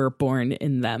 and we were born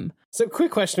in them. So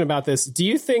quick question about this. Do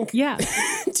you think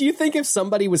do you think if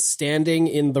somebody was standing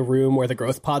in the room where the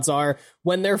growth pods are,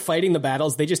 when they're fighting the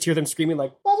battles, they just hear them screaming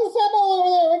like, "There's a Sentinel over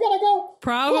there, we gotta go."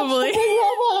 Probably.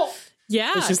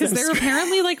 Yeah, because they're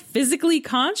apparently like physically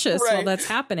conscious while that's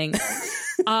happening.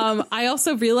 I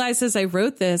also realized as I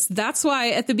wrote this, that's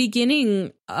why at the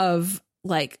beginning of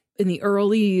like in the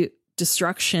early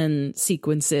destruction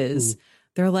sequences,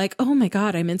 they're like, oh my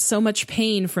God, I'm in so much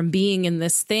pain from being in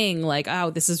this thing. Like, oh,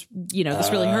 this is, this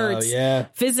really hurts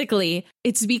physically.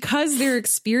 It's because they're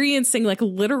experiencing like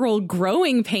literal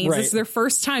growing pains. Right. It's their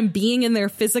first time being in their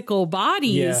physical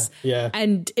bodies.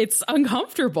 And it's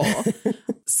uncomfortable.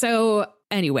 So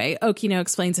anyway, Okino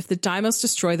explains if the Daimos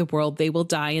destroy the world, they will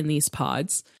die in these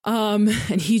pods. And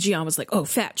Hijiyama's like, oh,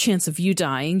 fat chance of you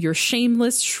dying. You're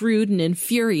shameless, shrewd, and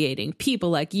infuriating.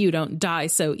 People like you don't die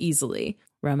so easily.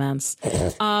 Romance.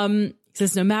 He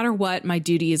says, no matter what, my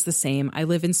duty is the same. I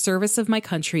live in service of my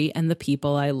country and the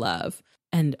people I love.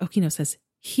 And Okino says,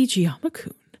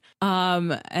 Hijiyama-kun.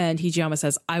 And Hijiyama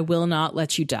says, I will not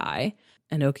let you die.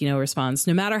 And Okino responds,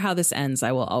 no matter how this ends,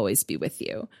 I will always be with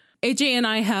you. AJ and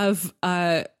I have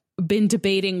been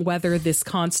debating whether this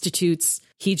constitutes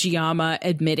Hijiyama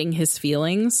admitting his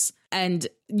feelings. And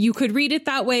you could read it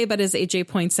that way, but as AJ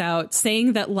points out,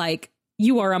 saying that like,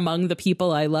 you are among the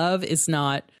people I love is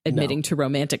not admitting to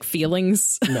romantic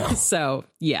feelings. No. So,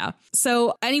 yeah.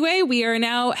 So anyway, we are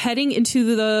now heading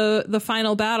into the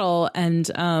final battle and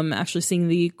actually seeing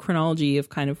the chronology of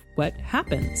kind of what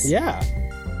happens. Yeah.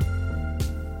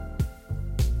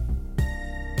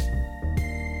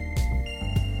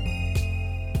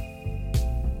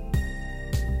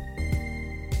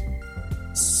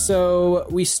 So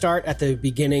we start at the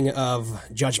beginning of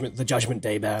the Judgment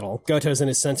Day battle. Goto's in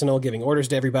his Sentinel giving orders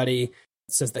to everybody. It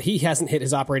says that he hasn't hit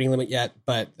his operating limit yet,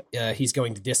 but he's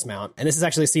going to dismount. And this is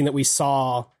actually a scene that we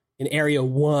saw in Area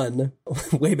 1,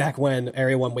 way back when,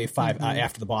 Area 1, Wave 5,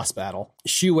 after the boss battle.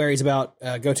 Shu worries about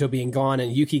Goto being gone,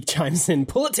 and Yuki chimes in,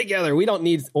 pull it together, we don't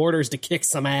need orders to kick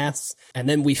some ass. And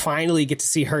then we finally get to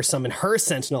see her summon her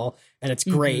Sentinel, and it's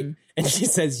great. And she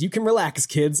says, you can relax,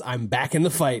 kids, I'm back in the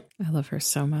fight. I love her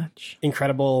so much.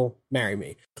 Incredible, marry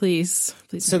me. Please.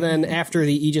 So then after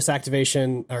the Aegis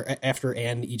activation, or after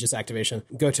an Aegis activation,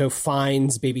 Goto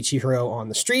finds baby Chihiro on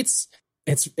the streets.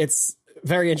 It's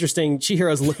very interesting.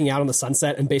 Chihiro's looking out on the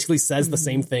sunset and basically says the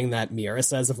same thing that Miura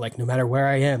says of like, no matter where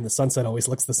I am, the sunset always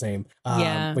looks the same.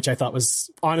 Which I thought was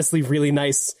honestly really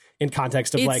nice in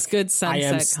context of like, good sunset I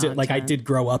am still like, I did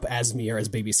grow up as Miura's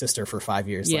baby sister for 5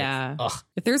 years. Yeah. Like,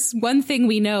 if there's one thing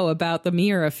we know about the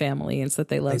Miura family, it's that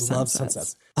they love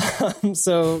sunsets.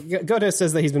 So Goto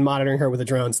says that he's been monitoring her with a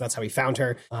drone. So that's how he found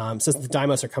her. Says that the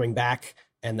Daimos are coming back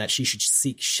and that she should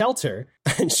seek shelter.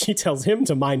 And she tells him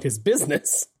to mind his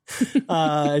business.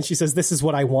 And she says, this is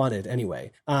what I wanted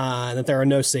anyway. And that there are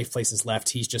no safe places left.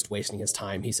 He's just wasting his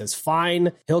time. He says,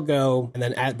 fine, he'll go. And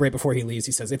then right before he leaves,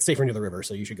 he says, it's safer near the river,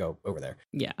 so you should go over there.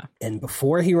 Yeah. And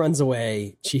before he runs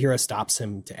away, Chihiro stops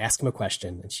him to ask him a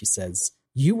question. And she says,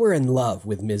 you were in love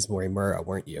with Ms. Morimura,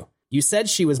 weren't you? You said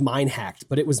she was mind hacked,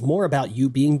 but it was more about you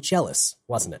being jealous,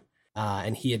 wasn't it?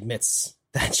 And he admits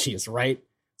that she is right.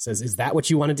 Says, is that what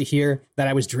you wanted to hear? That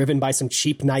I was driven by some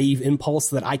cheap, naive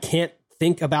impulse that I can't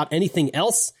think about anything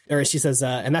else? Or she says,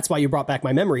 and that's why you brought back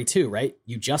my memory too, right?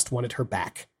 You just wanted her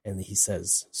back. And he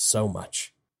says, so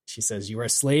much. She says, you are a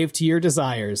slave to your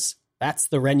desires. That's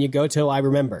the Renya Goto I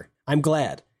remember. I'm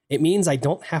glad. It means I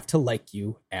don't have to like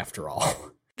you after all.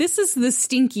 This is the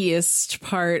stinkiest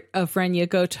part of Renya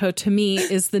Goto to me,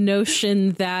 is the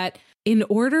notion that in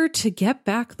order to get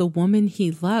back the woman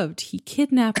he loved, he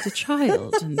kidnapped a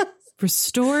child and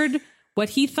restored what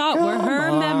he thought were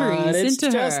her memories into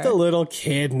her. It's just a little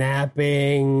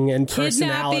kidnapping and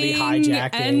personality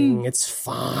hijacking. It's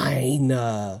fine.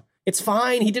 It's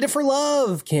fine. He did it for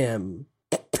love, Kim.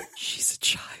 She's a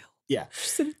child. Yeah.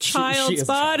 She's in a child's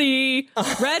body.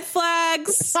 Red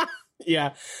flags.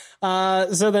 Yeah.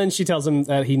 So then she tells him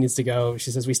that he needs to go.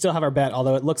 She says, we still have our bet,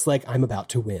 although it looks like I'm about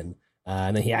to win.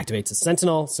 And then he activates a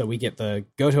Sentinel, so we get the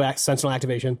Goto Sentinel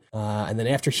activation. And then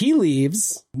after he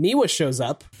leaves, Miwa shows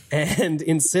up and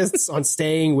insists on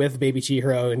staying with baby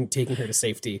Chihiro and taking her to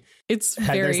safety. It's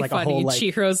very funny.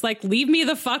 Chihiro's like, leave me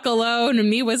the fuck alone.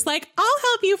 And Miwa's like, I'll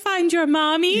help you find your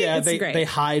mommy. Yeah, they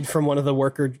hide from one of the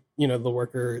worker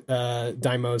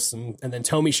Daimos, and then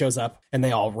Tomi shows up and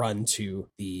they all run to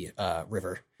the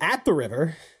river. At the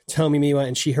river, Tomi, Miwa,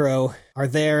 and Chihiro are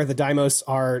there. The Daimos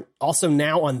are also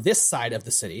now on this side of the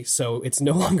city, so it's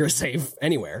no longer safe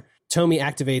anywhere. Tomi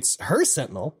activates her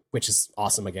Sentinel, which is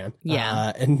awesome again.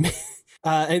 Yeah. And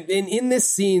And in this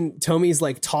scene, Tomi's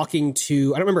like talking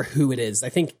to, I don't remember who it is. I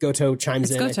think Goto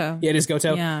chimes in. Goto. Yeah, it is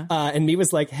Goto. Yeah. And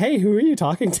Miwa's like, hey, who are you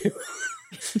talking to?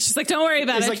 She's like, don't worry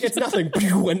about It's it. like, it's nothing.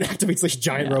 And activates this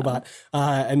giant robot.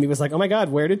 And Miwa's like, oh my God,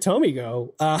 where did Tomi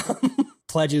go?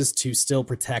 Pledges to still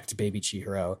protect baby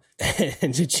Chihiro.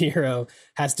 And Chihiro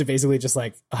has to basically just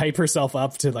like hype herself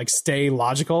up to like stay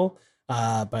logical.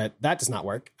 But that does not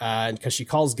work because she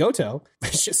calls Goto.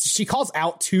 She calls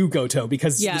out to Goto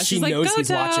because she knows Goto, he's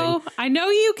watching. I know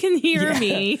you can hear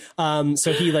me.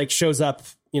 So he like shows up,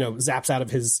 zaps out of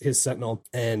his sentinel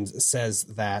and says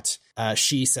that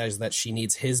she says that she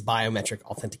needs his biometric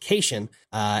authentication,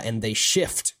 and they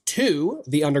shift to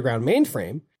the underground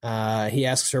mainframe. He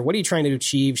asks her, what are you trying to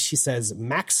achieve? She says,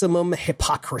 maximum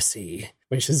hypocrisy,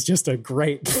 which is just a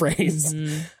great phrase.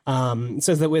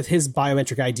 Says that with his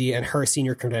biometric ID and her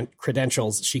senior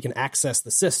credentials, she can access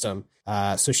the system.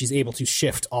 So she's able to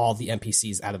shift all the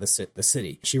NPCs out of the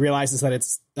city. She realizes that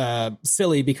it's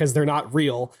silly because they're not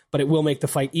real, but it will make the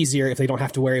fight easier if they don't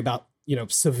have to worry about,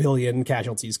 civilian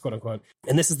casualties, quote unquote.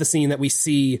 And this is the scene that we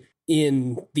see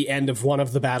in the end of one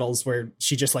of the battles where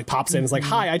she just like pops in and is like,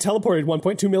 hi, I teleported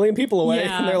 1.2 million people away.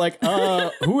 Yeah. And they're like,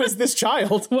 who is this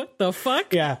child? What the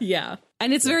fuck? Yeah.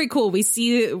 And it's very cool. We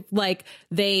see like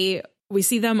we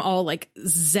see them all like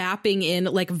zapping in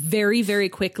like very, very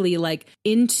quickly, like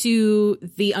into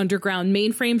the underground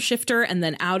mainframe shifter and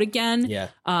then out again. Yeah.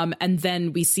 And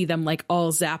then we see them like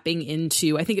all zapping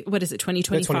into, I think, what is it,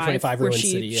 2025? Where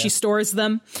she stores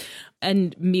them.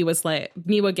 And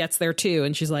Miwa gets there too.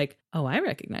 And she's like, oh, I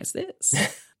recognize this.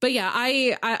 But yeah,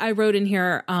 I wrote in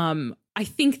here, I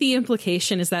think the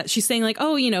implication is that she's saying like,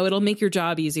 oh, it'll make your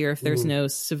job easier if there's no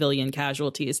civilian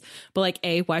casualties. But like,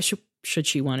 A, why should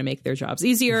she want to make their jobs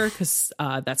easier? Because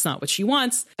that's not what she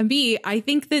wants. And B, I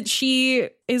think that she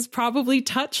is probably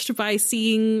touched by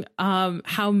seeing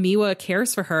how Miwa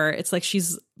cares for her. It's like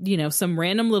she's, some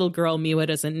random little girl Miwa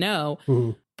doesn't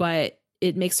know, but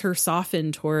it makes her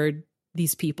soften toward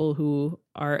these people who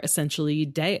are essentially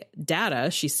data.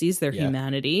 She sees their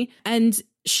humanity and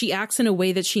she acts in a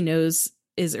way that she knows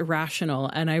is irrational.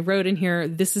 And I wrote in here,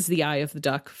 this is the eye of the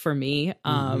duck for me.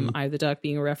 Eye of the duck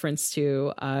being a reference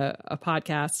to a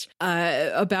podcast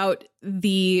about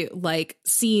the like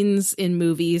scenes in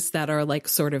movies that are like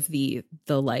sort of the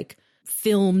like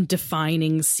film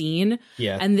defining scene.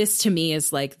 Yeah. And this to me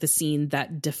is like the scene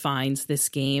that defines this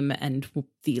game and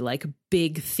the like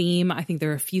big theme. I think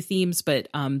there are a few themes, but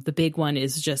the big one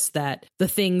is just that the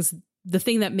thing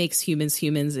that makes humans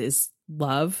is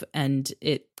love, and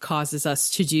it causes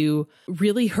us to do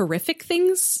really horrific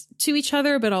things to each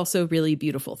other, but also really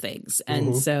beautiful things.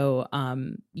 And so,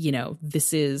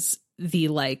 this is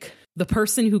the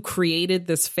person who created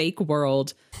this fake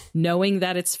world, knowing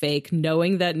that it's fake,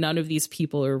 knowing that none of these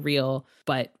people are real,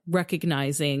 but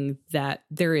recognizing that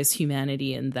there is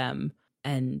humanity in them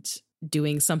and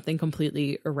doing something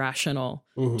completely irrational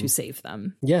to save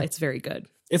them. Yeah. It's very good.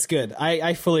 It's good.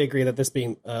 I fully agree that this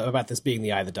being about this being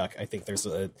the eye of the duck. I think there's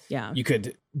you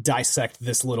could dissect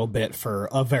this little bit for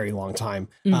a very long time.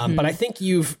 But I think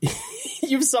you've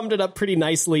summed it up pretty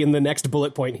nicely in the next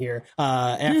bullet point here.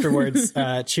 Afterwards,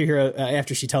 Chihiro,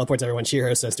 after she teleports everyone,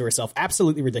 Chihiro says to herself,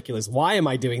 absolutely ridiculous. Why am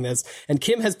I doing this? And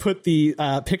Kim has put the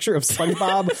picture of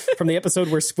SpongeBob from the episode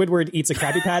where Squidward eats a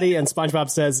Krabby Patty, and SpongeBob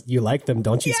says, you like them,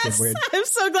 don't you, yes! Squidward? I'm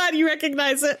so glad you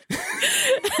recognize it.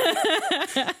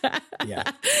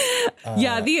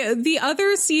 The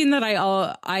other scene that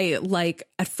I like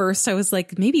at first, I was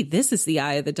like, maybe this is the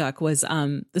eye of the duck, was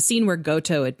the scene where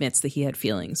Goto admits that he had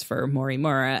feelings for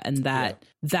Morimura, and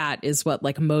that is what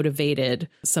like motivated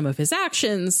some of his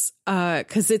actions.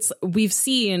 Because we've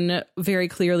seen very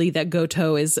clearly that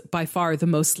Goto is by far the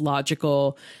most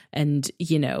logical and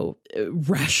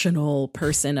rational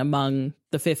person among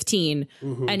the 15,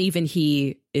 and even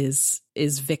he is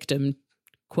victim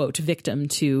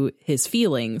to his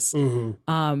feelings.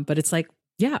 But it's like,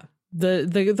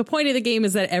 the point of the game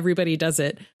is that everybody does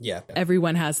it. Yeah.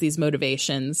 Everyone has these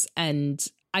motivations. And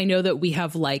I know that we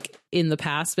have like in the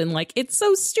past been like, it's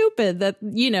so stupid that,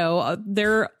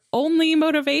 their only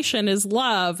motivation is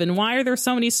love. And why are there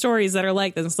so many stories that are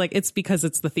like this? It's like, it's because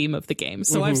it's the theme of the game.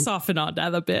 So I've softened on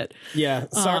that a bit. Yeah.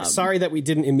 Sorry that we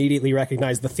didn't immediately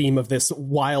recognize the theme of this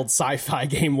wild sci-fi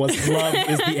game was love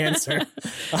is the answer.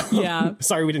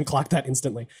 Sorry we didn't clock that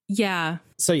instantly. Yeah.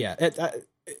 So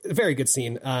very good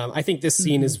scene. I think this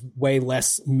scene is way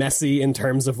less messy in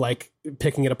terms of like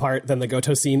picking it apart than the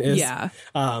Goto scene is.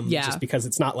 Just because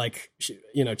it's not like,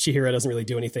 Chihiro doesn't really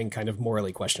do anything kind of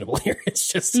morally questionable here. It's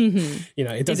just, she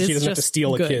doesn't have to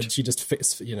steal a kid. She just,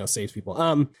 saves people.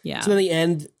 So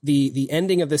in the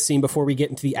ending of this scene, before we get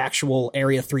into the actual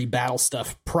Area 3 battle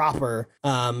stuff proper,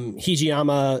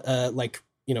 Hijiyama,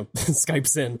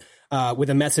 Skypes in with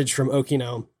a message from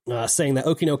Okino saying that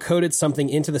Okino coded something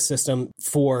into the system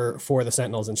for the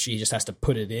Sentinels, and she just has to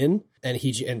put it in.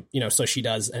 So she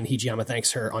does, and Hijiyama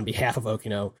thanks her on behalf of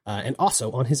Okino and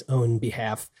also on his own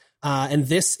behalf. And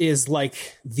this is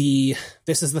the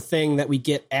thing that we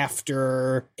get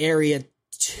after Area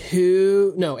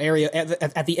 2. No,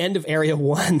 at the end of Area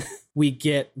 1. We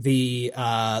get the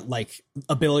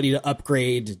ability to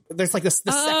upgrade. There's like the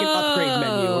second upgrade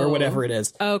menu or whatever it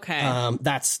is. Okay.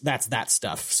 That's that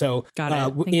stuff. So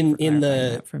in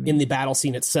the battle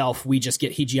scene itself, we just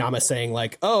get Hijiyama saying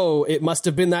like, "Oh, it must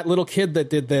have been that little kid that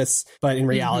did this," but in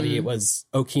reality, it was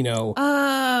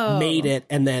Okino made it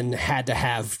and then had to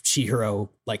have Chihiro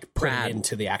put it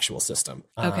into the actual system.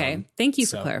 Okay, thank you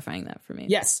for clarifying that for me.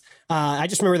 Yes, I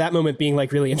just remember that moment being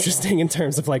really interesting in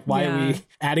terms of why are we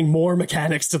adding more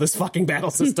mechanics to this fucking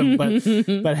battle system,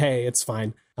 but hey, it's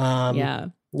fine.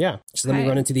 So then we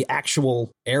run into the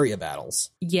actual area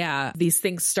battles. These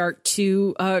things start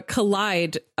to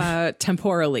collide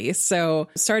temporally. So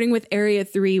starting with Area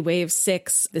 3, Wave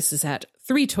 6, this is at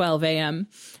 3:12 a.m.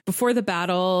 Before the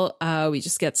battle, we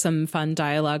just get some fun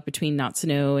dialogue between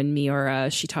Natsuno and Miura.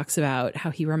 She talks about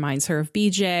how he reminds her of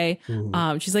BJ.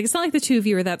 She's like, it's not like the two of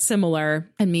you are that similar.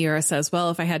 And Miura says, well,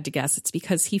 if I had to guess, it's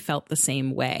because he felt the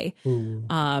same way.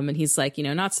 And he's like,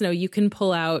 Natsuno, you can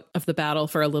pull out of the battle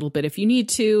for a little bit if you need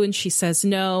to. And she says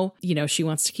no. She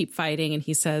wants to keep fighting. And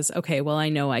he says, okay, well, I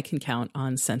know I can count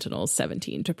on Sentinels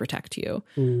 17 to protect you.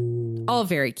 All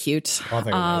very cute. All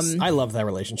very nice. I love that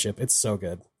relationship. It's so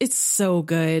good. It's so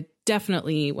good.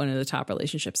 Definitely one of the top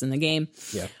relationships in the game.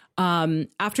 Yeah.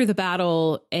 After the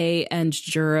battle, A and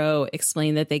Juro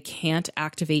explain that they can't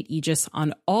activate Aegis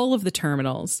on all of the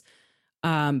terminals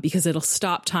because it'll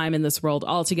stop time in this world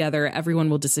altogether. Everyone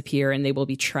will disappear and they will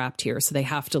be trapped here. So they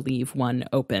have to leave one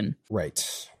open.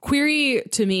 Right. Query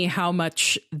to me how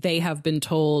much they have been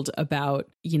told about,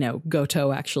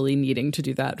 Goto actually needing to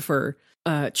do that for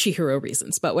Chihiro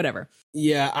reasons, but whatever.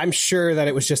 Yeah, I'm sure that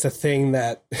it was just a thing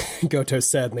that Goto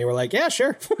said and they were like, yeah,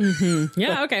 sure.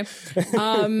 Yeah, okay.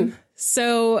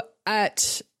 So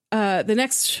at the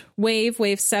next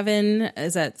wave 7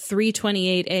 is at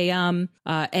 3:28 a.m.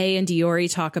 A and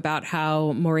Iori talk about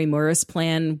how Morimura's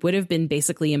plan would have been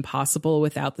basically impossible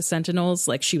without the Sentinels.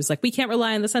 She was like, we can't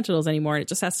rely on the Sentinels anymore, and it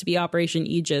just has to be Operation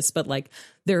Aegis, but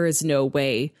there is no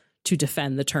way to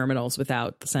defend the terminals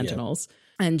without the Sentinels. Yeah.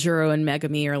 And Juro and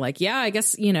Megami are like, yeah, I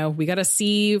guess, we got to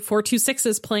see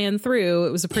 426's plan through.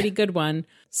 It was a pretty good one.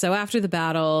 So after the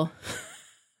battle,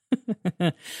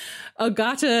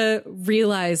 Ogata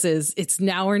realizes it's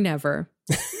now or never.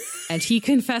 And he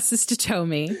confesses to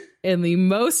Tomi in the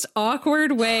most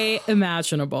awkward way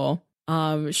imaginable.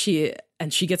 She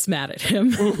gets mad at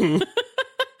him.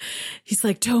 He's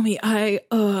like, Tomi, I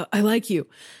like you.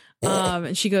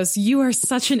 And she goes, you are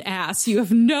such an ass. You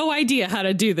have no idea how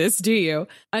to do this, do you?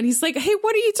 And he's like, hey,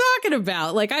 what are you talking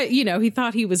about? He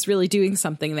thought he was really doing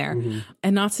something there.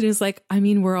 And Natsuno's like, I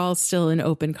mean, we're all still in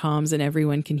open comms and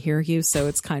everyone can hear you. So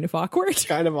it's kind of awkward.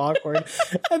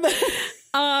 And then,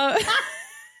 and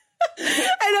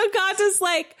Ogata's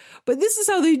like, but this is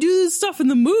how they do this stuff in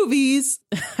the movies.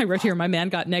 I wrote here, my man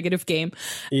got negative game.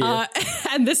 Yeah.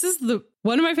 And this is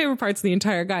one of my favorite parts of the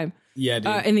entire game. Yeah,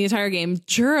 dude. In the entire game,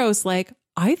 Juro's like,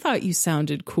 I thought you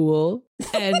sounded cool.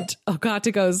 And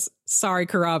Ogata goes, sorry,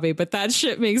 Karabe, but that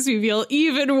shit makes me feel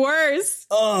even worse.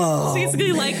 Oh, it's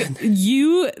basically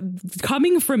you,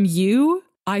 coming from you,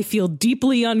 I feel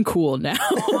deeply uncool now.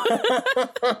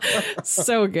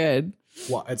 So good.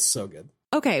 Wow, it's so good.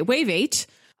 Okay, wave 8.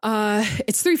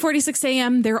 It's 3:46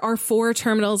 a.m. There are 4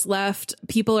 terminals left.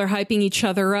 People are hyping each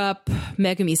other up.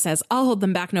 Megami says, I'll hold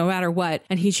them back no matter what.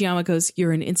 And Hijiyama goes,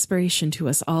 you're an inspiration to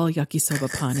us all,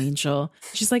 Yakisoba Pawn Angel.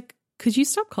 She's like, could you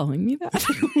stop calling me that?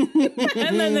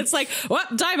 And then it's like, well,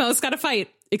 Daimo's got to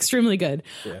fight. Extremely good.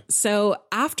 Yeah. So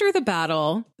after the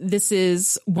battle, this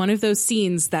is one of those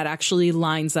scenes that actually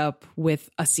lines up with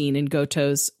a scene in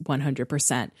Goto's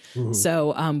 100%.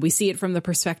 So we see it from the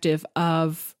perspective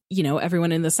of,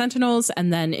 everyone in the Sentinels.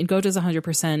 And then in Goto's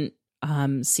 100%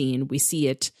 scene, we see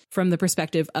it from the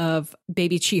perspective of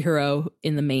baby Chihiro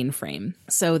in the mainframe.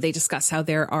 So they discuss how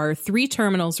there are 3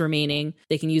 terminals remaining.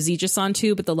 They can use Aegis on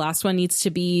 2, but the last one needs to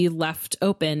be left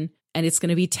open. And it's going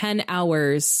to be 10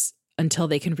 hours until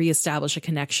they can reestablish a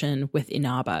connection with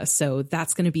Inaba. So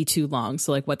that's going to be too long.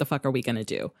 So like, what the fuck are we going to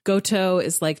do? Goto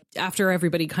is like, after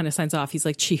everybody kind of signs off, he's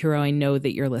like, Chihiro, I know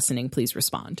that you're listening. Please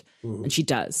respond. And she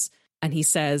does. And he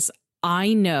says,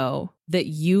 I know that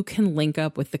you can link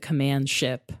up with the command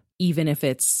ship, even if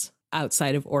it's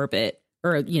outside of orbit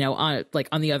or, you know, on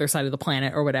the other side of the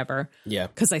planet or whatever. Yeah.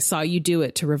 Because I saw you do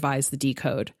it to revise the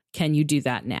decode. Can you do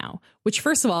that now? Which,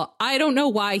 first of all, I don't know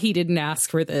why he didn't ask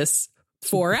for this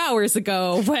 4 hours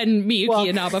ago when Miyuki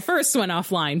Inaba first went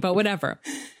offline, but whatever.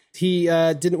 He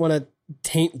didn't want to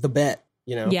taint the bet,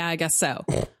 you know? Yeah, I guess so.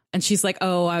 And she's like,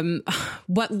 oh,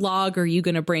 what log are you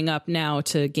going to bring up now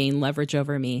to gain leverage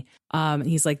over me? And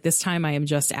he's like, this time I am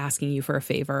just asking you for a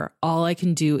favor. All I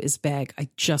can do is beg. I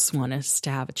just want us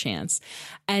to have a chance.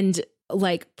 And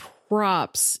like,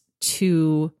 props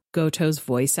to Goto's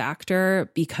voice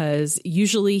actor, because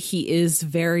usually he is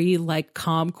very like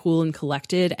calm, cool, and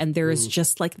collected. And there is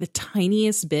just like the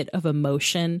tiniest bit of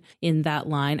emotion in that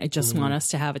line. I just want us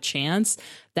to have a chance.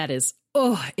 That is,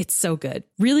 oh, it's so good.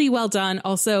 Really well done.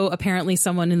 Also, apparently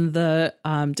someone in the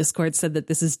Discord said that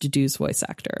this is Dudu's voice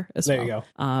actor as well. There you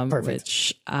go. Perfect.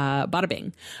 Which, bada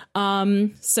bing.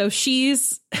 So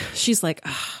she's like,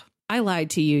 oh, I lied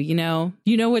to you, you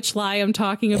know which lie I'm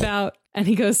talking about? And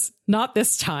he goes, not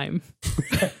this time.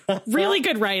 Really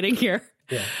good writing here.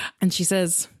 Yeah. And she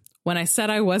says, when I said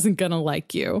I wasn't going to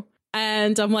like you.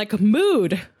 And I'm like,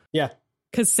 mood. Yeah.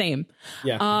 Because same.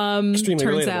 Yeah. Extremely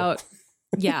turns relatable. out,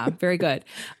 yeah, very good.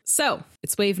 So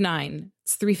it's wave 9.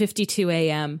 It's 3:52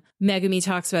 a.m. Megumi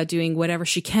talks about doing whatever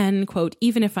she can, quote,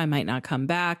 even if I might not come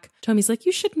back. Tomi's like,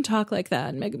 you shouldn't talk like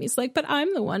that. And Megumi's like, but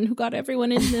I'm the one who got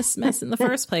everyone in this mess in the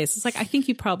first place. It's like, I think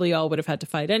you probably all would have had to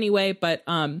fight anyway, but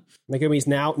Megumi's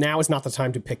now is not the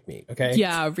time to pick me, okay?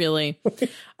 Yeah, really.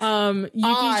 Yuki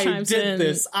I did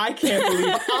this. I can't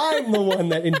believe I'm the one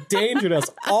that endangered us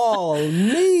all.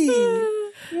 Me.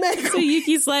 Megumi. So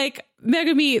Yuki's like,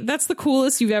 Megumi, that's the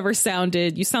coolest you've ever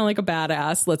sounded. You sound like a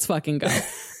badass. Let's fucking go.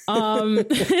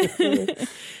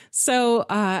 So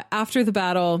after the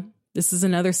battle, this is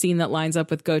another scene that lines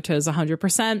up with Goto's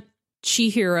 100%.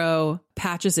 Chihiro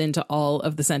patches into all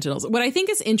of the Sentinels. What I think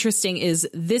is interesting is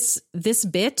this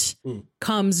bit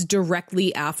comes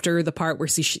directly after the part where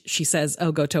she says,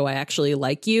 oh, Goto, I actually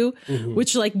like you,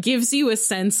 which like gives you a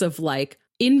sense of like,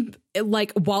 in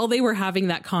like while they were having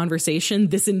that conversation,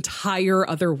 this entire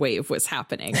other wave was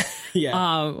happening.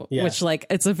 Which like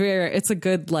it's a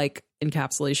good like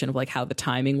encapsulation of like how the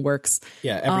timing works.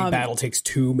 Yeah, every battle takes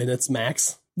 2 minutes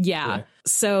max. Yeah.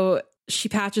 So she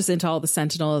patches into all the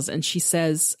Sentinels and she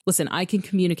says, listen, I can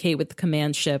communicate with the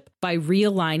command ship by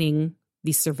realigning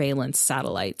the surveillance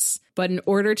satellites. But in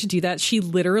order to do that, she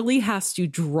literally has to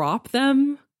drop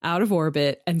them out of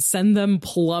orbit and send them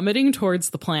plummeting towards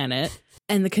the planet.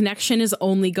 And the connection is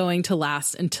only going to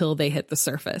last until they hit the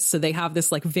surface. So they have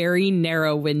this like very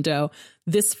narrow window.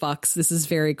 This fucks. This is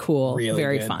very cool. Really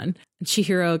very good. Fun. And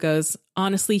Chihiro goes,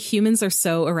 honestly, humans are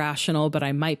so irrational, but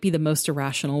I might be the most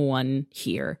irrational one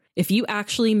here. If you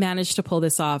actually manage to pull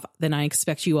this off, then I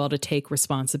expect you all to take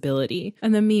responsibility.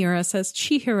 And then Miura says,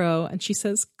 Chihiro. And she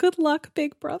says, good luck,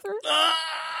 big brother.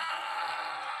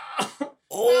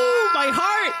 Oh, my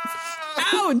heart.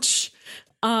 Ouch.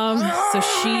 So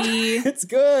it's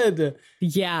good.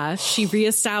 Yeah, she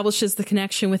reestablishes the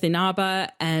connection with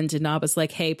Inaba, and Inaba's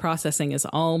like, hey, processing is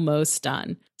almost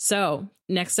done. So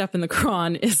next up in the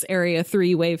cron is Area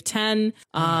 3, Wave 10.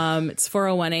 It's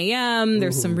 4:01 a.m.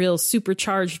 There's some real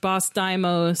supercharged boss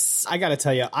daimos. I gotta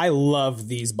tell you, I love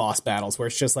these boss battles where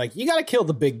it's just like, you gotta kill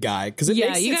the big guy. Because you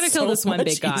gotta kill this one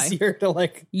big guy. Easier to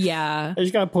like, yeah. I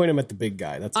just gotta point him at the big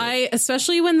guy. That's it.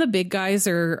 Especially when the big guys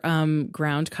are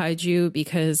ground kaiju,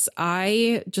 because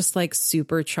I just like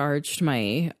supercharged my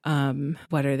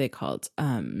what are they called?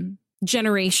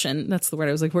 Generation. That's the word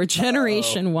I was like, we're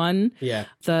Generation 1. Yeah.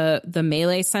 The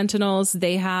melee sentinels,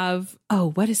 they have,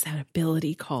 what is that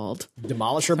ability called?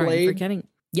 Demolisher Blade? I'm forgetting.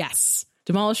 Yes.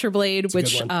 Demolisher Blade,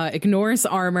 which ignores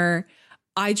armor.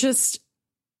 I just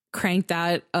cranked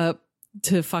that up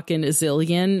to fucking a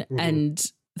zillion, and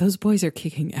those boys are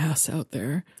kicking ass out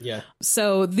there. Yeah.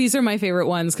 So these are my favorite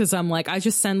ones because I'm like, I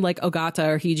just send like Ogata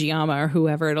or Hijiyama or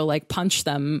whoever to like punch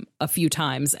them a few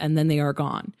times and then they are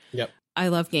gone. Yep. I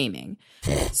love gaming.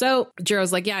 So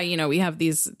Jiro's like, yeah, we have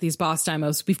these boss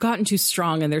daimos. We've gotten too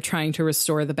strong and they're trying to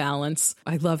restore the balance.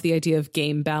 I love the idea of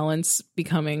game balance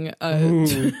becoming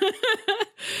a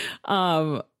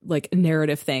like a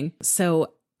narrative thing.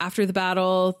 So after the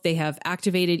battle, they have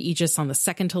activated Aegis on the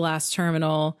second to last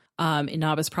terminal.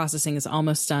 Inaba's processing is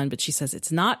almost done, but she says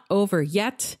it's not over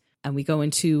yet. And we go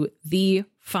into the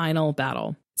final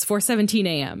battle. It's 4:17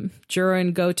 a.m. Juro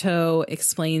and Goto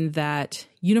explain that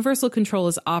Universal Control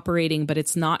is operating, but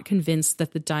it's not convinced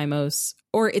that the Deimos,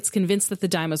 or it's convinced that the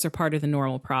Deimos are part of the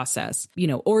normal process. You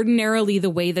know, ordinarily the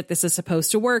way that this is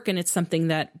supposed to work, and it's something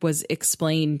that was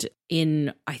explained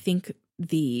in, I think,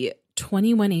 the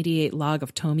 2188 log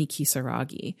of Tomi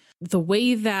Kisaragi. The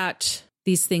way that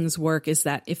these things work is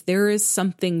that if there is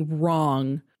something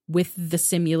wrong with the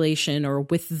simulation or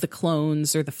with the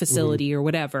clones or the facility or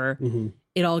whatever,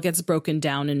 it all gets broken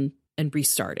down and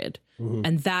restarted.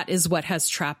 And that is what has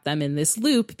trapped them in this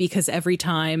loop, because every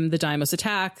time the Deimos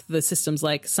attack, the system's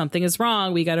like, something is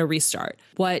wrong, we got to restart.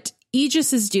 What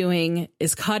Aegis is doing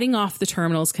is cutting off the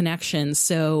terminal's connection,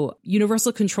 so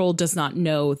Universal Control does not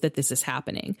know that this is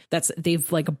happening. They've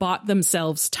like bought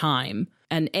themselves time,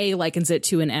 and A likens it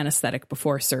to an anesthetic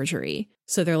before surgery.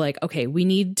 So they're like, okay, we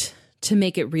need to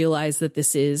make it realize that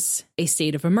this is a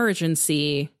state of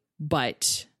emergency,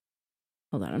 but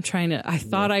hold on, I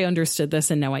thought I understood this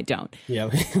and now I don't.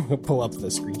 Yeah, we'll pull up the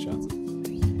screenshots.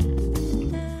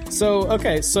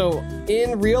 So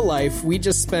in real life, we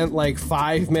just spent like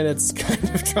 5 minutes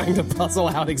kind of trying to puzzle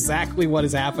out exactly what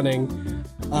is happening.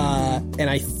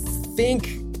 And I think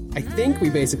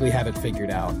we basically have it figured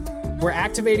out. We're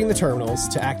activating the terminals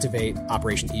to activate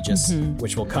Operation Aegis,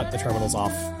 which will cut the terminals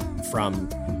off from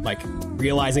like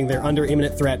realizing they're under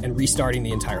imminent threat and restarting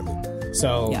the entire loop.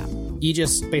 So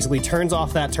Aegis basically turns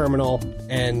off that terminal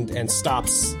and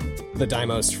stops the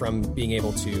Deimos from being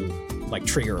able to like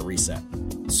trigger a reset.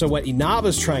 So what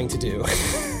Inaba's trying to do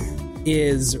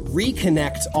is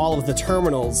reconnect all of the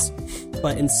terminals,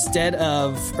 but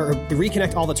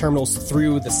reconnect all the terminals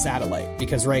through the satellite,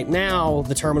 because right now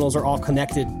the terminals are all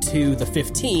connected to the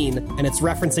 15, and it's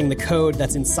referencing the code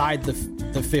that's inside the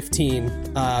 15,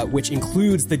 which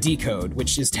includes the decode,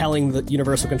 which is telling the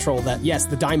Universal Control that yes,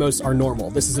 the Deimos are normal.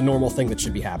 This is a normal thing that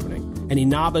should be happening. And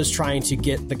Inaba's trying to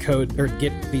get the code, or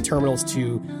get the terminals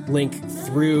to link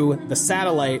through the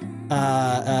satellite,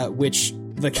 which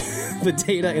the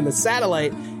data in the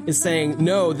satellite is saying,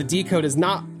 no, the decode is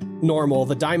not normal.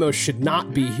 The Deimos should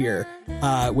not be here,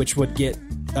 which would get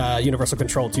Universal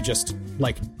Control to just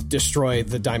like destroy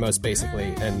the Deimos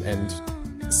basically and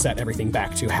set everything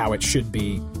back to how it should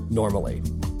be normally.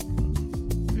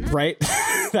 Right?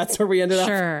 That's where we ended up.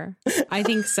 Sure. I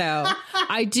think so.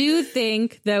 I do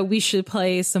think that we should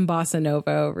play some bossa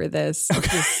nova over this,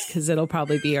 just because it'll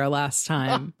probably be our last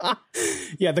time.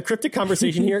 Yeah, the cryptic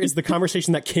conversation here is the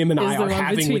conversation that Kim and I are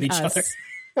having with each other.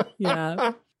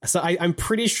 Yeah. So I'm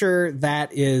pretty sure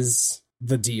that is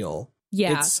the deal.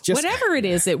 Yeah. It's just, whatever it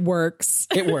is, it works.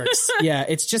 It works. Yeah.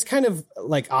 It's just kind of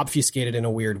like obfuscated in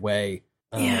a weird way.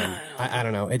 Yeah. I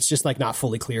don't know. It's just like not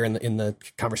fully clear in the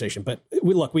conversation, but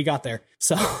we got there.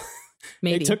 So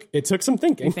maybe it took some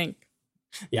thinking. I think.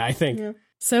 Yeah, I think. Yeah.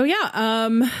 So yeah.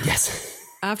 Yes.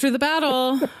 After the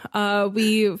battle,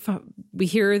 we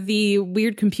hear the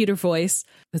weird computer voice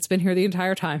that's been here the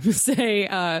entire time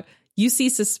say,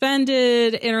 UC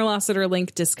suspended, interlocutor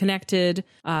link disconnected,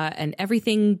 and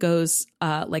everything goes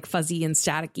like fuzzy and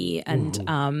staticky,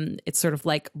 and it sort of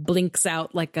like blinks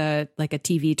out like a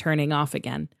TV turning off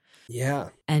again. Yeah.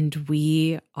 And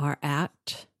we are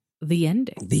at the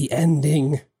ending. The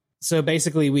ending. So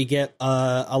basically we get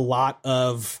a lot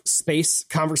of space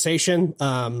conversation.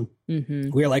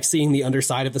 We're like seeing the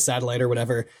underside of the satellite or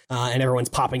whatever, and everyone's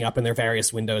popping up in their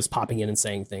various windows, popping in and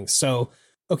saying things. So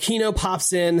Okino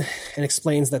pops in and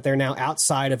explains that they're now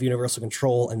outside of Universal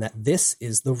Control and that this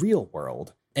is the real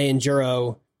world. A and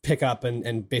Juro pick up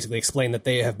and basically explain that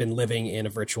they have been living in a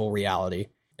virtual reality.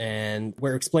 And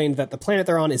we're explained that the planet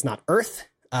they're on is not Earth.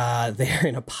 They're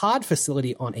in a pod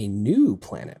facility on a new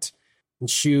planet. And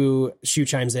Shu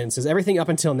chimes in and says, everything up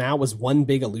until now was one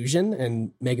big illusion.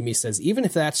 And Megumi says, even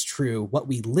if that's true, what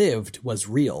we lived was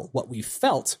real. What we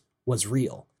felt was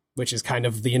real, which is kind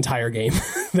of the entire game.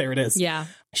 There it is. Yeah.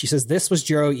 She says, this was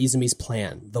Juro Izumi's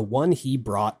plan, the one he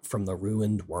brought from the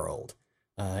ruined world.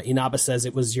 Inaba says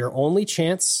it was your only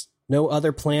chance. No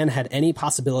other plan had any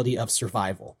possibility of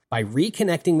survival. By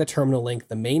reconnecting the terminal link,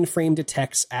 the mainframe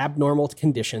detects abnormal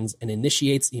conditions and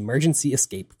initiates emergency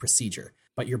escape procedure.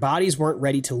 But your bodies weren't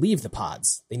ready to leave the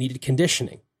pods. They needed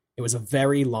conditioning. It was a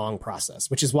very long process,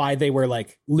 which is why they were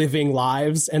like living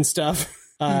lives and stuff.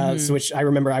 So which I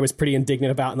remember I was pretty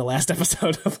indignant about in the last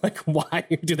episode of like, why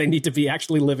do they need to be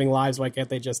actually living lives? Why can't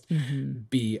they just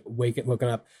be woken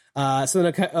up? So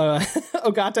then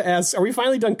Ogata asks, are we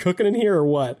finally done cooking in here or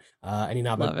what? And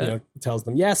Inaba tells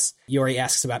them yes. Yori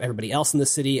asks about everybody else in the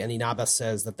city, and Inaba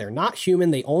says that they're not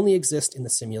human. They only exist in the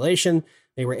simulation.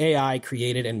 They were AI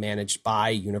created and managed by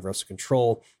Universal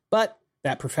Control. But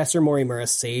that Professor Morimura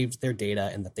saved their data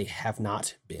and that they have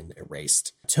not been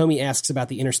erased. Tomi asks about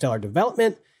the interstellar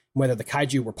development, whether the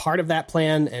kaiju were part of that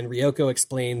plan, and Ryoko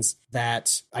explains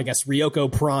that, I guess,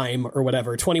 Ryoko Prime or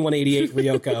whatever, 2188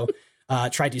 Ryoko,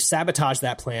 tried to sabotage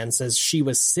that plan, says she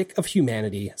was sick of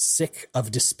humanity, sick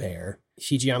of despair.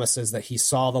 Hijiyama says that he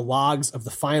saw the logs of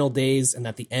the final days and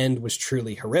that the end was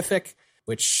truly horrific,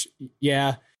 which,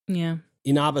 yeah.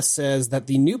 Inaba says that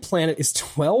the new planet is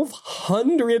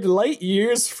 1,200 light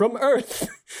years from Earth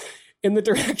in the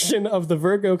direction of the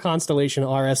Virgo constellation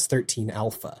RS-13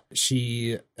 Alpha.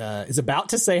 She is about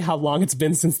to say how long it's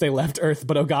been since they left Earth,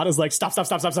 but Ogata's like, stop.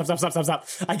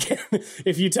 I can't.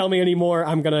 If you tell me any more,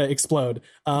 I'm going to explode,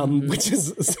 which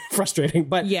is frustrating.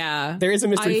 But yeah, there is a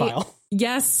mystery file.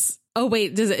 Yes. Oh,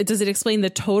 wait, does it explain the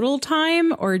total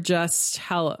time or just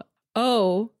how?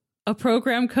 Oh, a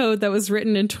program code that was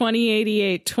written in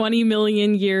 2088, 20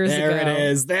 million years ago.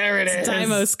 There it is.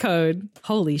 Deimos code.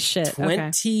 Holy shit.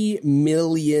 20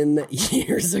 million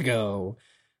years ago.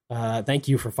 Thank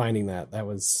you for finding that. That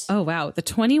was... Oh, wow. The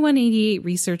 2188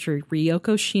 researcher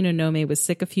Ryoko Shinonome was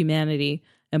sick of humanity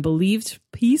and believed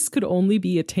peace could only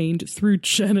be attained through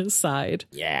genocide.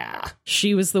 Yeah.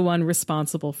 She was the one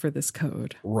responsible for this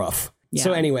code. Rough. Yeah.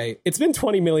 So anyway, it's been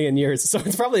 20 million years, so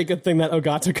it's probably a good thing that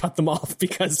Ogata cut them off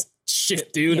because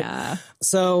shit, dude. Yeah.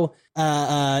 So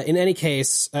in any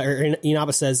case,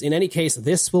 Inaba says, in any case,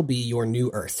 this will be your new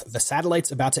Earth. The satellite's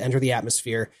about to enter the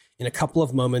atmosphere. In a couple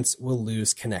of moments, we'll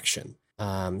lose connection.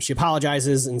 She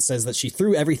apologizes and says that she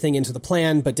threw everything into the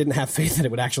plan, but didn't have faith that it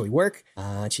would actually work.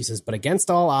 She says, but against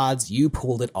all odds, you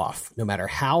pulled it off. No matter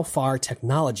how far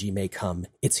technology may come,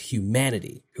 it's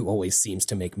humanity who always seems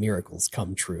to make miracles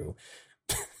come true.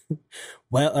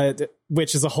 Well,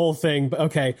 which is a whole thing, but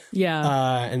okay.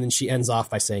 Yeah. And then she ends off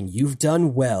by saying, you've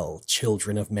done well,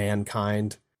 children of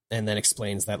mankind. And then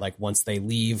explains that, like, once they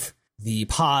leave the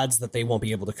pods, that they won't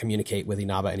be able to communicate with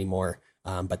Inaba anymore.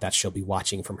 But that she'll be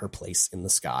watching from her place in the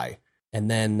sky. And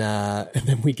then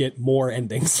we get more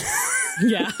endings.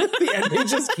 Yeah. The ending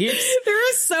just keeps There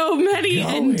are so many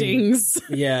endings.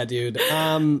 Yeah, dude.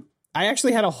 I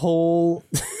actually had a whole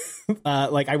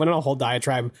I went on a whole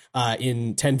diatribe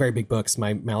in 10 Very Big Books,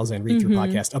 my Malazan read-through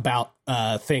podcast, about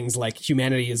things like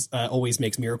humanity is always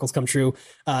makes miracles come true,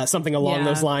 something along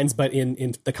those lines, but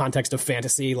in the context of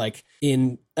fantasy, like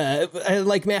in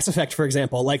like Mass Effect, for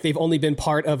example, like they've only been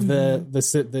part of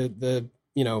the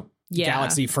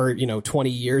galaxy for 20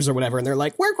 years or whatever, and they're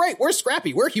like, we're great, we're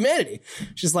scrappy, we're humanity.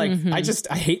 She's like,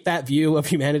 I hate that view of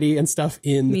humanity and stuff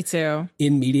in me too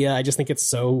in media. I just think it's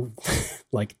so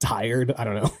like tired. I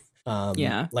don't know.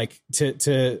 Like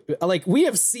to we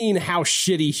have seen how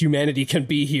shitty humanity can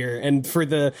be here, and for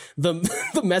the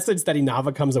message that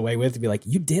Inaba comes away with to be like,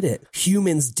 you did it,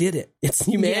 humans did it, it's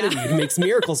humanity who makes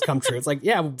miracles come true. It's like,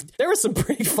 yeah, there was some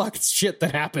pretty fucked shit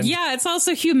that happened. Yeah, it's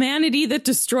also humanity that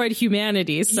destroyed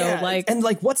humanity. So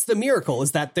what's the miracle?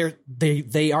 Is that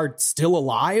they are still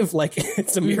alive? Like,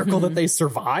 it's a miracle that they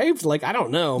survived? Like, I don't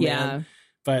know, man.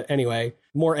 But anyway,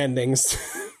 more endings.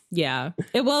 Yeah.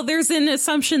 Well, there's an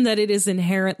assumption that it is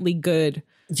inherently good.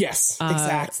 Yes,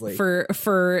 exactly.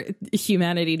 For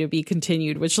humanity to be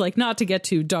continued, which, like, not to get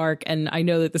too dark, and I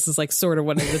know that this is like sort of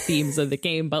one of the themes of the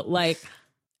game, but like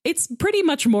it's pretty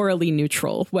much morally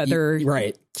neutral whether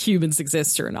humans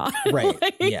exist or not. Right.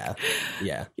 Yeah.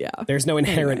 There's no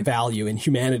inherent value in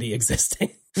humanity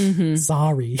existing.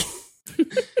 Sorry.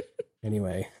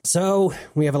 Anyway, so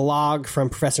we have a log from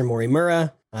Professor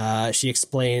Morimura. She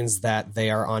explains that they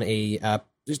are on a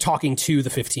talking to the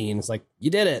 15. It's like, you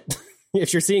did it.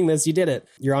 If you're seeing this, you did it.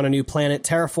 You're on a new planet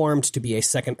terraformed to be a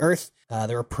second Earth.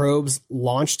 There are probes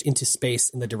launched into space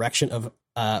in the direction of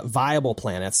viable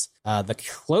planets. The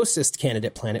closest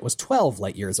candidate planet was 12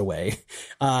 light years away.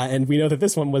 And we know that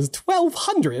this one was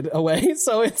 1,200 away.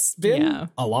 So it's been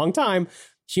a long time.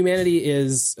 Humanity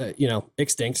is,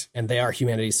 extinct, and they are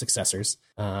humanity's successors.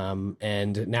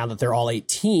 And now that they're all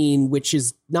 18, which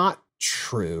is not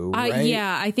true, right?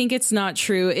 Yeah, I think it's not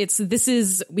true.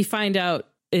 We find out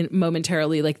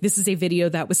momentarily, like, this is a video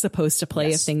that was supposed to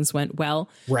play if things went well.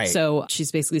 Right. So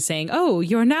she's basically saying, oh,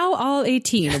 you're now all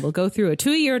 18. And we'll go through a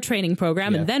 2-year training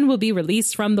program, and then we'll be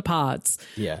released from the pods.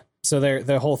 Yeah. So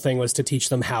their whole thing was to teach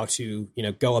them how to,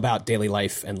 go about daily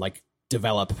life and, like,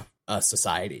 develop a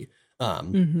society.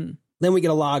 Then we get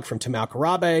a log from Tamao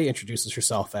Karabe, introduces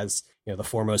herself as, the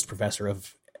foremost professor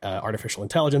of artificial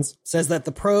intelligence, says that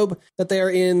the probe that they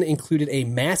are in included a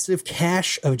massive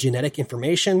cache of genetic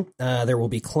information. There will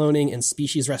be cloning and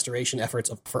species restoration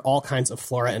efforts for all kinds of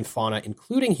flora and fauna,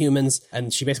 including humans.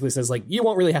 And she basically says, like, you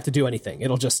won't really have to do anything.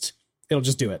 It'll just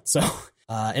do it. So,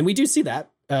 and we do see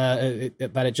that,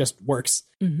 that it just works.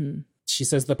 She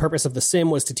says the purpose of the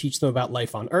sim was to teach them about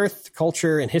life on Earth,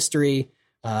 culture, and history,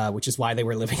 which is why they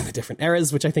were living in the different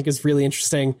eras, which I think is really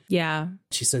interesting. Yeah.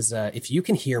 She says, if you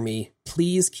can hear me,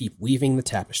 please keep weaving the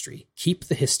tapestry. Keep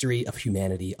the history of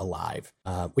humanity alive,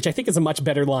 which I think is a much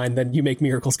better line than you make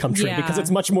miracles come true, because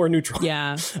it's much more neutral.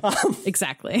 Yeah,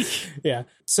 exactly. Yeah.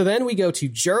 So then we go to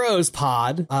Juro's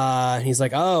pod. He's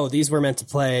like, oh, these were meant to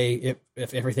play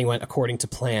if everything went according to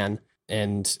plan.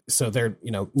 And so they're,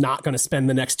 not going to spend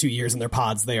the next 2 years in their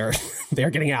pods. They are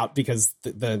getting out because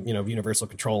the universal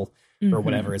control or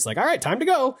whatever is like, all right, time to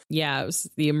go. Yeah, it was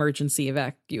the emergency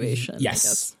evacuation.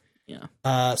 Yes. I guess.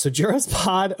 Yeah. So Juro's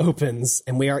pod opens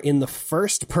and we are in the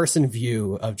first person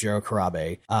view of Juro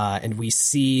Karabe. And we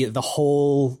see the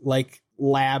whole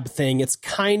lab thing. It's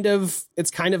kind of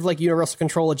like universal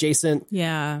control adjacent.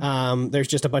 Yeah. There's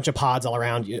just a bunch of pods all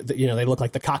around. They look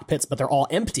like the cockpits, but they're all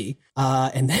empty.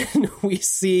 And then we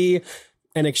see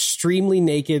an extremely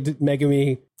naked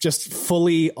Megumi just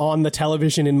fully on the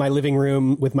television in my living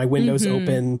room with my windows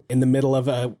open in the middle of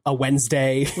a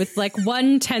Wednesday. With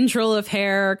one tendril of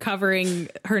hair covering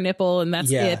her nipple, and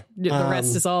that's it. The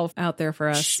rest is all out there for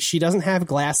us. She doesn't have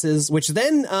glasses, which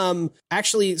then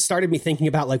actually started me thinking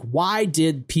about why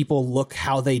did people look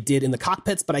how they did in the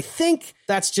cockpits? But I think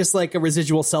that's just a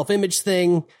residual self-image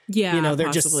thing. Yeah,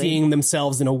 they're just seeing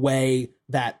themselves in a way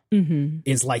that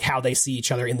is how they see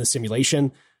each other in the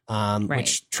simulation,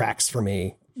 which tracks for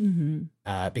me.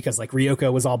 Because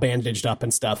Ryoko was all bandaged up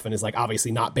and stuff and is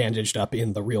obviously not bandaged up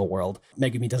in the real world.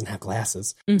 Megumi doesn't have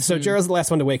glasses. So Juro's the last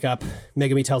one to wake up.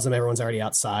 Megumi tells him everyone's already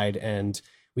outside, and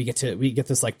we get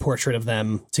this portrait of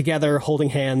them together holding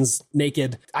hands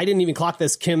naked. I didn't even clock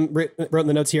this. Kim wrote in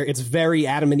the notes here, it's very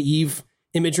Adam and Eve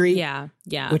imagery. Yeah.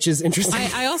 Which is interesting.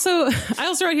 I also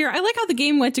wrote here, I like how the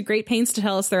game went to great pains to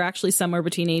tell us they're actually somewhere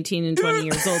between 18 and 20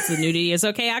 years old, so nudity is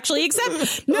okay, actually,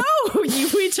 except no,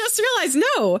 we just realized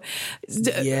no.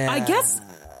 Yeah. I guess,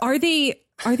 are they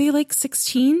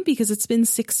 16? Because it's been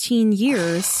 16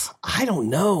 years. I don't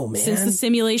know, man. Since the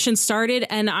simulation started.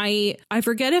 And I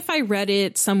forget if I read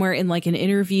it somewhere in an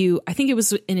interview. I think it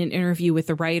was in an interview with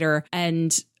the writer,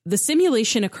 and the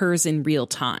simulation occurs in real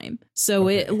time. So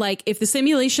if the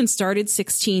simulation started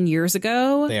 16 years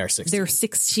ago, they are 16. They're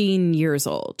 16 years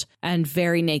old and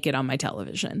very naked on my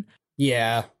television.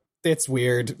 Yeah, it's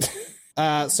weird.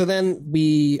 So then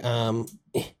we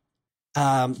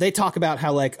they talk about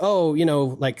how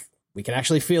we can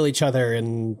actually feel each other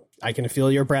and I can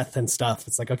feel your breath and stuff.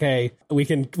 It's okay, we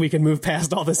can move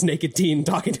past all this naked teen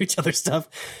talking to each other stuff.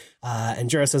 And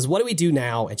Juro says, what do we do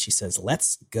now? And she says,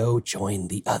 let's go join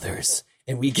the others.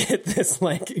 And we get this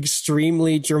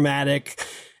extremely dramatic,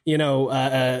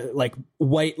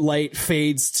 white light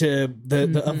fades to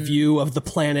a view of the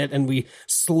planet. And we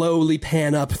slowly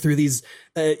pan up through these,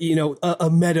 a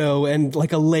meadow and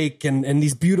a lake and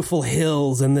these beautiful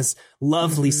hills and this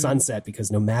lovely sunset,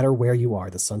 because no matter where you are,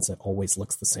 the sunset always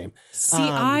looks the same. See,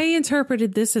 I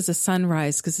interpreted this as a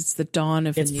sunrise because it's the dawn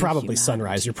of it's probably humanity.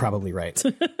 Sunrise. You're probably right.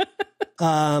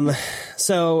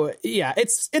 So yeah,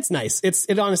 it's nice.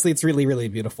 It honestly, it's really, really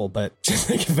beautiful, but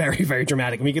just very, very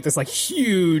dramatic. And we get this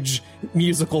huge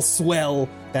musical swell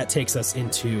that takes us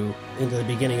into the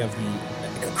beginning of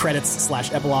the credits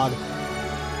 / epilogue.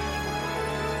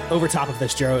 Over top of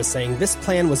this, Juro is saying, this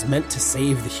plan was meant to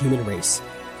save the human race.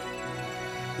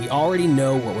 We already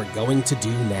know what we're going to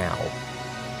do now.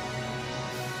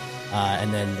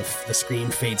 And then the screen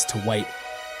fades to white,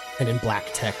 and in black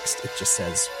text, it just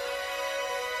says,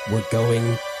 we're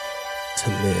going to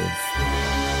live.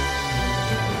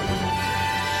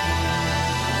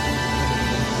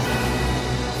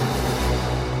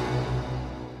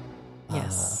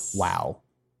 Yes. Wow.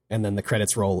 And then the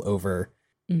credits roll over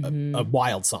a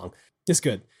wild song. It's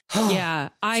good. Yeah.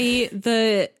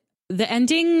 The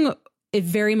ending, it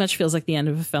very much feels like the end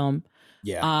of a film.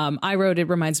 Yeah. I wrote, it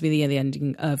reminds me of the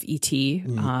ending of E.T.,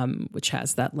 which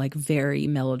has that very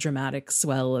melodramatic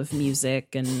swell of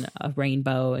music and a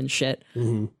rainbow and shit.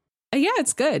 Yeah,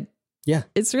 it's good. Yeah.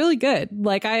 It's really good.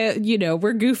 We're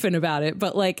goofing about it,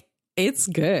 but it's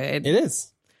good. It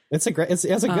is. It has a good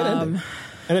ending.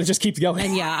 And it just keeps going.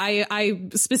 And yeah, I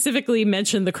specifically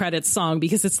mentioned the credits song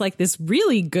because it's this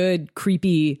really good,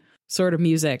 creepy sort of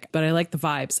music, but I like the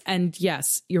vibes. And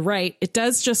yes, you're right. It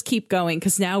does just keep going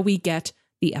because now we get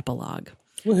the epilogue.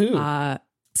 Woohoo.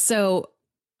 So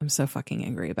I'm so fucking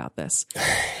angry about this.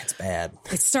 It's bad.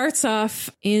 It starts off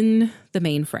in the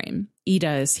mainframe.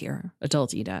 Ida is here,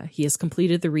 adult Ida. He has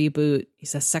completed the reboot. He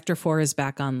says Sector 4 is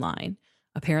back online.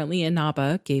 Apparently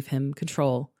Inaba gave him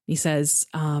control. He says,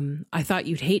 I thought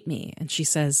you'd hate me. And she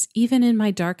says, even in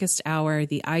my darkest hour,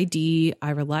 the ID I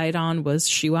relied on was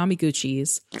Shu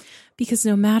Amiguchi's. Because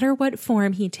no matter what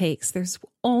form he takes, there's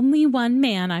only one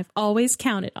man I've always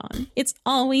counted on. It's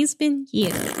always been you.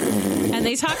 And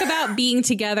they talk about being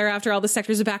together after all the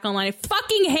sectors are back online. I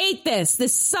fucking hate this.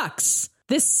 This sucks.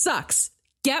 This sucks.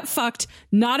 Get fucked.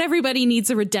 Not everybody needs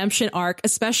a redemption arc,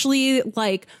 especially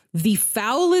like the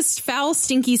foulest, foul,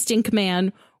 stinky stink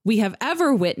man we have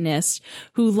ever witnessed,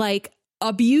 who like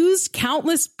abused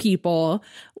countless people.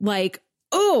 Like,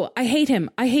 oh, I hate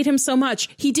him. I hate him so much.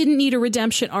 He didn't need a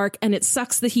redemption arc, and it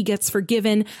sucks that he gets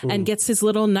forgiven and gets his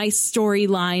little nice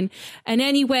storyline. And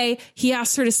anyway, he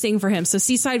asked her to sing for him. So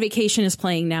Seaside Vacation is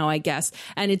playing now, I guess.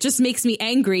 And it just makes me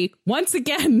angry. Once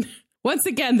again,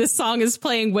 this song is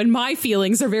playing when my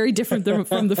feelings are very different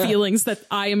from the feelings that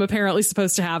I am apparently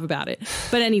supposed to have about it.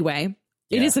 But anyway,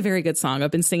 it is a very good song.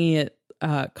 I've been singing it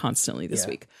constantly this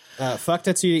week. Fuck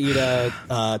Tetsuya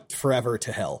Ida forever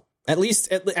to hell. At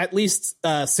least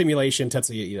simulation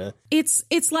Tetsuya Ida.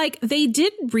 It's like they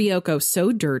did Ryoko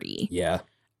so dirty. Yeah.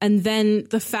 And then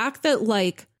the fact that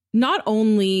like not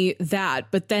only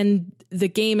that, but then the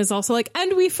game is also like,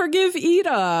 and we forgive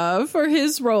Ida for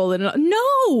his role. And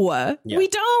no, we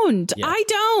don't. Yeah. I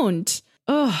don't.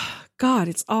 Oh, God,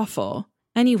 it's awful.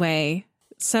 Anyway,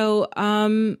 so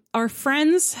our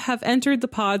friends have entered the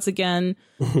pods again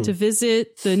to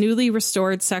visit the newly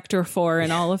restored Sector 4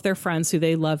 and all of their friends who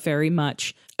they love very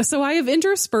much. So I have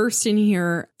interspersed in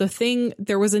here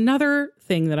there was another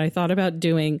thing that I thought about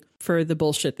doing for the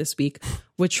bullshit this week,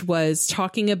 which was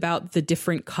talking about the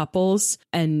different couples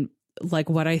and like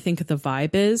what I think the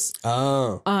vibe is.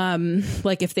 Oh.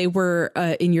 Like if they were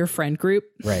in your friend group.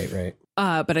 Right.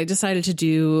 But I decided to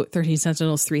do 13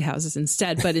 Sentinels, 3 Houses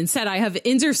instead. But instead, I have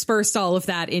interspersed all of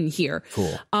that in here.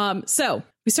 Cool. So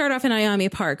we start off in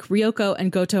Ayame Park. Ryoko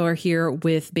and Goto are here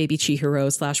with baby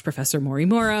Chihiro / Professor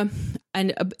Morimura.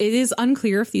 And it is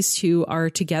unclear if these two are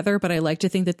together, but I like to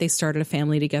think that they started a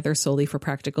family together solely for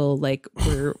practical, like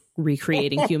we're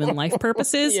recreating human life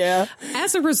purposes. Yeah.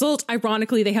 As a result,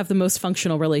 ironically, they have the most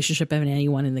functional relationship of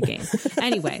anyone in the game.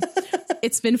 Anyway,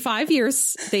 it's been 5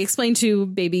 years. They explained to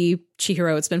baby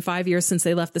Chihiro, it's been 5 years since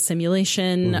they left the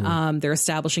simulation. They're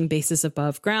establishing bases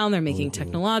above ground. They're making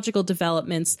technological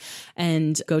developments.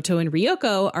 And Goto and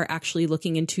Ryoko are actually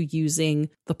looking into using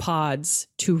the pods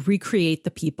to recreate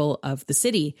the people of the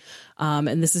city.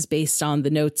 And this is based on the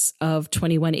notes of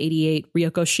 2188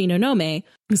 Ryoko Shinonome,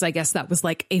 because I guess that was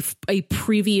like a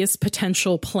previous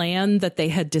potential plan that they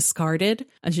had discarded.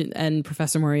 And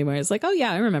Professor Morimura is like, oh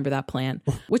yeah, I remember that plan,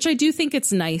 which I do think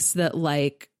it's nice that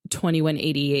like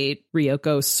 2188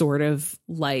 Ryoko sort of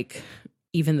like,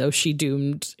 even though she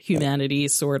doomed humanity,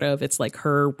 sort of, it's like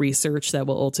her research that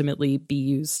will ultimately be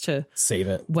used to save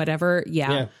it. Whatever.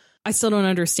 Yeah. I still don't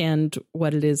understand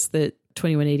what it is that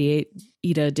 2188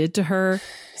 Ida did to her.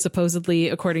 Supposedly,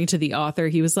 according to the author,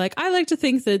 he was like, I like to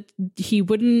think that he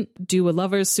wouldn't do a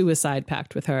lover's suicide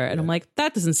pact with her. And I'm like,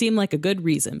 that doesn't seem like a good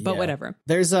reason, but whatever.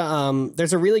 There's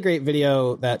a really great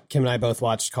video that Kim and I both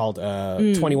watched called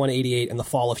 2188 and the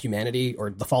Fall of Humanity,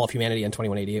 or the Fall of Humanity and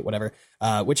 2188, whatever,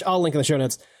 which I'll link in the show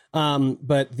notes.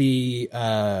 But the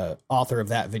author of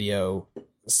that video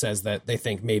says that they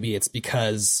think maybe it's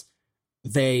because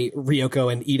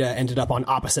Ryoko and Ida ended up on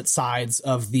opposite sides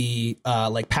of the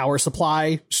like power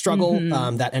supply struggle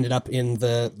that ended up in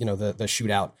the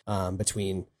shootout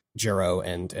between Juro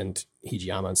and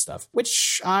Hijiyama and stuff,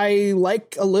 which I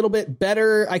like a little bit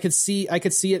better. I could see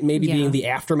it maybe being the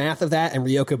aftermath of that, and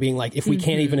Ryoko being like, if we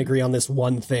can't even agree on this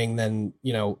one thing, then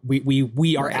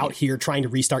we are out here trying to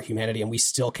restart humanity, and we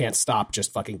still can't stop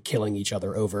just fucking killing each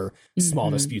other over small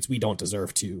disputes. We don't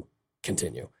deserve to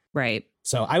continue. Right.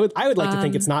 So I would like to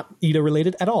think it's not Ida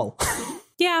related at all.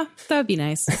 Yeah, that would be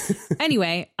nice.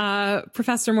 Anyway,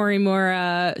 Professor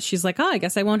Morimura, she's like, oh, I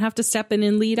guess I won't have to step in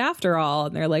and lead after all.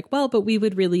 And they're like, well, but we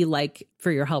would really like for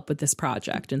your help with this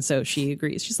project. And so she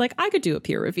agrees. She's like, I could do a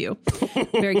peer review.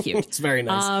 Very cute. It's very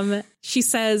nice. She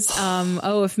says,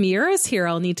 oh, if Miura's here,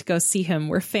 I'll need to go see him.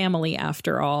 We're family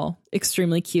after all.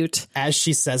 Extremely cute. As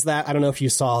she says that, I don't know if you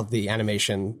saw the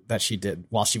animation that she did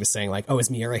while she was saying like, oh, is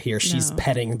Miura here? She's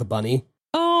petting the bunny.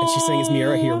 Oh, and she's saying, is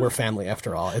Miura here? We're family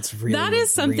after all. It's really, that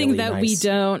is something really that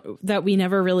nice. we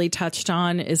never really touched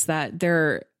on, is that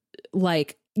they're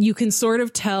like, you can sort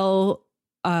of tell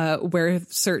where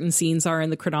certain scenes are in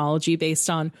the chronology based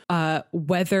on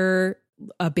whether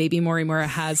a baby Morimura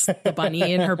has the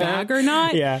bunny in her bag or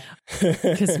not. Yeah.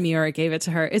 Because Miura gave it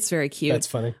to her. It's very cute. That's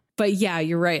funny. But yeah,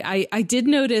 you're right. I did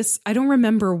notice, I don't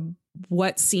remember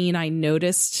what scene I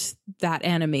noticed that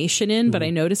animation in, but I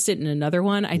noticed it in another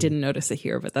one. I didn't notice it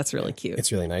here, but that's really cute.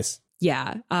 It's really nice.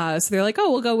 Yeah. So they're like,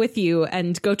 oh, we'll go with you.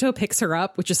 And Goto picks her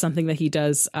up, which is something that he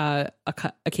does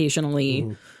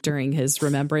occasionally during his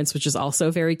remembrance, which is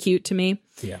also very cute to me.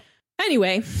 Yeah.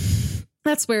 Anyway,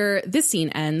 that's where this scene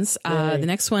ends. The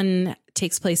next one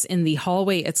takes place in the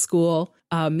hallway at school.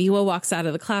 Miwa walks out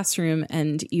of the classroom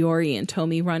and Iori and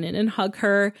Tomi run in and hug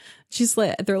her.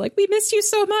 They're like, we missed you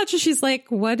so much. And she's like,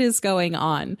 what is going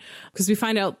on? Because we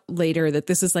find out later that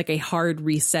this is like a hard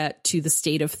reset to the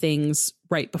state of things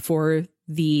right before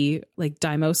the like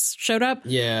Deimos showed up.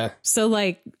 Yeah. So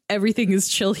like everything is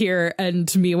chill here. And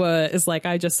Miwa is like,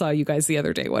 I just saw you guys the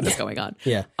other day. What is going on?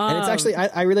 Yeah. And it's actually,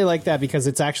 I really like that because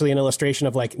it's actually an illustration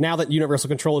of like, now that Universal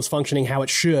Control is functioning how it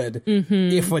should,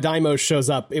 if a Deimos shows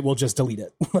up, it will just delete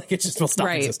it. Like it just will stop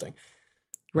existing.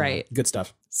 Right. Good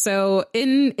stuff. So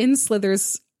in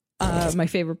Slithers, my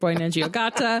favorite boy, Nenji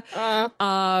Ogata,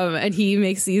 and he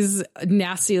makes these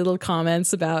nasty little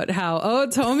comments about how, oh,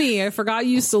 Tomi, I forgot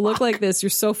you used to look like this. You're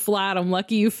so flat. I'm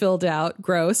lucky you filled out.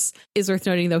 Gross. Is worth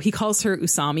noting, though, he calls her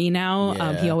Usami now.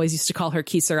 Yeah. He always used to call her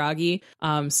Kisaragi.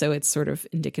 So it's sort of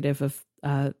indicative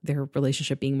of their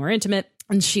relationship being more intimate.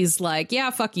 And she's like, yeah,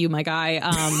 fuck you, my guy.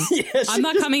 I'm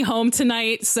not coming home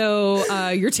tonight.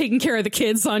 So you're taking care of the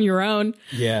kids on your own.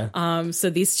 Yeah. So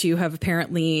these two have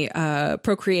apparently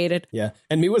procreated. Yeah.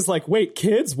 And Miwa's like, wait,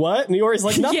 kids, what? And Iori's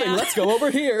like, nothing. Yeah. Let's go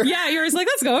over here. Yeah. Iori's like,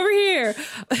 let's go over here.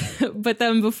 But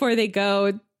then before they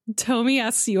go, Tomi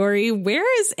asks Iori,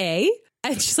 where is A?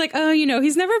 And she's like, oh,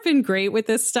 he's never been great with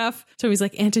this stuff. Tomi's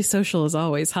like, antisocial as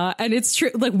always, huh? And it's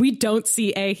true. Like, we don't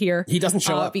see A here. He doesn't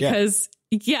show up. Because...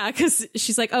 Yeah, because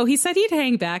she's like, oh, he said he'd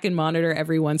hang back and monitor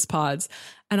everyone's pods.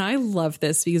 And I love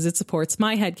this because it supports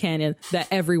my headcanon that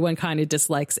everyone kind of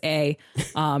dislikes A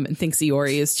and thinks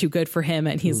Iori is too good for him.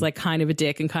 And he's like kind of a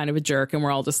dick and kind of a jerk. And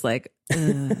we're all just like,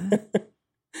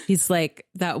 he's like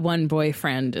that one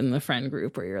boyfriend in the friend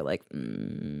group where you're like,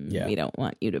 we don't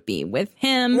want you to be with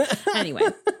him. Anyway,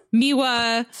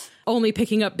 Miwa only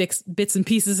picking up bits and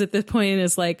pieces at this point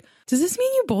is like, does this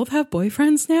mean you both have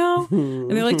boyfriends now?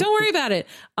 And they're like, don't worry about it.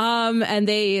 And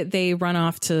they run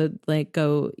off to like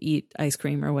go eat ice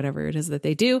cream or whatever it is that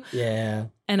they do. Yeah.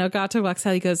 And Ogata walks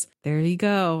out. He goes, there you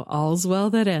go. All's well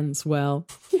that ends well.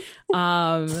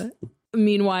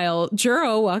 Meanwhile,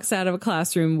 Juro walks out of a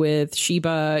classroom with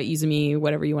Shiba, Izumi,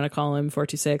 whatever you want to call him,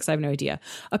 426. I have no idea.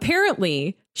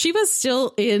 Apparently, Shiba's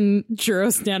still in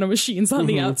Juro's nanomachines on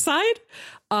the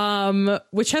outside,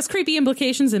 which has creepy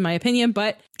implications in my opinion.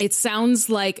 But it sounds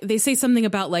like they say something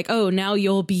about like, oh, now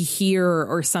you'll be here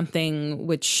or something,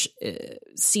 which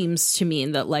seems to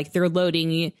mean that like they're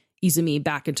loading Izumi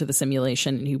back into the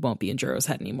simulation and he won't be in Juro's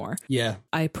head anymore. Yeah.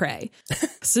 I pray.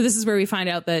 So this is where we find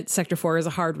out that Sector 4 is a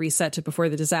hard reset to before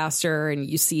the disaster, and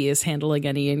UC is handling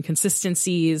any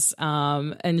inconsistencies.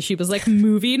 And she was like,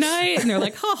 movie night? And they're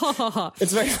like, ha ha ha ha.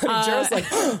 It's very funny. Juro's like,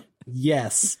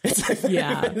 yes. It's like,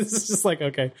 yeah. It's just like,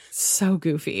 okay. So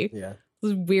goofy. Yeah.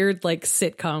 Weird like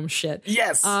sitcom shit.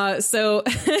 Yes. So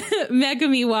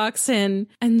Megumi walks in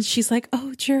and she's like,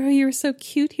 oh, Juro, you're so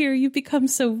cute here. You've become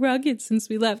so rugged since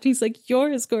we left. He's like,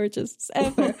 you're as gorgeous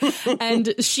as ever.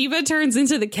 And Shiba turns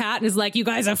into the cat and is like, you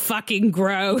guys are fucking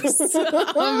gross,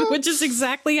 which is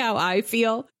exactly how I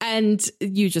feel. And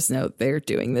you just know they're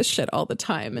doing this shit all the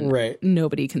time and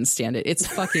nobody can stand it. It's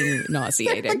fucking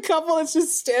nauseating. A couple is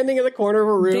just standing in the corner of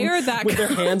a room with their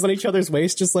hands on each other's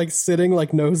waist, just like sitting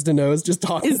like nose to nose, just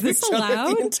talking to each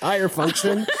other the entire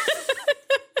function.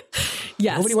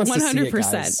 Yes, nobody wants 100%. To see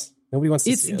it, guys. Nobody wants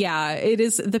to see it. Yeah, it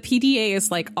is. The PDA is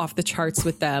like off the charts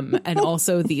with them, and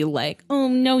also the like, oh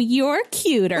no, you're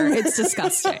cuter. It's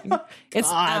disgusting. It's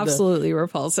absolutely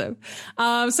repulsive.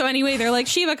 So anyway, they're like,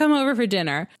 Shiba, come over for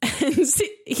dinner, and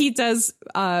he does.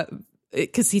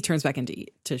 Because he turns back into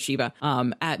Shiba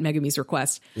at Megumi's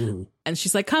request. Mm-hmm. And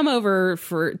she's like, come over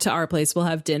to our place. We'll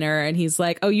have dinner. And he's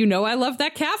like, oh, I love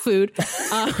that cat food,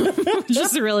 which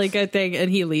is a really good thing.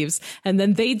 And he leaves. And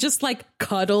then they just like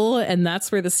cuddle. And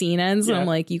that's where the scene ends. Yeah. And I'm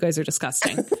like, you guys are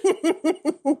disgusting.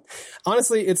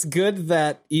 Honestly, it's good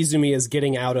that Izumi is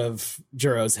getting out of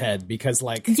Juro's head because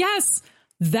like... Yes.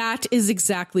 That is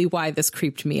exactly why this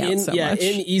creeped me out so much.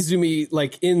 In Izumi,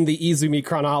 like in the Izumi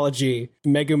chronology,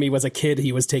 Megumi was a kid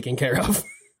he was taking care of.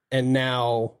 And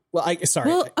now,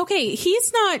 okay,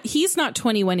 he's not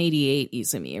 2188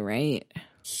 Izumi, right?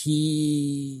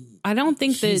 I don't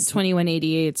think that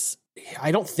 2188's...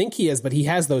 I don't think he is, but he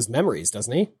has those memories,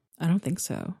 doesn't he? I don't think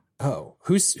so. Oh,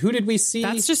 who did we see?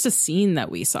 That's just a scene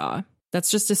that we saw. That's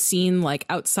just a scene like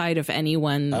outside of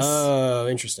anyone's. Oh,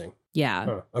 interesting. Yeah.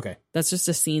 Huh, okay. That's just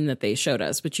a scene that they showed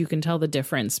us, but you can tell the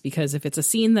difference because if it's a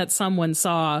scene that someone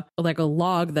saw, like a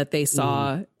log that they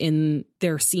saw in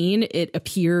their scene, it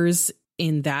appears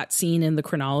in that scene in the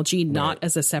chronology, not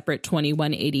as a separate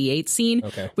 2188 scene,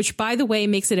 which, by the way,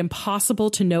 makes it impossible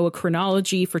to know a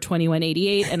chronology for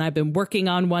 2188. And I've been working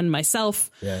on one myself.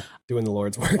 Yeah, doing the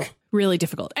Lord's work. Really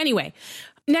difficult. Anyway,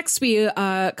 next we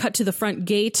cut to the front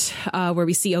gate where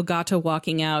we see Ogata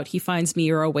walking out. He finds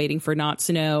Miura waiting for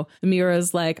Natsuno.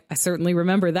 Miura's like, I certainly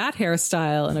remember that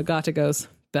hairstyle. And Ogata goes,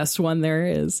 best one there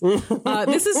is.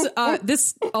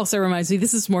 This also reminds me,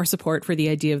 this is more support for the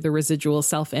idea of the residual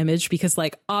self-image, because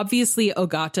like obviously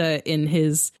Ogata in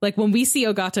his, like when we see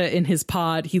Ogata in his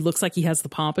pod, he looks like he has the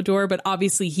pompadour, but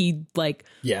obviously he like,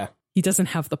 he doesn't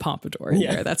have the pompadour in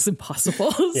there. That's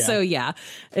impossible. So yeah,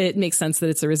 it makes sense that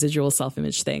it's a residual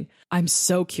self-image thing. I'm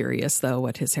so curious though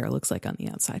what his hair looks like on the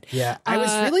outside. Yeah, I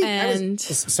was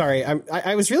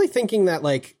really thinking that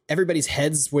like everybody's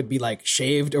heads would be like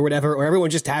shaved or whatever, or everyone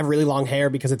just have really long hair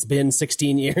because it's been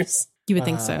 16 years. You would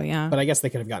think so, yeah. But I guess they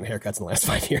could have gotten haircuts in the last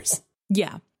 5 years.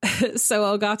 Yeah.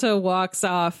 So Ogata walks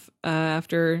off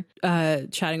after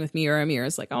chatting with Miura.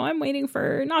 Miura's like, oh, I'm waiting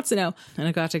for Natsuno.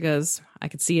 And Ogata goes, I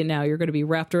can see it now. You're going to be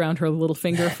wrapped around her little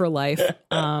finger for life.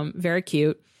 Very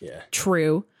cute. Yeah.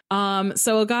 True.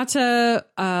 So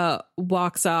Ogata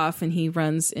walks off and he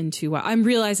runs into... I'm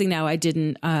realizing now I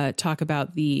didn't talk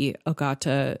about the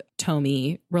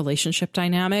Ogata-Tomi relationship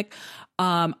dynamic.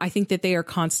 I think that they are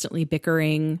constantly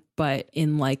bickering, but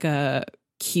in like a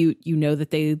cute, you know that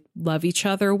they love each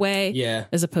other way,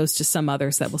 as opposed to some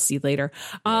others that we'll see later.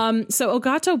 So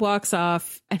Ogata walks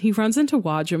off and he runs into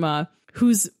Wajima,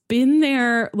 who's been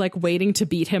there like waiting to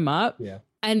beat him up. Yeah.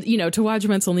 And, you know, to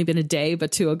Wajima, it's only been a day,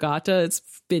 but to Ogata, it's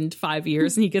been 5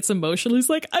 years, and he gets emotional. He's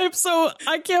like, I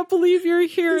can't believe you're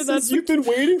here. You've been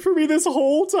waiting for me this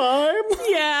whole time.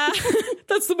 Yeah.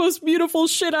 That's the most beautiful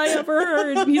shit I ever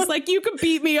heard. And he's like, you can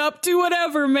beat me up, do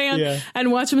whatever, man. Yeah. And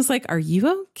Wajima's like, are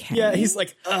you okay? Yeah. He's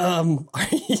like,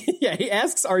 he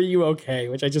asks, are you okay?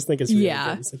 Which I just think is really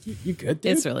good. He's like, you good,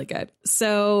 dude? It's really good.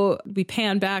 So we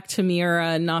pan back to Miura,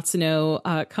 and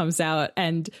Natsuno comes out,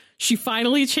 and she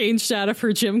finally changed out of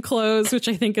her gym clothes, which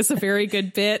I think is a very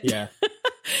good bit. Yeah.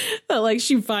 That like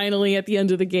she finally at the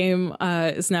end of the game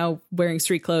is now wearing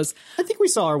street clothes. I think we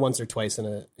saw her once or twice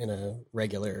in a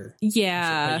regular.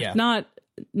 Yeah.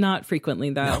 Not frequently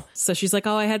though. No. So she's like,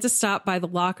 oh, I had to stop by the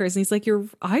lockers. And he's like, your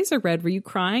eyes are red. Were you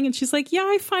crying? And she's like, yeah,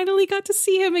 I finally got to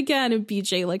see him again. And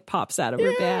BJ like pops out of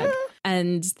her bag.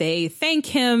 And they thank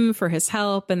him for his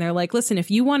help. And they're like, listen, if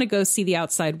you want to go see the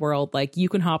outside world, like you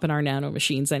can hop in our nano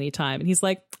machines anytime. And he's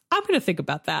like, I'm going to think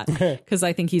about that, because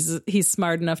I think he's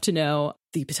smart enough to know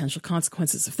the potential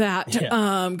consequences of that.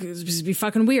 Yeah. It'd be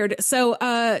fucking weird. So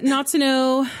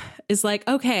Natsuno is like,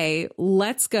 okay,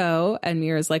 let's go. And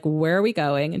Miura's like, where are we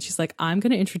going? And she's like, I'm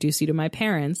going to introduce you to my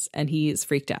parents. And he's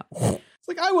freaked out. It's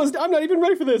like, I'm not even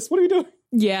ready for this. What are we doing?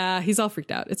 Yeah, he's all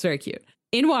freaked out. It's very cute.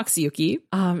 In walks Yuki.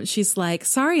 She's like,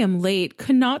 sorry, I'm late.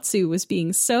 Konatsu was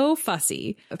being so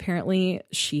fussy. Apparently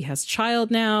she has a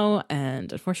child now.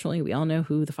 And unfortunately, we all know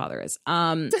who the father is.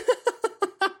 But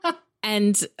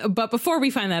before we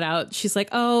find that out, she's like,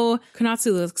 oh,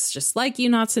 Konatsu looks just like you,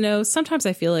 Natsuno. Sometimes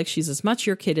I feel like she's as much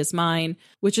your kid as mine,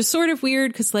 which is sort of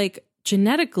weird because like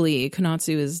genetically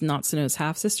Konatsu is Natsuno's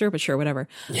half sister, but sure, whatever.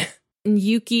 Yeah. And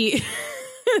Yuki...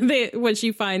 when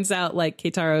she finds out like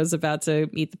Keitaro is about to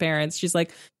meet the parents, she's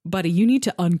like, buddy, you need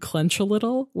to unclench a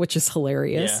little, which is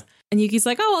hilarious. Yeah. And Yuki's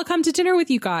like, oh, I'll come to dinner with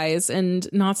you guys. And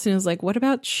Natsuno's like, what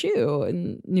about Shu?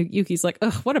 And Yuki's like,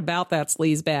 ugh, what about that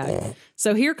sleaze bag?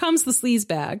 So here comes the sleaze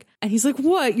bag. And he's like,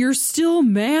 what? You're still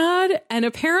mad? And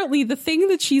apparently the thing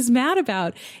that she's mad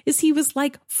about is he was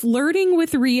like flirting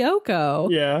with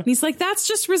Ryoko. Yeah. And he's like, that's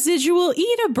just residual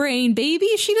Ida brain, baby.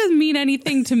 She doesn't mean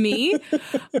anything to me.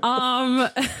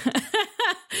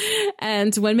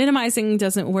 And when minimizing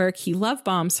doesn't work, he love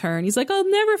bombs her. And he's like, I'll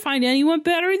never find anyone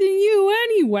better than you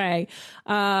anyway.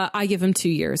 I give him 2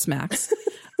 years max.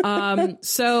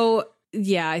 So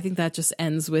yeah, I think that just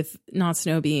ends with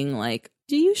Natsuno being like,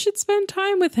 you should spend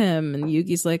time with him. And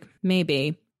Yuki's like,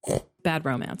 maybe. Bad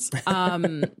romance.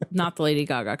 Not the Lady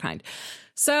Gaga kind.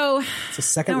 So it's a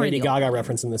second Lady Gaga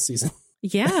reference in this season.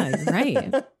 Yeah,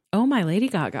 right. Oh, my Lady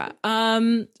Gaga.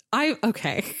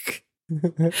 Okay.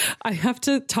 I have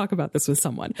to talk about this with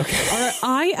someone. Okay.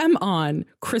 I am on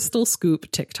Crystal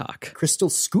Scoop TikTok. Crystal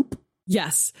Scoop?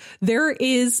 Yes. There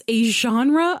is a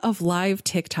genre of live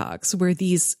TikToks where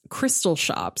these crystal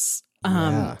shops,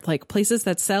 like places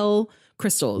that sell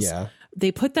crystals,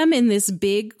 They put them in this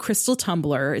big crystal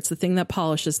tumbler. It's the thing that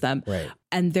polishes them. Right.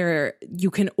 And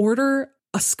you can order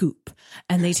a scoop,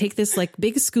 and they take this like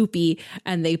big scoopy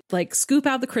and they like scoop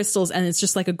out the crystals, and it's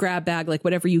just like a grab bag, like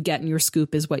whatever you get in your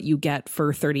scoop is what you get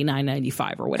for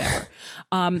 $39.95 or whatever.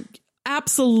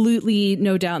 Absolutely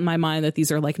no doubt in my mind that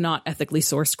these are like not ethically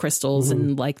sourced crystals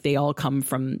and like they all come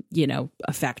from, you know,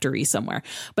 a factory somewhere.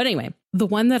 But anyway, the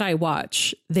one that I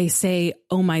watch, they say,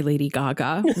 "Oh, my Lady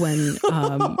Gaga," when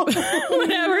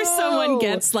whenever someone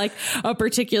gets like a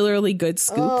particularly good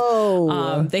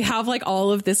scoop. They have like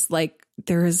all of this, like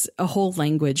there is a whole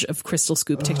language of crystal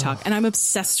scoop TikTok, and I'm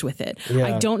obsessed with it. Yeah.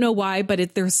 I don't know why,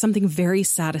 but there's something very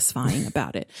satisfying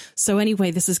about it. So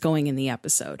anyway, this is going in the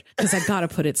episode because I got to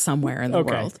put it somewhere in the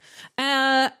world.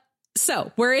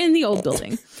 So we're in the old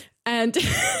building, and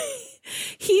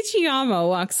Hijiyama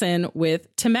walks in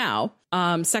with Tamao.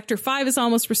 Sector 5 is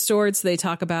almost restored, so they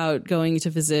talk about going to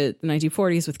visit the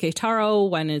 1940s with Keitaro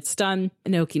when it's done.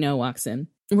 And Okino walks in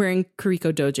wearing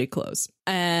Kuriko Doji clothes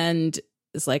and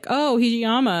is like, "Oh,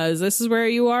 Hijiyama, this is where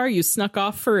you are? You snuck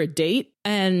off for a date?"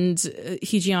 And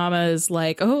Hijiyama is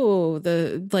like,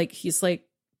 he's like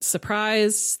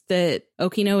surprised that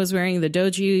Okino is wearing the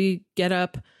doji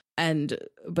getup.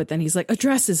 But then he's like, "A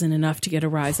dress isn't enough to get a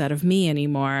rise out of me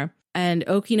anymore." And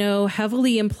Okino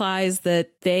heavily implies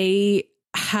that they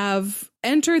have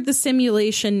entered the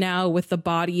simulation now with the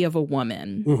body of a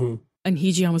woman. Mm-hmm. And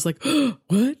Hijiyama was like, "Oh,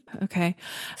 what? Okay."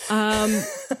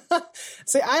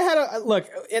 See, I had look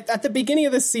at the beginning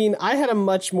of this scene. I had a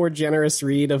much more generous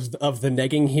read of the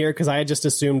negging here because I had just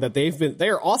assumed that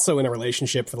they're also in a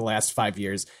relationship for the last 5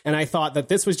 years, and I thought that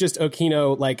this was just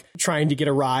Okino like trying to get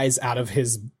a rise out of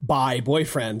his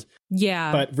boyfriend.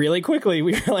 Yeah, but really quickly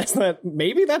we realized that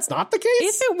maybe that's not the case.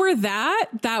 If it were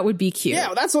that would be cute.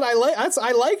 Yeah, that's what I like.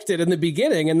 I liked it in the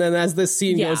beginning, and then as this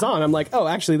scene goes on, I'm like, oh,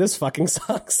 actually, this fucking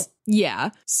sucks. Yeah.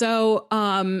 So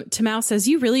Tamao says,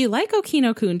 "You really like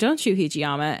Okino-kun, don't you,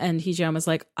 Hijiyama?" And Hijiyama's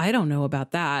like, "I don't know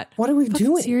about that." What are we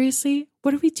doing? Seriously?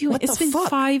 What are we doing? It's been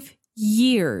 5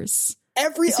 years.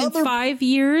 Every other 5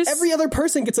 years. Every other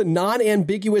person gets a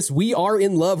non-ambiguous "we are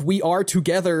in love, we are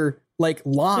together" like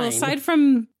line. Well, aside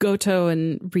from Goto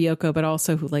and Ryoko, but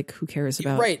also who cares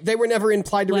about? Right. They were never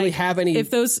implied to really have any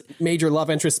major love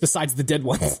interests besides the dead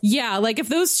ones. Yeah. Like if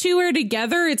those two are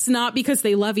together, it's not because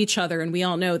they love each other, and we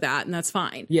all know that, and that's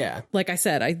fine. Yeah. Like I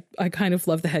said, I kind of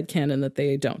love the headcanon that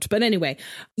they don't. But anyway,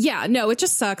 yeah, no, it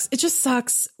just sucks. It just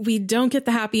sucks. We don't get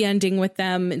the happy ending with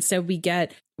them. Instead we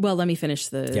get, well, let me finish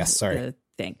the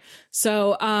thing.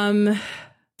 So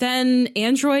then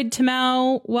Android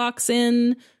Tamao walks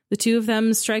in. The two of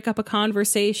them strike up a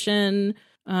conversation,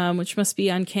 which must be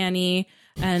uncanny.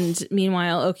 And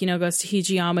meanwhile, Okino goes to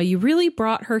Hijiyama, "You really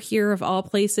brought her here of all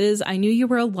places. I knew you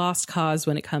were a lost cause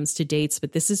when it comes to dates,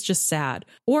 but this is just sad.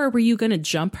 Or were you going to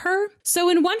jump her?" So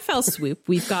in one fell swoop,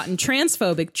 we've gotten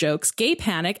transphobic jokes, gay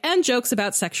panic, and jokes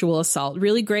about sexual assault.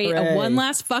 Really great. Hooray. A one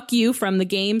last fuck you from the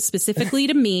game specifically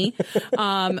to me,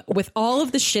 with all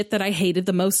of the shit that I hated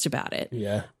the most about it.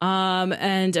 Yeah.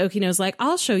 And Okino's like,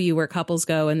 "I'll show you where couples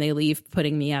go," and they leave,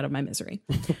 putting me out of my misery.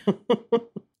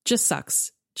 Just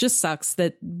sucks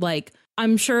that, like,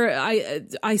 I'm sure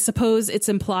I suppose it's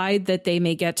implied that they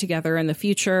may get together in the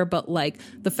future, but like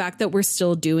the fact that we're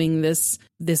still doing this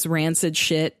rancid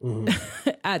shit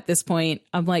at this point,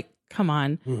 I'm like, come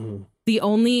on. Mm-hmm. The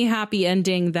only happy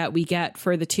ending that we get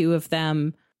for the two of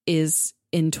them is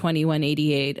in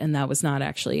 2188, and that was not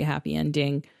actually a happy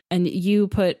ending. And you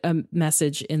put a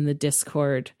message in the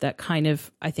Discord that kind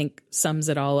of, I think, sums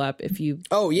it all up. If you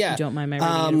don't mind my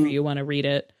reading it, or you want to read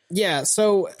it. Yeah,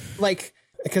 so, like,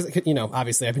 because, you know,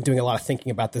 obviously I've been doing a lot of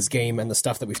thinking about this game and the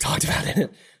stuff that we've talked about in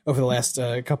it over the last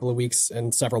couple of weeks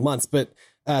and several months, but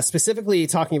specifically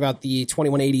talking about the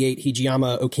 2188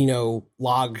 Hijiyama Okino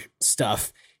log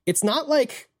stuff, it's not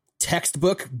like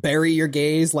textbook bury your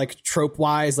gaze, like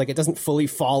trope-wise, like it doesn't fully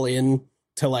fall in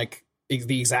to, like,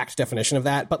 the exact definition of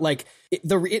that, but, like,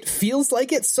 it feels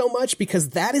like it so much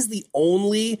because that is the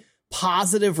only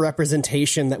positive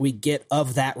representation that we get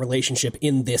of that relationship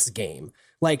in this game.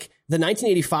 Like the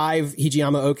 1985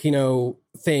 Hijiyama Okino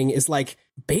thing is like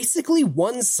basically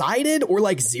one-sided or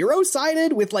like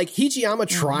zero-sided, with like Hijiyama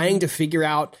trying to figure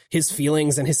out his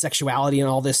feelings and his sexuality and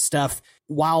all this stuff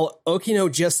while Okino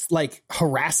just like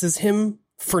harasses him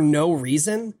for no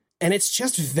reason. And it's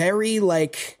just very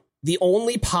like the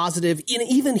only positive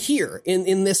even here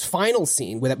in this final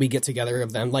scene that we get together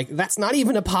of them, like that's not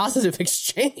even a positive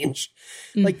exchange.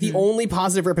 Mm-hmm. Like the only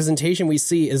positive representation we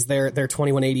see is their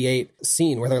 2188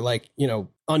 scene where they're like, you know,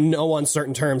 on no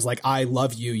uncertain terms, like, I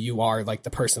love you, you are like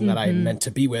the person that I'm meant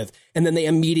to be with. And then they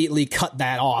immediately cut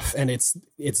that off and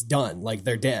it's done. Like,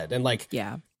 they're dead. And like,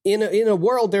 yeah. In a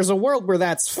world, there's a world where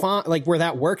that's fine, like where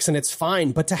that works and it's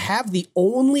fine. But to have the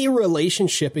only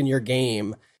relationship in your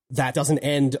game that doesn't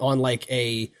end on like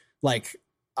a, like,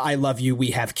 I love you,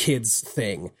 we have kids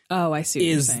thing. Oh, I see what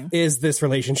you're saying. Is this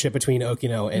relationship between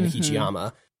Okino and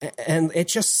Hijiyama. And it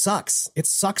just sucks. It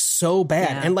sucks so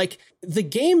bad. Yeah. And like, the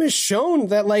game has shown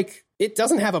that like, it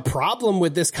doesn't have a problem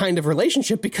with this kind of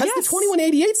relationship because the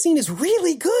 2188 scene is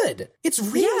really good. It's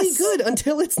really good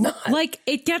until it's not. Like,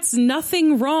 it gets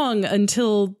nothing wrong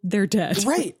until they're dead.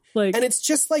 Right. Like, and it's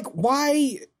just like,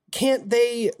 why can't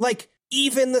they, like,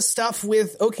 even the stuff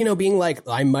with Okino being like,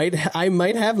 I might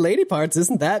have lady parts.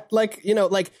 Isn't that like, you know,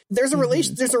 like there's a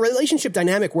relationship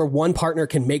dynamic where one partner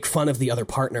can make fun of the other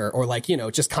partner or like, you know,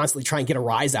 just constantly try and get a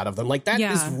rise out of them. Like that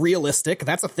is realistic.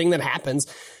 That's a thing that happens.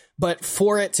 But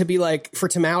for it to be like, for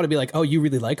Tamao to be like, oh, you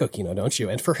really like Okino, don't you?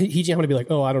 And for Hijiyama to be like,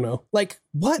 oh, I don't know. Like,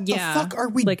 what the fuck are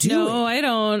we doing? No, I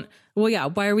don't. Well, yeah.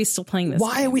 Why are we still playing this?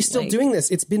 Why are we still doing this?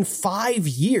 It's been 5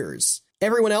 years.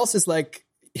 Everyone else is like,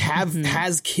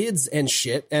 has kids and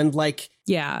shit. And like,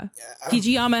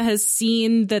 Hijiyama has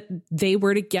seen that they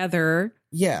were together.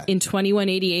 Yeah. In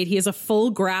 2188, he has a full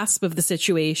grasp of the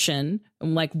situation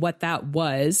and like what that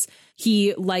was.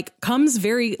 He like comes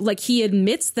very like he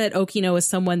admits that Okino is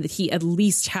someone that he at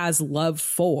least has love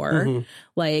for.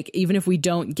 Like, even if we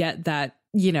don't get that,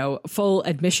 you know, full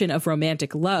admission of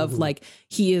romantic love, like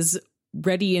he is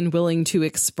ready and willing to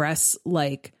express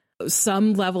like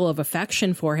some level of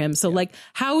affection for him. So like,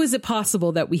 how is it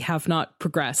possible that we have not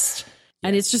progressed?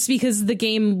 And it's just because the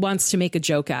game wants to make a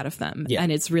joke out of them.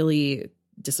 And it's really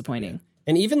disappointing.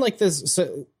 And even like this,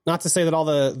 so not to say that all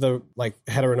the like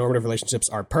heteronormative relationships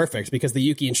are perfect, because the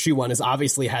Yuki and Shu one is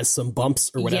obviously has some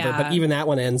bumps or whatever, but even that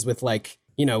one ends with like,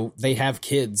 you know, they have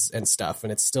kids and stuff,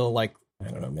 and it's still like, I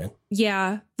don't know, man.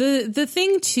 Yeah. The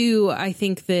thing too, I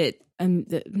think that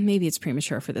maybe it's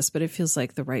premature for this, but it feels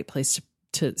like the right place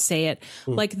to say it.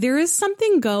 Like, there is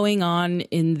something going on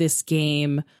in this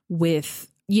game with,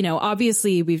 you know,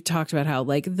 obviously we've talked about how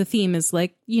like the theme is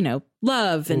like, you know,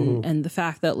 love and the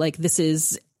fact that like this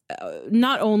is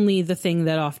not only the thing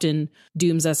that often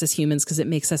dooms us as humans because it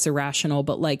makes us irrational,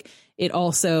 but like it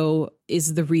also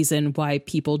is the reason why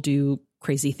people do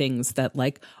crazy things that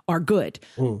like are good.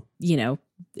 You know,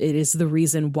 it is the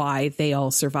reason why they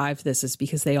all survived this, is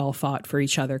because they all fought for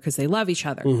each other because they love each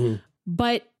other.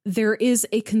 But there is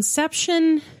a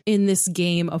conception in this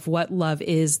game of what love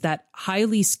is that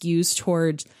highly skews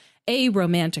towards A,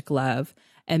 romantic love,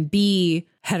 and B,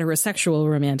 heterosexual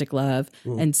romantic love,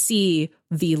 and C,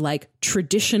 the like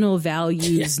traditional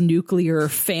values, nuclear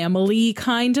family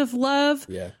kind of love.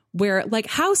 Where like,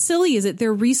 how silly is it?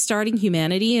 They're restarting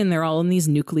humanity and they're all in these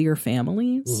nuclear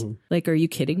families. Like, are you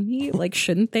kidding me? Like,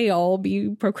 shouldn't they all be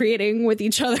procreating with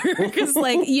each other? Because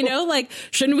like, you know, like,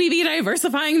 shouldn't we be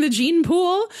diversifying the gene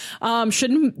pool?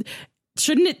 Shouldn't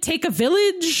it take a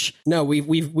village? No,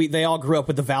 they all grew up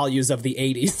with the values of the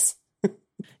 80s.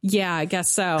 Yeah, I guess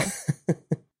so.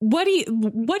 What do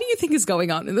you think is going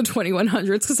on in the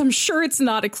 2100s? Because I'm sure it's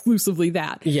not exclusively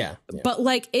that. Yeah. But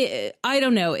like, I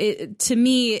don't know. To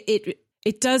me,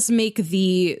 it does make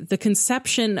the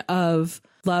conception of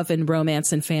love and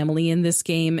romance and family in this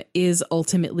game is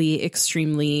ultimately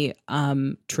extremely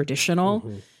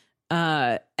traditional.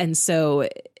 And so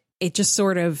it just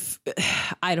sort of,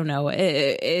 I don't know,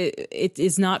 it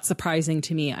is not surprising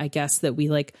to me, I guess, that we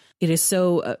like, it is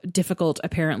so difficult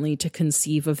apparently to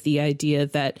conceive of the idea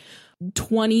that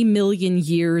 20 million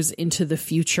years into the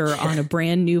future on a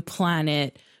brand new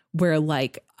planet where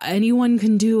like anyone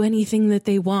can do anything that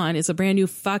they want, it's a brand new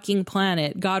fucking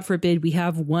planet. God forbid we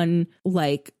have one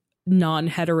like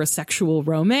non-heterosexual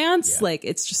romance. Like,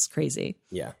 it's just crazy.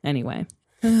 Anyway.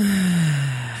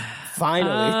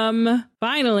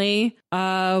 Finally,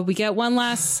 we get one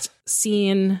last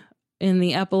scene in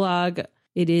the epilogue.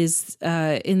 It is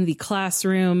in the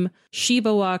classroom.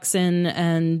 Shiba walks in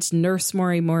and Nurse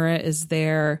Morimura is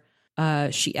there.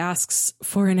 She asks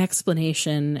for an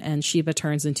explanation and Shiba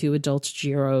turns into adult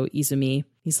Jiro Izumi.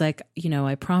 He's like, you know,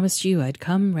 I promised you I'd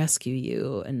come rescue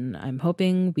you and I'm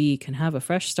hoping we can have a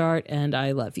fresh start and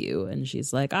I love you. And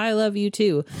she's like, I love you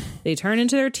too. They turn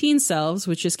into their teen selves,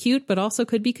 which is cute, but also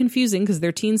could be confusing because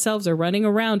their teen selves are running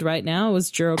around right now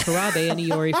as Jiro Karabe and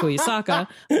Iori Fuyusaka.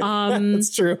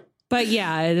 That's true. But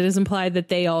yeah, it is implied that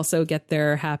they also get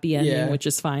their happy ending, which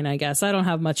is fine, I guess. I don't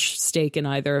have much stake in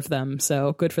either of them,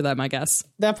 so good for them, I guess.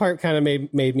 That part kind of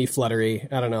made me fluttery.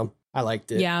 I don't know. I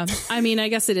liked it. Yeah. I mean, I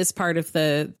guess it is part of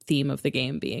the theme of the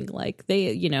game being like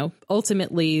they,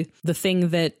 ultimately the thing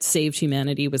that saved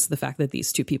humanity was the fact that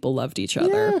these two people loved each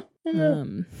other. Yeah.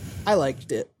 I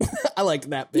liked it. I liked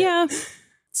that bit. Yeah.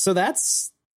 So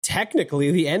that's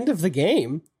technically the end of the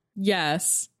game.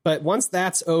 Yes. But once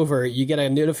that's over, you get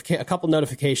a couple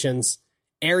notifications.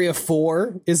 Area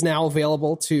 4 is now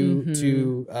available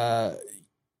to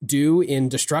do in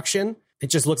Destruction. It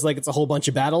just looks like it's a whole bunch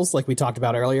of battles like we talked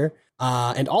about earlier.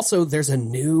 And also there's a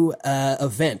new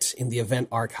event in the event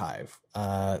archive.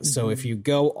 So if you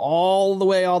go all the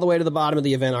way to the bottom of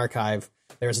the event archive,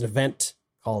 there's an event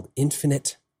called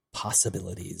Infinite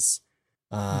Possibilities.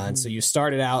 And so you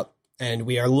started out, and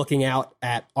we are looking out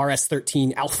at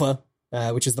RS-13 Alpha,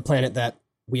 which is the planet that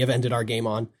we have ended our game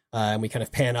on. And we kind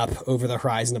of pan up over the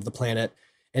horizon of the planet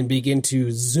and begin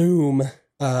to zoom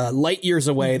light years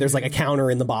away. There's like a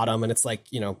counter in the bottom, and it's like,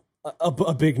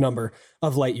 a big number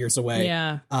of light years away.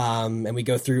 Yeah. And we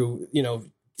go through,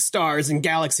 stars and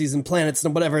galaxies and planets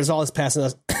and whatever is all is passing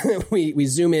us. we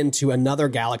zoom into another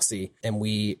galaxy, and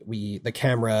the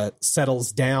camera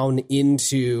settles down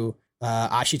into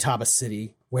Ashitaba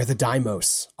City, where the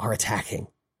Daimos are attacking.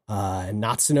 And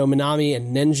Natsuno Minami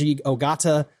and Nenji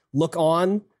Ogata look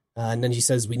on. And Nenji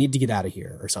says, "We need to get out of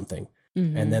here," or something.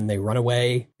 And then they run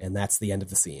away, and that's the end of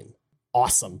the scene.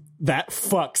 Awesome. That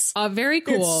fucks. Very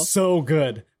cool. It's so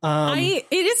good. It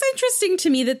is interesting to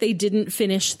me that they didn't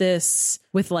finish this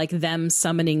with like them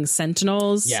summoning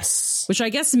Sentinels. Yes. Which I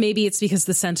guess maybe it's because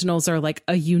the Sentinels are like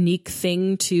a unique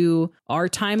thing to our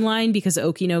timeline because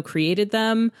Okino created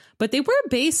them, but they were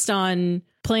based on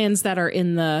plans that are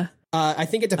in the... I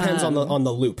think it depends on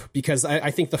the loop, because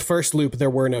I think the first loop there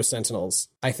were no Sentinels.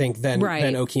 I think then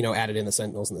Okino added in the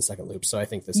Sentinels in the second loop. So I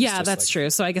think this. Yeah, that's true.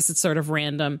 So I guess it's sort of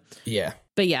random. Yeah,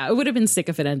 but yeah, it would have been sick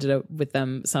if it ended up with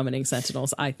them summoning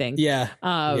Sentinels, I think. Yeah,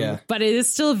 but it is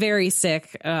still very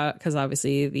sick because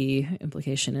obviously the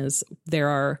implication is there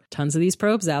are tons of these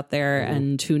probes out there,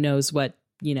 and who knows what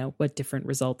different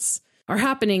results are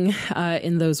happening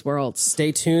in those worlds.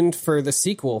 Stay tuned for the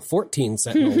sequel, 14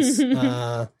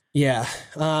 Sentinels. Yeah.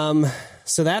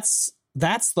 So that's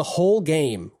the whole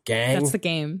game, gang. That's the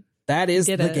game. That is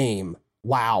the game.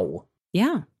 Wow.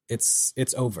 Yeah. It's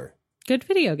over. Good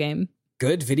video game.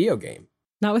 Good video game.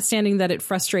 Notwithstanding that it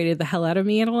frustrated the hell out of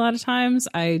me at a lot of times,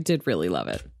 I did really love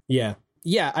it. Yeah.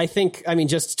 Yeah, I think,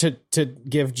 just to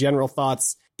give general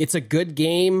thoughts, it's a good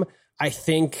game. I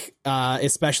think,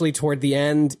 especially toward the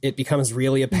end, it becomes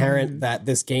really apparent that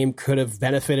this game could have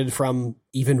benefited from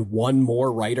even one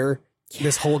more writer. Yeah.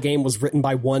 This whole game was written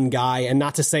by one guy, and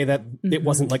not to say that it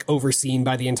wasn't like overseen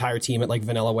by the entire team at like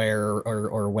Vanillaware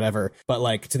or whatever, but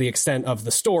like to the extent of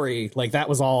the story, like that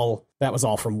was all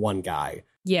from one guy.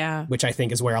 Yeah. Which I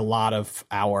think is where a lot of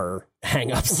our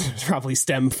hangups probably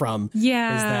stem from.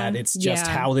 Yeah. Is that it's just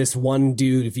how this one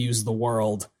dude views the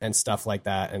world and stuff like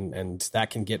that. And that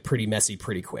can get pretty messy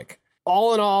pretty quick.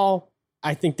 All in all,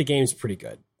 I think the game's pretty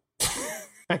good.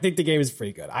 I think the game is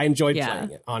pretty good. I enjoyed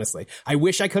playing it, honestly. I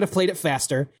wish I could have played it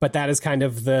faster, but that is kind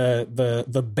of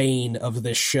the bane of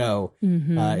this show,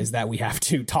 is that we have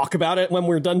to talk about it when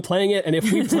we're done playing it. And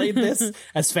if we played this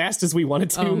as fast as we wanted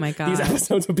to, oh my God, these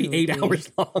episodes would be 8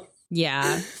 hours long.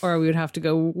 Yeah, or we would have to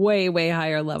go way, way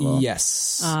higher level.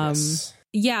 Yes.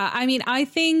 Yeah, I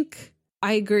think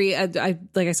I agree. I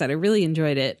like I said, I really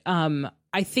enjoyed it.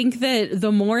 I think that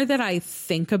the more that I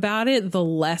think about it, the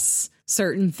less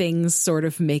certain things sort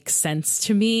of make sense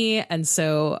to me. And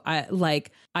so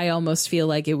I almost feel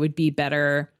like it would be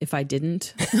better if I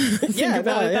didn't think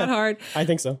about it that hard. I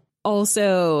think so.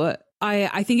 Also,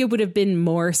 I think it would have been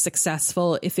more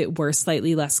successful if it were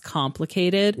slightly less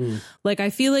complicated. Like, I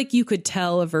feel like you could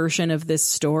tell a version of this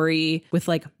story with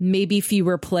like maybe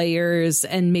fewer players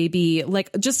and maybe like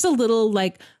just a little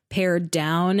like pared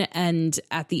down. And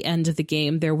at the end of the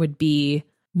game, there would be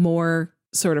more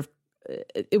sort of,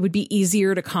 it would be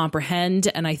easier to comprehend.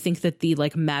 And I think that the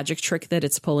like magic trick that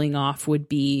it's pulling off would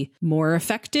be more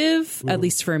effective, at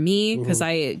least for me, because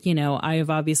I have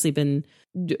obviously been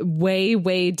way,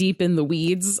 way deep in the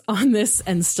weeds on this.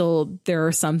 And still there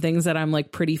are some things that I'm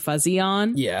like pretty fuzzy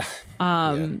on. Yeah.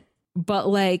 But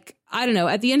like, I don't know,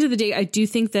 at the end of the day, I do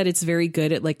think that it's very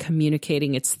good at like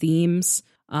communicating its themes.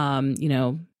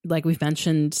 Like we've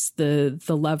mentioned, the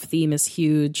love theme is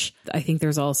huge. I think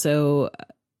there's also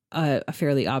a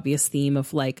fairly obvious theme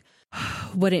of like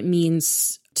what it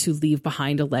means to leave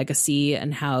behind a legacy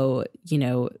and how,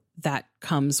 that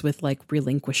comes with like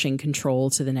relinquishing control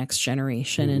to the next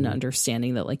generation and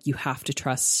understanding that like you have to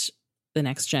trust the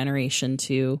next generation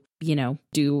to,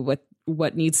 do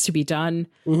what needs to be done.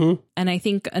 And I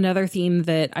think another theme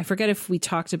that I forget if we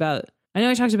talked about I know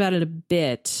I talked about it a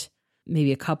bit,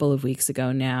 maybe a couple of weeks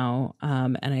ago now,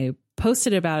 and I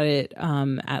posted about it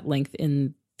at length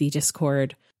in the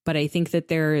Discord, but I think that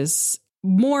there's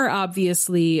more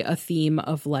obviously a theme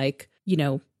of like, you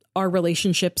know, our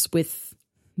relationships with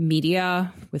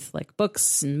media, with like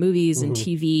books and movies and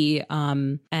TV,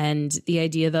 and the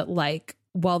idea that like,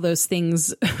 while those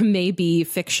things may be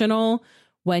fictional,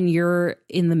 when you're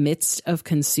in the midst of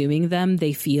consuming them,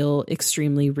 they feel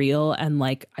extremely real. And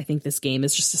like, I think this game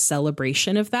is just a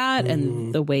celebration of that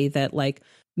and the way that like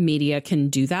media can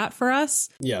do that for us.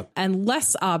 Yeah. And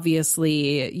less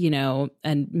obviously, you know,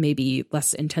 and maybe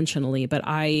less intentionally, but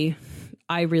I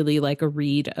really like a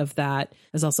read of that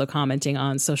as also commenting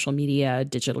on social media,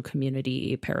 digital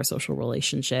community, parasocial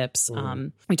relationships.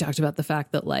 We talked about the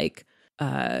fact that like,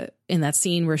 in that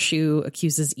scene where Shu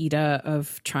accuses Ida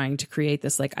of trying to create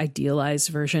this like idealized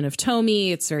version of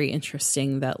Tomi, it's very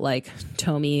interesting that like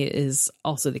Tomi is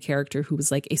also the character who was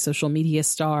like a social media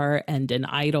star and an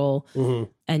idol.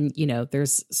 And, you know,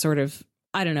 there's sort of,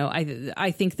 I don't know, I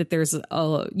think that there's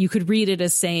you could read it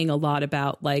as saying a lot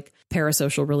about like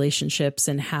parasocial relationships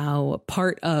and how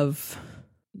part of,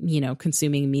 you know,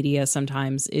 consuming media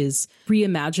sometimes is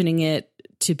reimagining it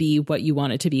to be what you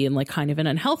want it to be in like kind of an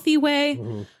unhealthy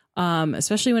way,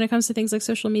 especially when it comes to things like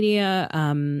social media.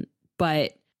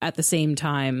 But at the same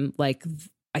time, like,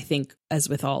 I think as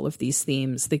with all of these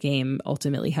themes, the game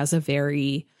ultimately has a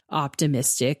very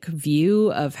optimistic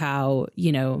view of how,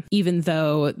 you know, even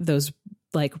though those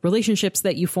like relationships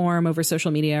that you form over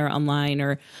social media or online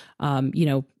or, you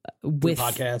know, with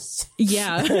podcasts.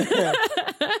 Yeah.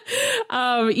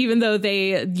 Even though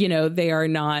they, you know, they are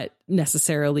not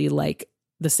necessarily like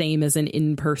the same as an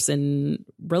in-person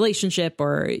relationship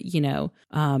or, you know,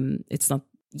 it's not,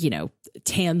 you know,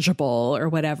 tangible or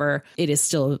whatever. It is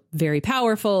still very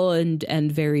powerful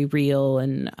and very real.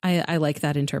 And I like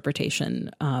that interpretation.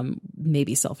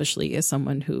 Maybe selfishly as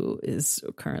someone who is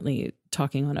currently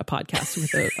talking on a podcast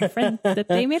with a friend that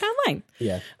they made online.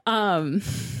 Yeah.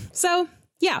 So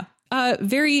yeah,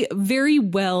 very, very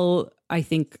well, I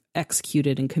think,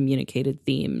 executed and communicated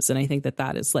themes. And I think that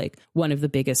that is like one of the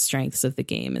biggest strengths of the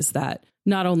game is that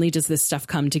not only does this stuff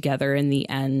come together in the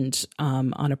end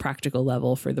on a practical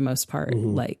level for the most part,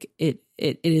 like it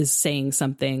is saying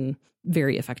something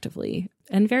very effectively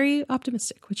and very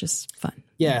optimistic, which is fun.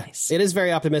 Yeah, nice. It is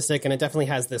very optimistic, and it definitely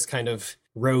has this kind of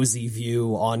rosy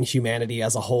view on humanity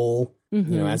as a whole, you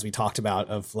know, as we talked about,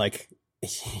 of like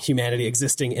humanity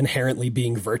existing inherently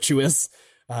being virtuous.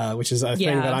 Which is a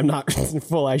thing that I'm not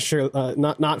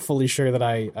fully sure that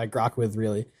I grok with,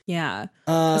 really. Yeah.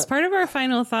 As part of our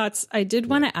final thoughts, I did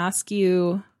want to ask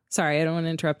you. Sorry, I don't want to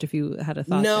interrupt if you had a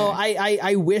thought. No, there.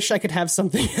 I wish I could have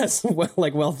something as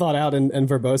well thought out and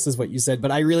verbose as what you said,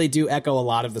 but I really do echo a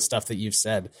lot of the stuff that you've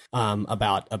said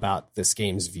about this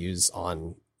game's views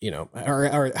on, you know,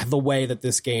 or the way that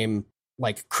this game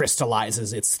like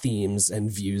crystallizes its themes and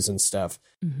views and stuff.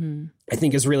 I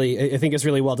think is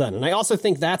really well done. And I also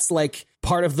think that's like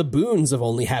part of the boons of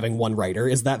only having one writer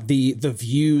is that the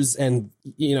views and,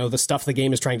 you know, the stuff the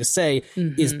game is trying to say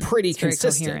is pretty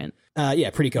consistent.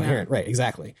 Pretty coherent. Yeah. Right.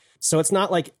 Exactly. So it's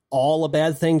not like all a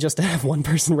bad thing just to have one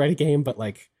person write a game, but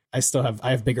like I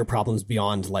have bigger problems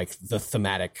beyond like the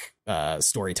thematic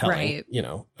storytelling, right. You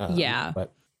know? But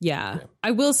yeah.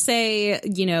 I will say,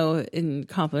 you know, in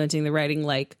complimenting the writing,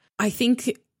 like, I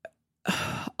think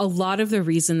a lot of the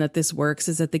reason that this works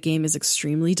is that the game is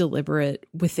extremely deliberate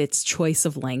with its choice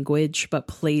of language, but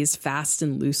plays fast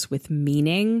and loose with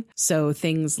meaning. So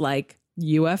things like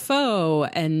UFO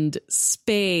and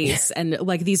space and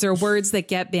like these are words that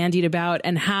get bandied about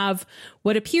and have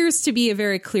what appears to be a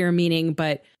very clear meaning,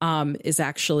 but is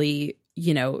actually,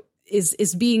 you know,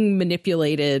 is being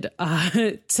manipulated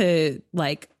to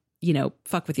like, you know,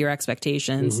 fuck with your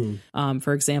expectations.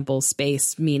 For example,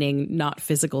 space, meaning not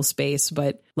physical space,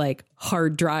 but like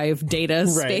hard drive data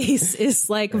space is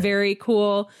like very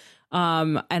cool.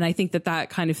 And I think that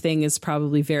kind of thing is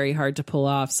probably very hard to pull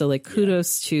off. So like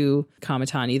kudos to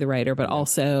Kamatani, the writer, but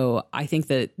also I think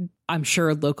that I'm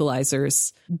sure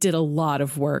localizers did a lot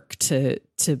of work to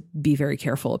be very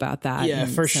careful about that. Yeah,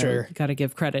 and for sure. Got to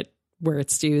give credit where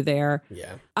it's due there.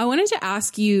 Yeah. I wanted to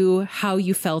ask you how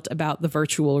you felt about the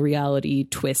virtual reality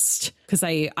twist, because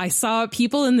I saw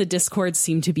people in the Discord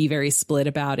seem to be very split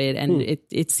about it, and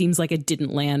it seems like it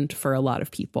didn't land for a lot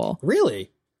of people. Really?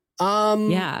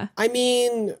 Yeah. I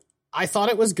mean, I thought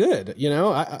it was good, you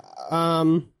know?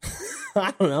 I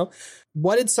don't know.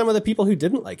 What did some of the people who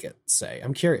didn't like it say?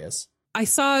 I'm curious. I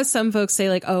saw some folks say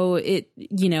like, oh,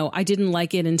 I didn't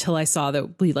like it until I saw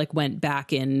that we like went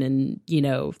back in and,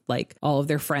 like all of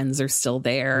their friends are still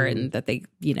there and that they,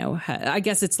 I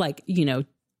guess it's like,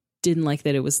 didn't like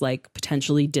that it was like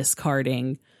potentially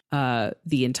discarding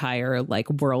the entire like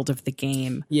world of the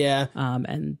game. Yeah.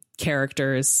 And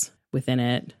characters within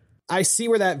it. I see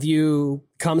where that view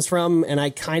comes from and I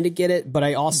kind of get it, but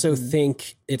I also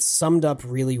think it's summed up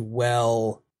really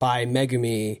well by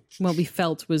Megumi. What we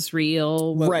felt was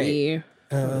real. What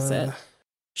was it?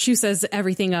 Shu says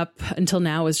everything up until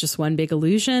now was just one big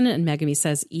illusion. And Megumi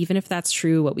says, even if that's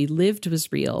true, what we lived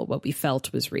was real. What we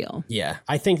felt was real. Yeah,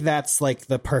 I think that's like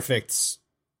the perfect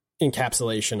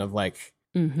encapsulation of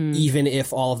even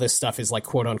if all of this stuff is like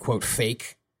quote unquote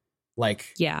fake,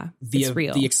 like it's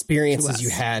real. The experiences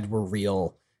you had were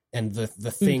real and the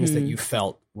things that you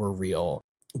felt were real.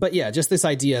 But yeah, just this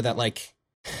idea that like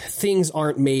things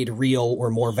aren't made real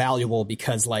or more valuable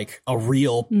because like a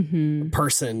real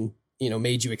person,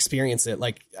 made you experience it.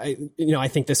 Like, I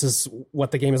think this is what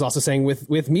the game is also saying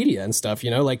with media and stuff,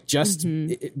 like just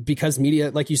because media,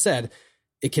 like you said,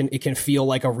 it can feel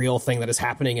like a real thing that is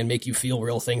happening and make you feel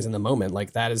real things in the moment.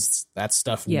 Like that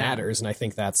stuff matters. And I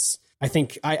think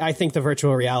I think the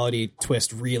virtual reality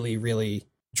twist really, really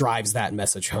drives that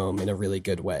message home in a really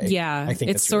good way. Yeah, I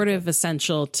think it's sort of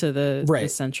essential to the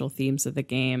essential themes of the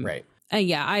game. Right.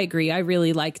 Yeah, I agree. I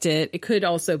really liked it. It could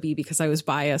also be because I was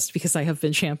biased because I have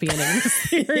been championing this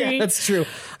theory. Yeah, that's true.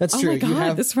 That's true. Oh my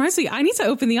God, this reminds me. I need to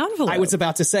open the envelope. I was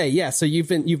about to say, yeah. So you've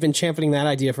been championing that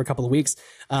idea for a couple of weeks,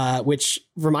 which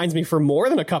reminds me, for more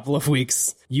than a couple of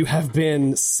weeks, you have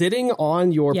been sitting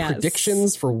on your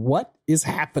predictions for what is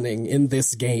happening in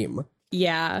this game.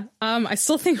 Yeah. I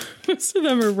still think most of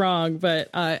them are wrong, but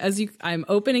I'm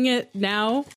opening it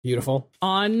now. Beautiful.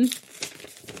 On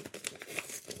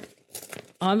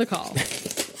the call.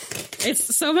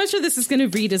 It's so much of this is going to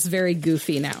read as very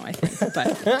goofy now, I think.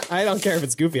 But I don't care if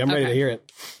it's goofy. I'm ready to hear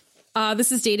it.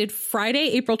 This is dated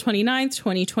Friday, April 29th,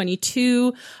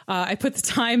 2022. I put the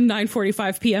time,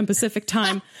 9:45 p.m. Pacific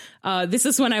time. This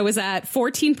is when I was at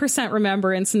 14%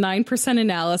 remembrance, 9%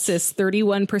 analysis,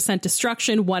 31%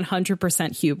 destruction,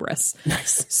 100% hubris.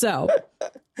 Nice. So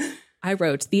I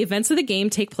wrote, the events of the game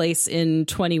take place in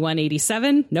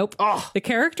 2187. Nope. Oh. The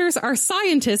characters are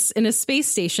scientists in a space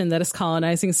station that is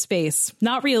colonizing space.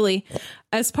 Not really.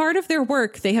 As part of their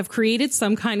work, they have created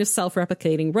some kind of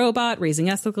self-replicating robot, raising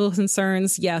ethical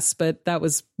concerns. Yes, but that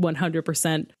was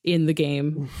 100% in the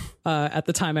game at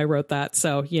the time I wrote that.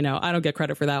 So, I don't get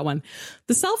credit for that one.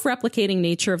 The self-replicating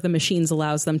nature of the machines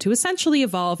allows them to essentially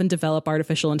evolve and develop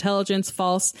artificial intelligence.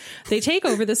 False. They take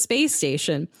over the space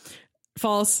station.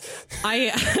 False.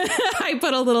 I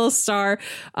put a little star,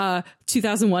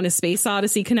 2001 A Space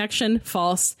Odyssey connection.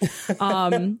 False.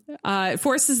 It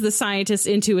forces the scientists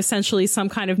into essentially some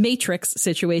kind of Matrix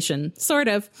situation. Sort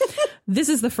of. This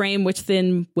is the frame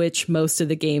within which most of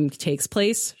the game takes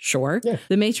place. Sure. Yeah.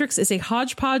 The Matrix is a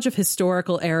hodgepodge of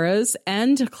historical eras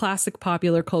and classic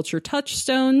popular culture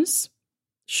touchstones.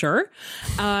 Sure.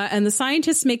 And the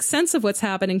scientists make sense of what's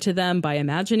happening to them by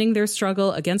imagining their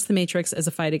struggle against the Matrix as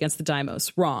a fight against the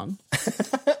Deimos. Wrong.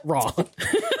 Wrong.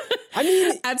 I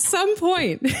mean, at some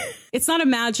point, it's not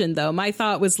imagined, though. My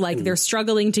thought was like they're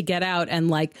struggling to get out and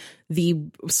like the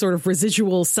sort of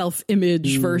residual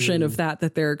self-image version of that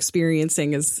they're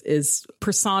experiencing is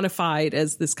personified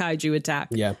as this kaiju attack.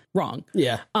 Yeah. Wrong.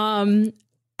 Yeah.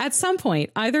 At some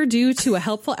point, either due to a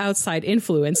helpful outside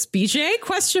influence, BJ, ?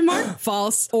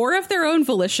 False, or of their own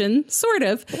volition, sort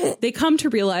of, they come to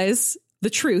realize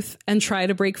the truth and try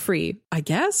to break free, I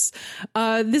guess.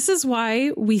 This is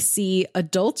why we see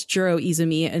adult Jiro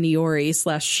Izumi and Iori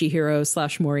 /Shihiro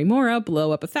 /Morimura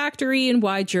blow up a factory, and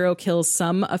why Jiro kills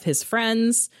some of his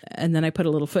friends. And then I put a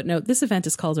little footnote. This event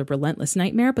is called a relentless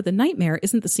nightmare, but the nightmare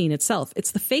isn't the scene itself.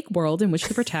 It's the fake world in which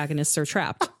the protagonists are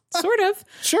trapped. Sort of.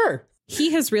 Sure.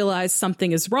 He has realized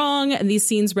something is wrong, and these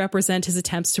scenes represent his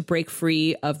attempts to break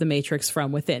free of the Matrix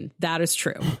from within. That is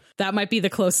true. That might be the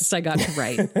closest I got to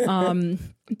right.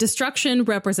 Destruction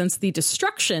represents the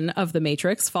destruction of the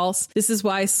Matrix. False. This is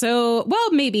why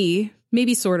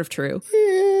maybe sort of true.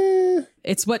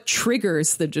 It's what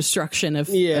triggers the destruction of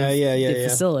the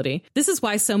facility. This is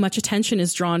why so much attention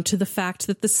is drawn to the fact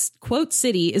that the quote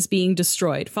city is being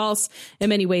destroyed. False. In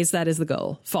many ways, that is the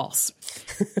goal. False.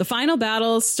 The final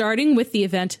battle, starting with the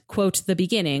event, quote, the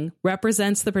beginning,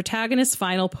 represents the protagonist's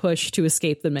final push to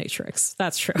escape the Matrix.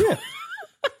 That's true. Yeah.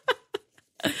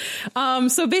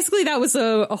 So basically that was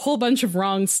a whole bunch of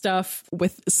wrong stuff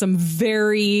with some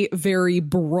very, very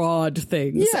broad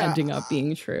things ending up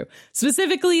being true.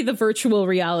 Specifically, the virtual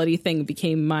reality thing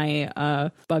became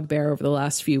my bugbear over the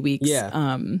last few weeks.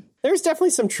 Yeah. There's definitely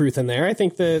some truth in there. I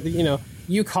think the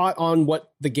you caught on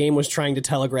what the game was trying to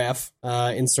telegraph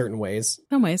in certain ways.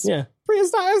 Some ways. Yeah.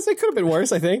 It could have been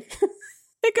worse, I think.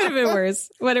 It could have been worse,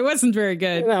 but it wasn't very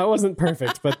good. No, it wasn't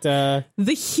perfect, but... the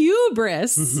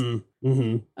hubris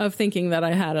of thinking that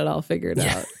I had it all figured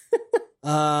out.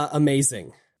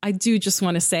 Amazing. I do just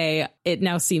want to say it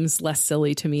now seems less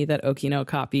silly to me that Okino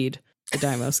copied the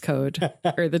Deimos code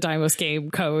or the Deimos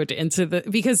game code into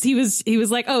because he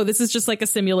was like, oh, this is just like a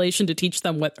simulation to teach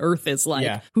them what Earth is like.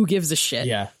 Yeah. Who gives a shit?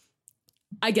 Yeah.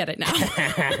 I get it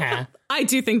now. I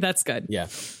do think that's good. Yeah.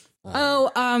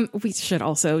 We should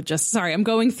also sorry, I'm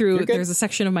going through, there's a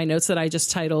section of my notes that I just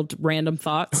titled Random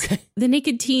Thoughts. Okay. The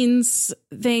Naked Teens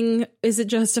thing, is it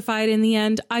justified in the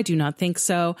end? I do not think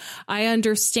so. I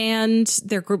understand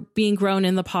they're being grown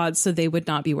in the pod, so they would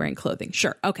not be wearing clothing.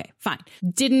 Sure. Okay, fine.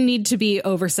 Didn't need to be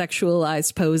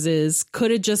over-sexualized poses.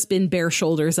 Could have just been bare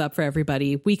shoulders up for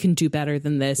everybody. We can do better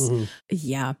than this. Mm-hmm.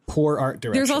 Yeah. Poor art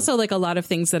direction. There's also like a lot of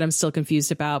things that I'm still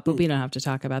confused about, but we don't have to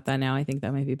talk about that now. I think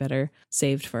that might be better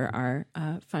saved for our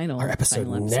final episode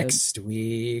next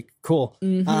week. Cool.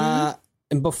 Mm-hmm.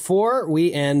 And before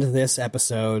we end this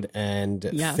episode and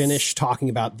finish talking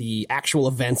about the actual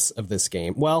events of this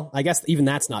game, well, I guess even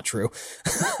that's not true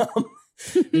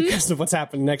because of what's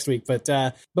happening next week.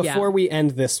 But before we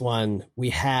end this one,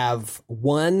 we have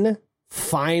one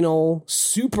final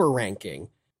super ranking.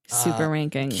 Super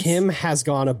rankings. Kim has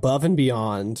gone above and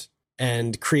beyond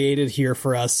and created here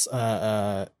for us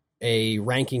a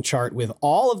ranking chart with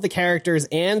all of the characters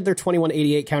and their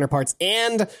 2188 counterparts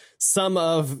and some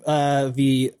of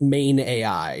the main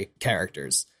AI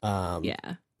characters.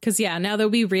 Because now that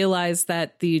we realize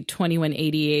that the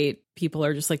 2188 people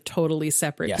are just like totally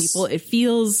separate people, it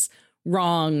feels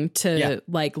wrong to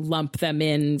like lump them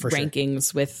in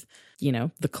rankings with,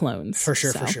 the clones. For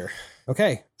sure.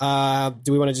 Okay.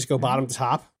 Do we want to just go bottom to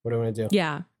top? What do we want to do?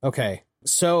 Yeah. Okay.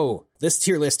 So this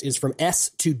tier list is from S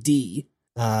to D.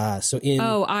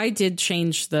 I did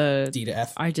change the D to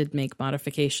F. I did make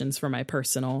modifications for my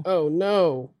personal. Oh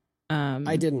no.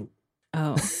 I didn't.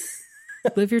 Oh.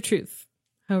 Live your truth.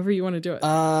 However you want to do it.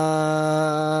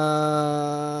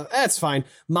 That's fine.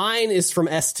 Mine is from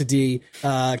S to D.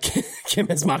 Kim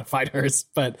has modified hers,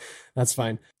 but that's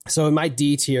fine. So in my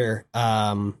D tier,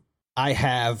 I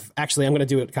have I'm going to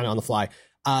do it kind of on the fly.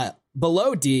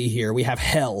 Below D here, we have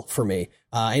Hell for me.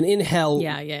 And in Hell,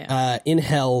 in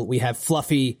Hell, we have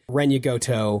Fluffy, Renya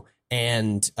Goto,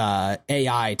 and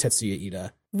AI Tetsuya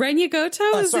Ida. Renya Goto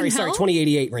is sorry, in Hell?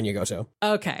 2088 Renya Goto.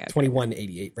 Okay.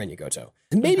 2188 Renya Goto.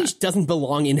 Maybe she doesn't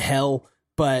belong in Hell,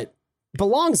 but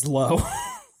belongs low.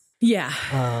 Yeah,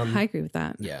 I agree with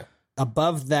that. Yeah.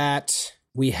 Above that,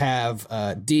 we have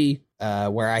D,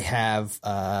 where I have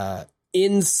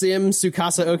in-sim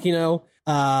Tsukasa Okino,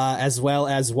 as well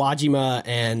as Wajima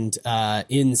and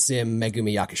in-sim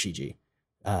Megumi Yakushiji.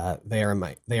 They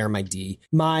are my D.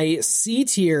 My C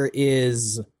tier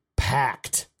is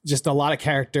packed. Just a lot of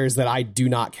characters that I do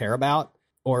not care about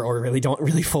or really don't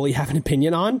really fully have an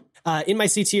opinion on. In my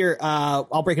C tier,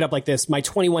 I'll break it up like this. My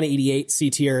 2188 C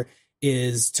tier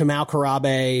is Tamao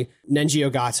Karabe, Nenji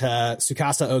Ogata,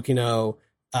 Tsukasa Okino,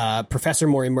 Professor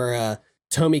Morimura,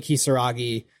 Tomi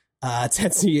Kisaragi,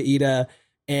 Tetsuya Ida,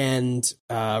 and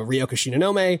Ryoka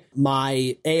Shinonome.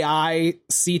 My AI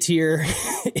C tier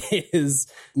is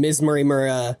Ms.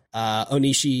 Morimura,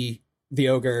 Onishi the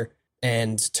Ogre,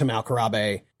 and Tamao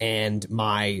Karabe. And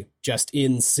my just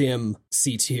in sim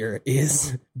C tier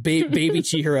is Baby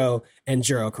Chihiro and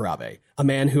Jiro Karabe, a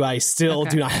man who I still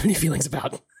do not have any feelings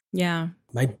about. Yeah.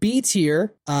 My B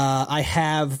tier, I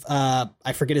have,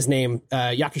 I forget his name,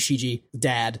 Yakushiji,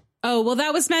 dad. Oh, well,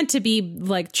 that was meant to be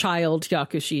like child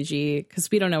Yakushiji,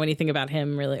 because we don't know anything about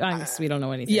him, really. I guess we don't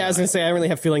know anything. Yeah, I was going to say, I don't really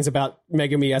have feelings about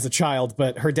Megumi as a child,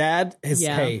 but her dad is,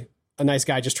 hey, a nice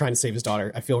guy just trying to save his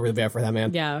daughter. I feel really bad for that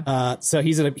man. Yeah. So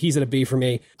he's at a B for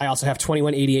me. I also have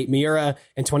 2188 Miura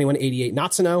and 2188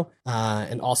 Natsuno,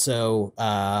 and also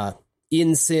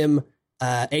in sim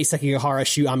A Sekigahara,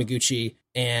 Shu Amiguchi,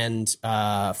 and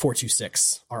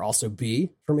 426 are also B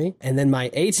for me. And then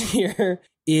my A tier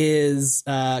is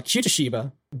Kyuta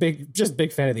Shiba.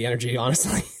 Big fan of the energy,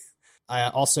 honestly. I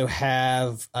also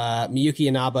have Miyuki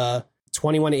Inaba,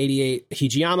 2188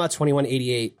 Hijiyama,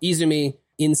 2188 Izumi,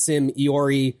 Insim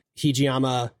Iori,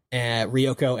 Hijiyama,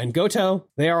 Ryoko, and Goto.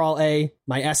 They are all A.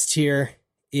 My S tier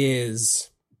is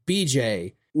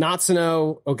BJ,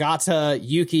 Natsuno, Ogata,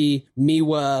 Yuki,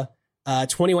 Miwa,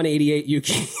 2188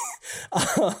 Yuki,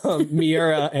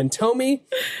 Miura, and Tomi.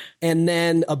 And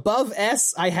then above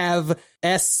S, I have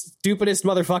S, stupidest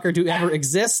motherfucker to ever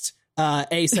exist, A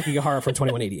Sekigahara from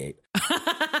 2188.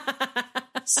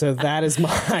 So that is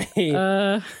my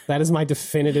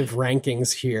definitive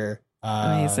rankings here.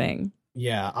 Amazing.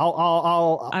 Yeah,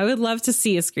 I would love to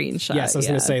see a screenshot. Yes, I was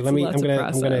going to say, I'm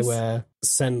going to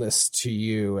send this to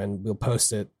you and we'll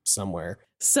post it somewhere.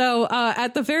 So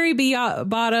at the very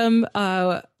bottom,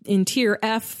 in tier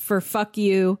F for fuck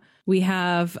you, we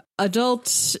have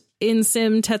adult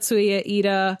in-sim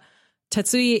Tetsuya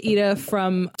Ida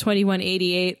from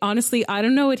 2188. Honestly, I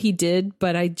don't know what he did,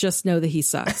 but I just know that he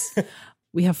sucks.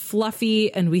 We have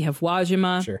Fluffy and we have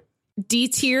Wajima. Sure. D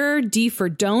tier, D for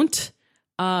don't.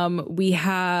 We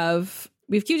have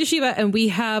Kyujishiba and we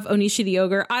have Onishi the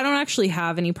Ogre. I don't actually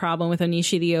have any problem with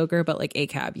Onishi the Ogre, but like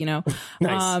ACAB, you know?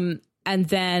 Nice. And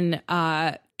then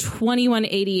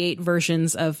 2188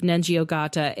 versions of Nenji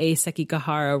Ogata, A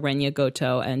Sekigahara, Renya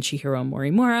Goto, and Chihiro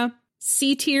Morimura.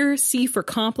 C tier, C for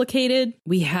complicated.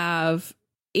 We have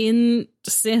in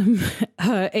Sim,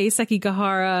 A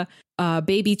Sekigahara,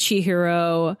 Baby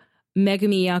Chihiro,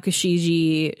 Megumi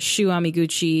Yakushiji, Shu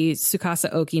Amiguchi,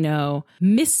 Tsukasa Okino,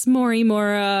 Miss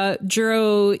Morimura,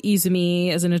 Juro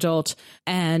Izumi as an adult,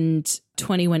 and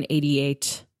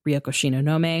 2188 Ryoko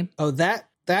Shinonome. Oh, that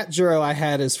Juro I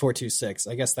had is 426.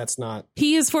 I guess that's not.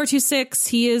 He is 426.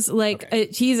 He is like, okay.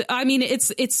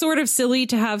 It's sort of silly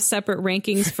to have separate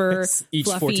rankings for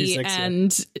Fluffy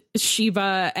and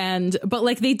Shiba but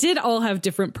like they did all have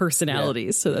different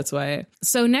personalities. Yeah. So that's why.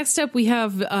 So next up we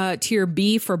have tier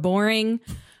B for boring,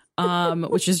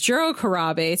 which is Juro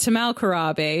Karabe, Tamao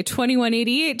Karabe,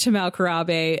 2188 Tamao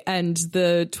Karabe, and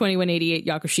the 2188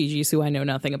 Yakushijis, who I know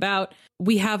nothing about.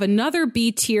 We have another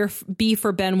B tier, B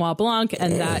for Benoit Blanc,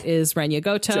 and that is Renya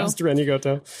Goto. Just Renya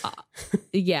Goto.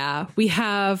 Yeah. We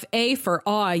have A for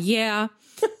Aw, yeah,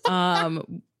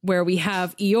 where we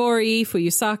have Iori,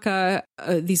 Fuyusaka.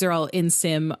 These are all in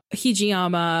Sim.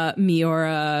 Hijiyama,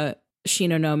 Miura,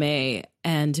 Shinonome,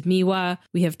 and Miwa.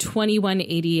 We have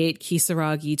 2188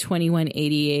 Kisaragi,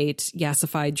 2188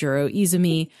 Yasified Juro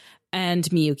Izumi, and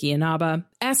Miyuki Inaba.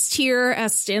 S tier,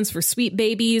 S stands for sweet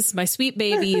babies. My sweet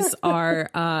babies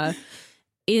are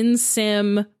in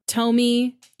Sim,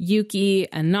 Tomi, Yuki,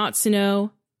 and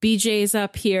Natsuno. BJ's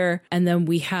up here. And then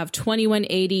we have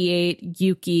 2188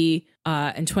 Yuki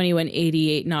and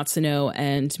 2188 Natsuno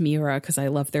and Miura, because I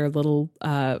love their little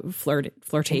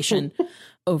flirtation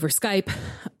over Skype.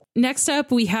 Next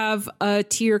up, we have a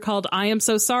tier called I Am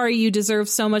So Sorry You Deserve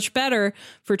So Much Better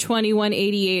for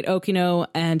 2188 Okino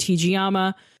and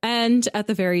Hijiyama. And at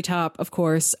the very top, of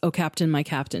course, Oh Captain, My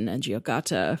Captain, and Nenji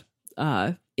Ogata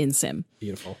in Sim.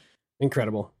 Beautiful.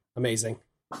 Incredible. Amazing.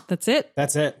 That's it.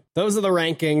 That's it. Those are the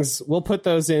rankings. We'll put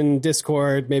those in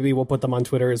Discord. Maybe we'll put them on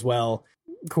Twitter as well.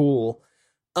 Cool.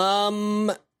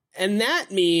 And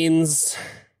that means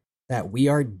that we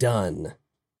are done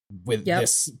with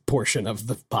this portion of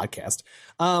the podcast.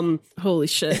 Holy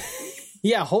shit.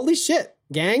 Yeah, holy shit,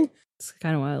 gang. It's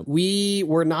kind of wild. We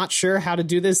were not sure how to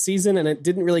do this season, and it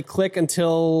didn't really click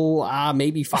until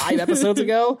maybe 5 episodes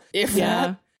ago, if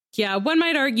that. Yeah, one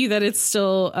might argue that it's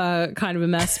still kind of a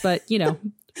mess, but, you know.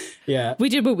 Yeah. We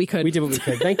did what we could.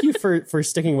 Thank you for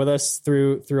sticking with us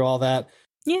through all that.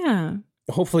 Yeah.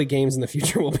 Hopefully games in the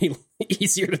future will be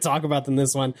easier to talk about than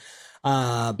this one.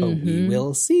 But we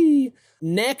will see.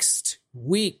 Next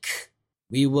week,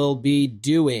 we will be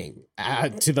doing,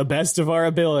 to the best of our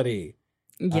ability,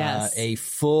 a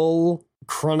full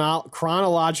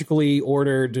chronologically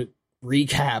ordered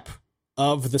recap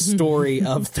of the story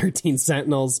of 13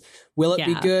 Sentinels. Will it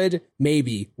be good?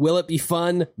 Maybe. Will it be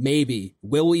fun? Maybe.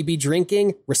 Will we be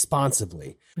drinking?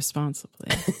 Responsibly.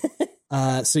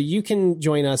 So you can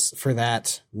join us for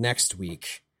that next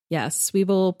week. Yes, we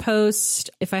will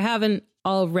post, if I haven't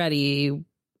already,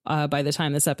 by the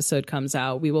time this episode comes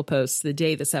out, we will post the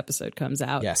day this episode comes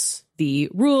out. Yes. The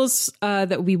rules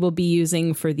that we will be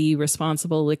using for the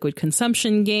responsible liquid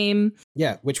consumption game.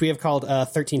 Yeah, which we have called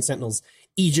 13 Sentinels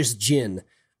Aegis Gin.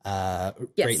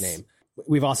 Great name.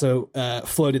 We've also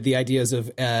floated the ideas of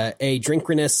a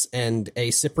drinkeriness and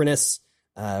a sipriness,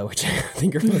 which I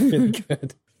think are really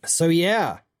good. So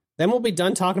yeah, then we'll be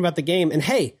done talking about the game. And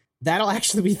hey, that'll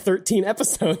actually be 13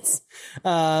 episodes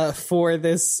for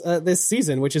this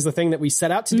season, which is the thing that we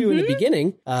set out to do in the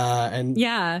beginning. And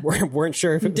weren't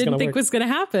sure if it was going to work. Didn't think was going to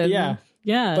happen.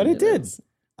 Yeah, but it did.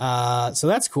 So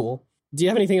that's cool. Do you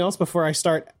have anything else before I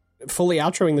start fully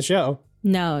outroing the show?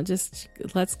 No, just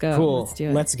let's go. Cool. Let's do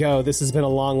it. Let's go. This has been a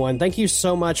long one. Thank you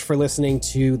so much for listening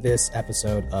to this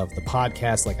episode of the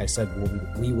podcast. Like I said,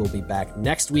 we will be back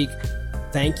next week.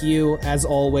 Thank you, as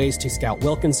always, to Scout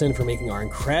Wilkinson for making our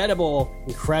incredible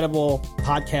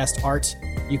podcast art.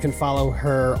 You can follow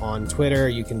her on Twitter.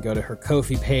 You can go to her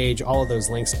Ko-fi page. All of those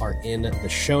links are in the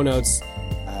show notes.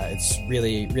 it's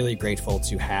really, really grateful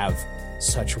to have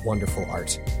such wonderful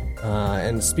art.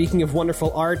 And speaking of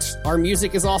wonderful art, our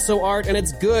music is also art, and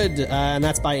it's good. And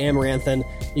that's by Amaranthan.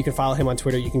 You can follow him on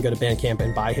Twitter. You can go to Bandcamp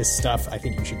and buy his stuff. I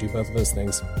think you should do both of those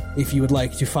things. If you would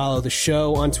like to follow the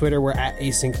show on Twitter, we're at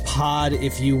AsyncPod.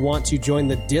 If you want to join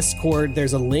the Discord,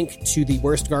 there's a link to the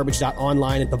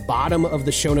worstgarbage.online at the bottom of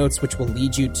the show notes, which will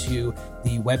lead you to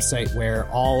the website where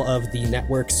all of the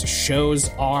network's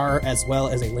shows are, as well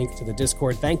as a link to the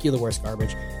Discord. Thank you, The Worst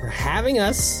Garbage, for having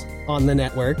us on the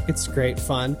network. It's great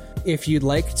fun. If you'd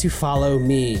like to follow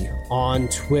me on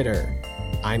Twitter,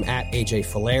 I'm at AJ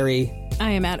Fileri.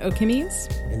 I am at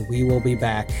Okimies. And we will be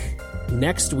back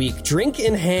next week, drink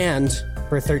in hand,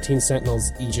 for 13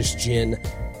 Sentinels Aegis Gin.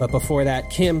 But before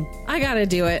that, Kim. I gotta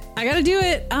do it.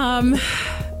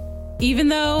 Even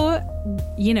though,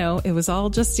 it was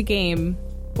all just a game,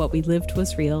 what we lived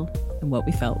was real, and what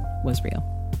we felt was real.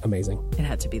 Amazing. It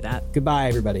had to be that. Goodbye,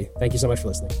 everybody. Thank you so much for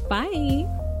listening. Bye.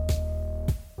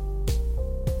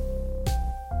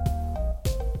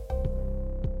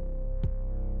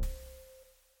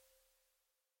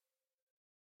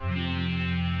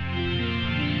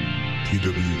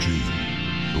 TWG,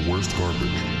 The Worst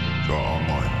Garbage,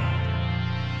 online.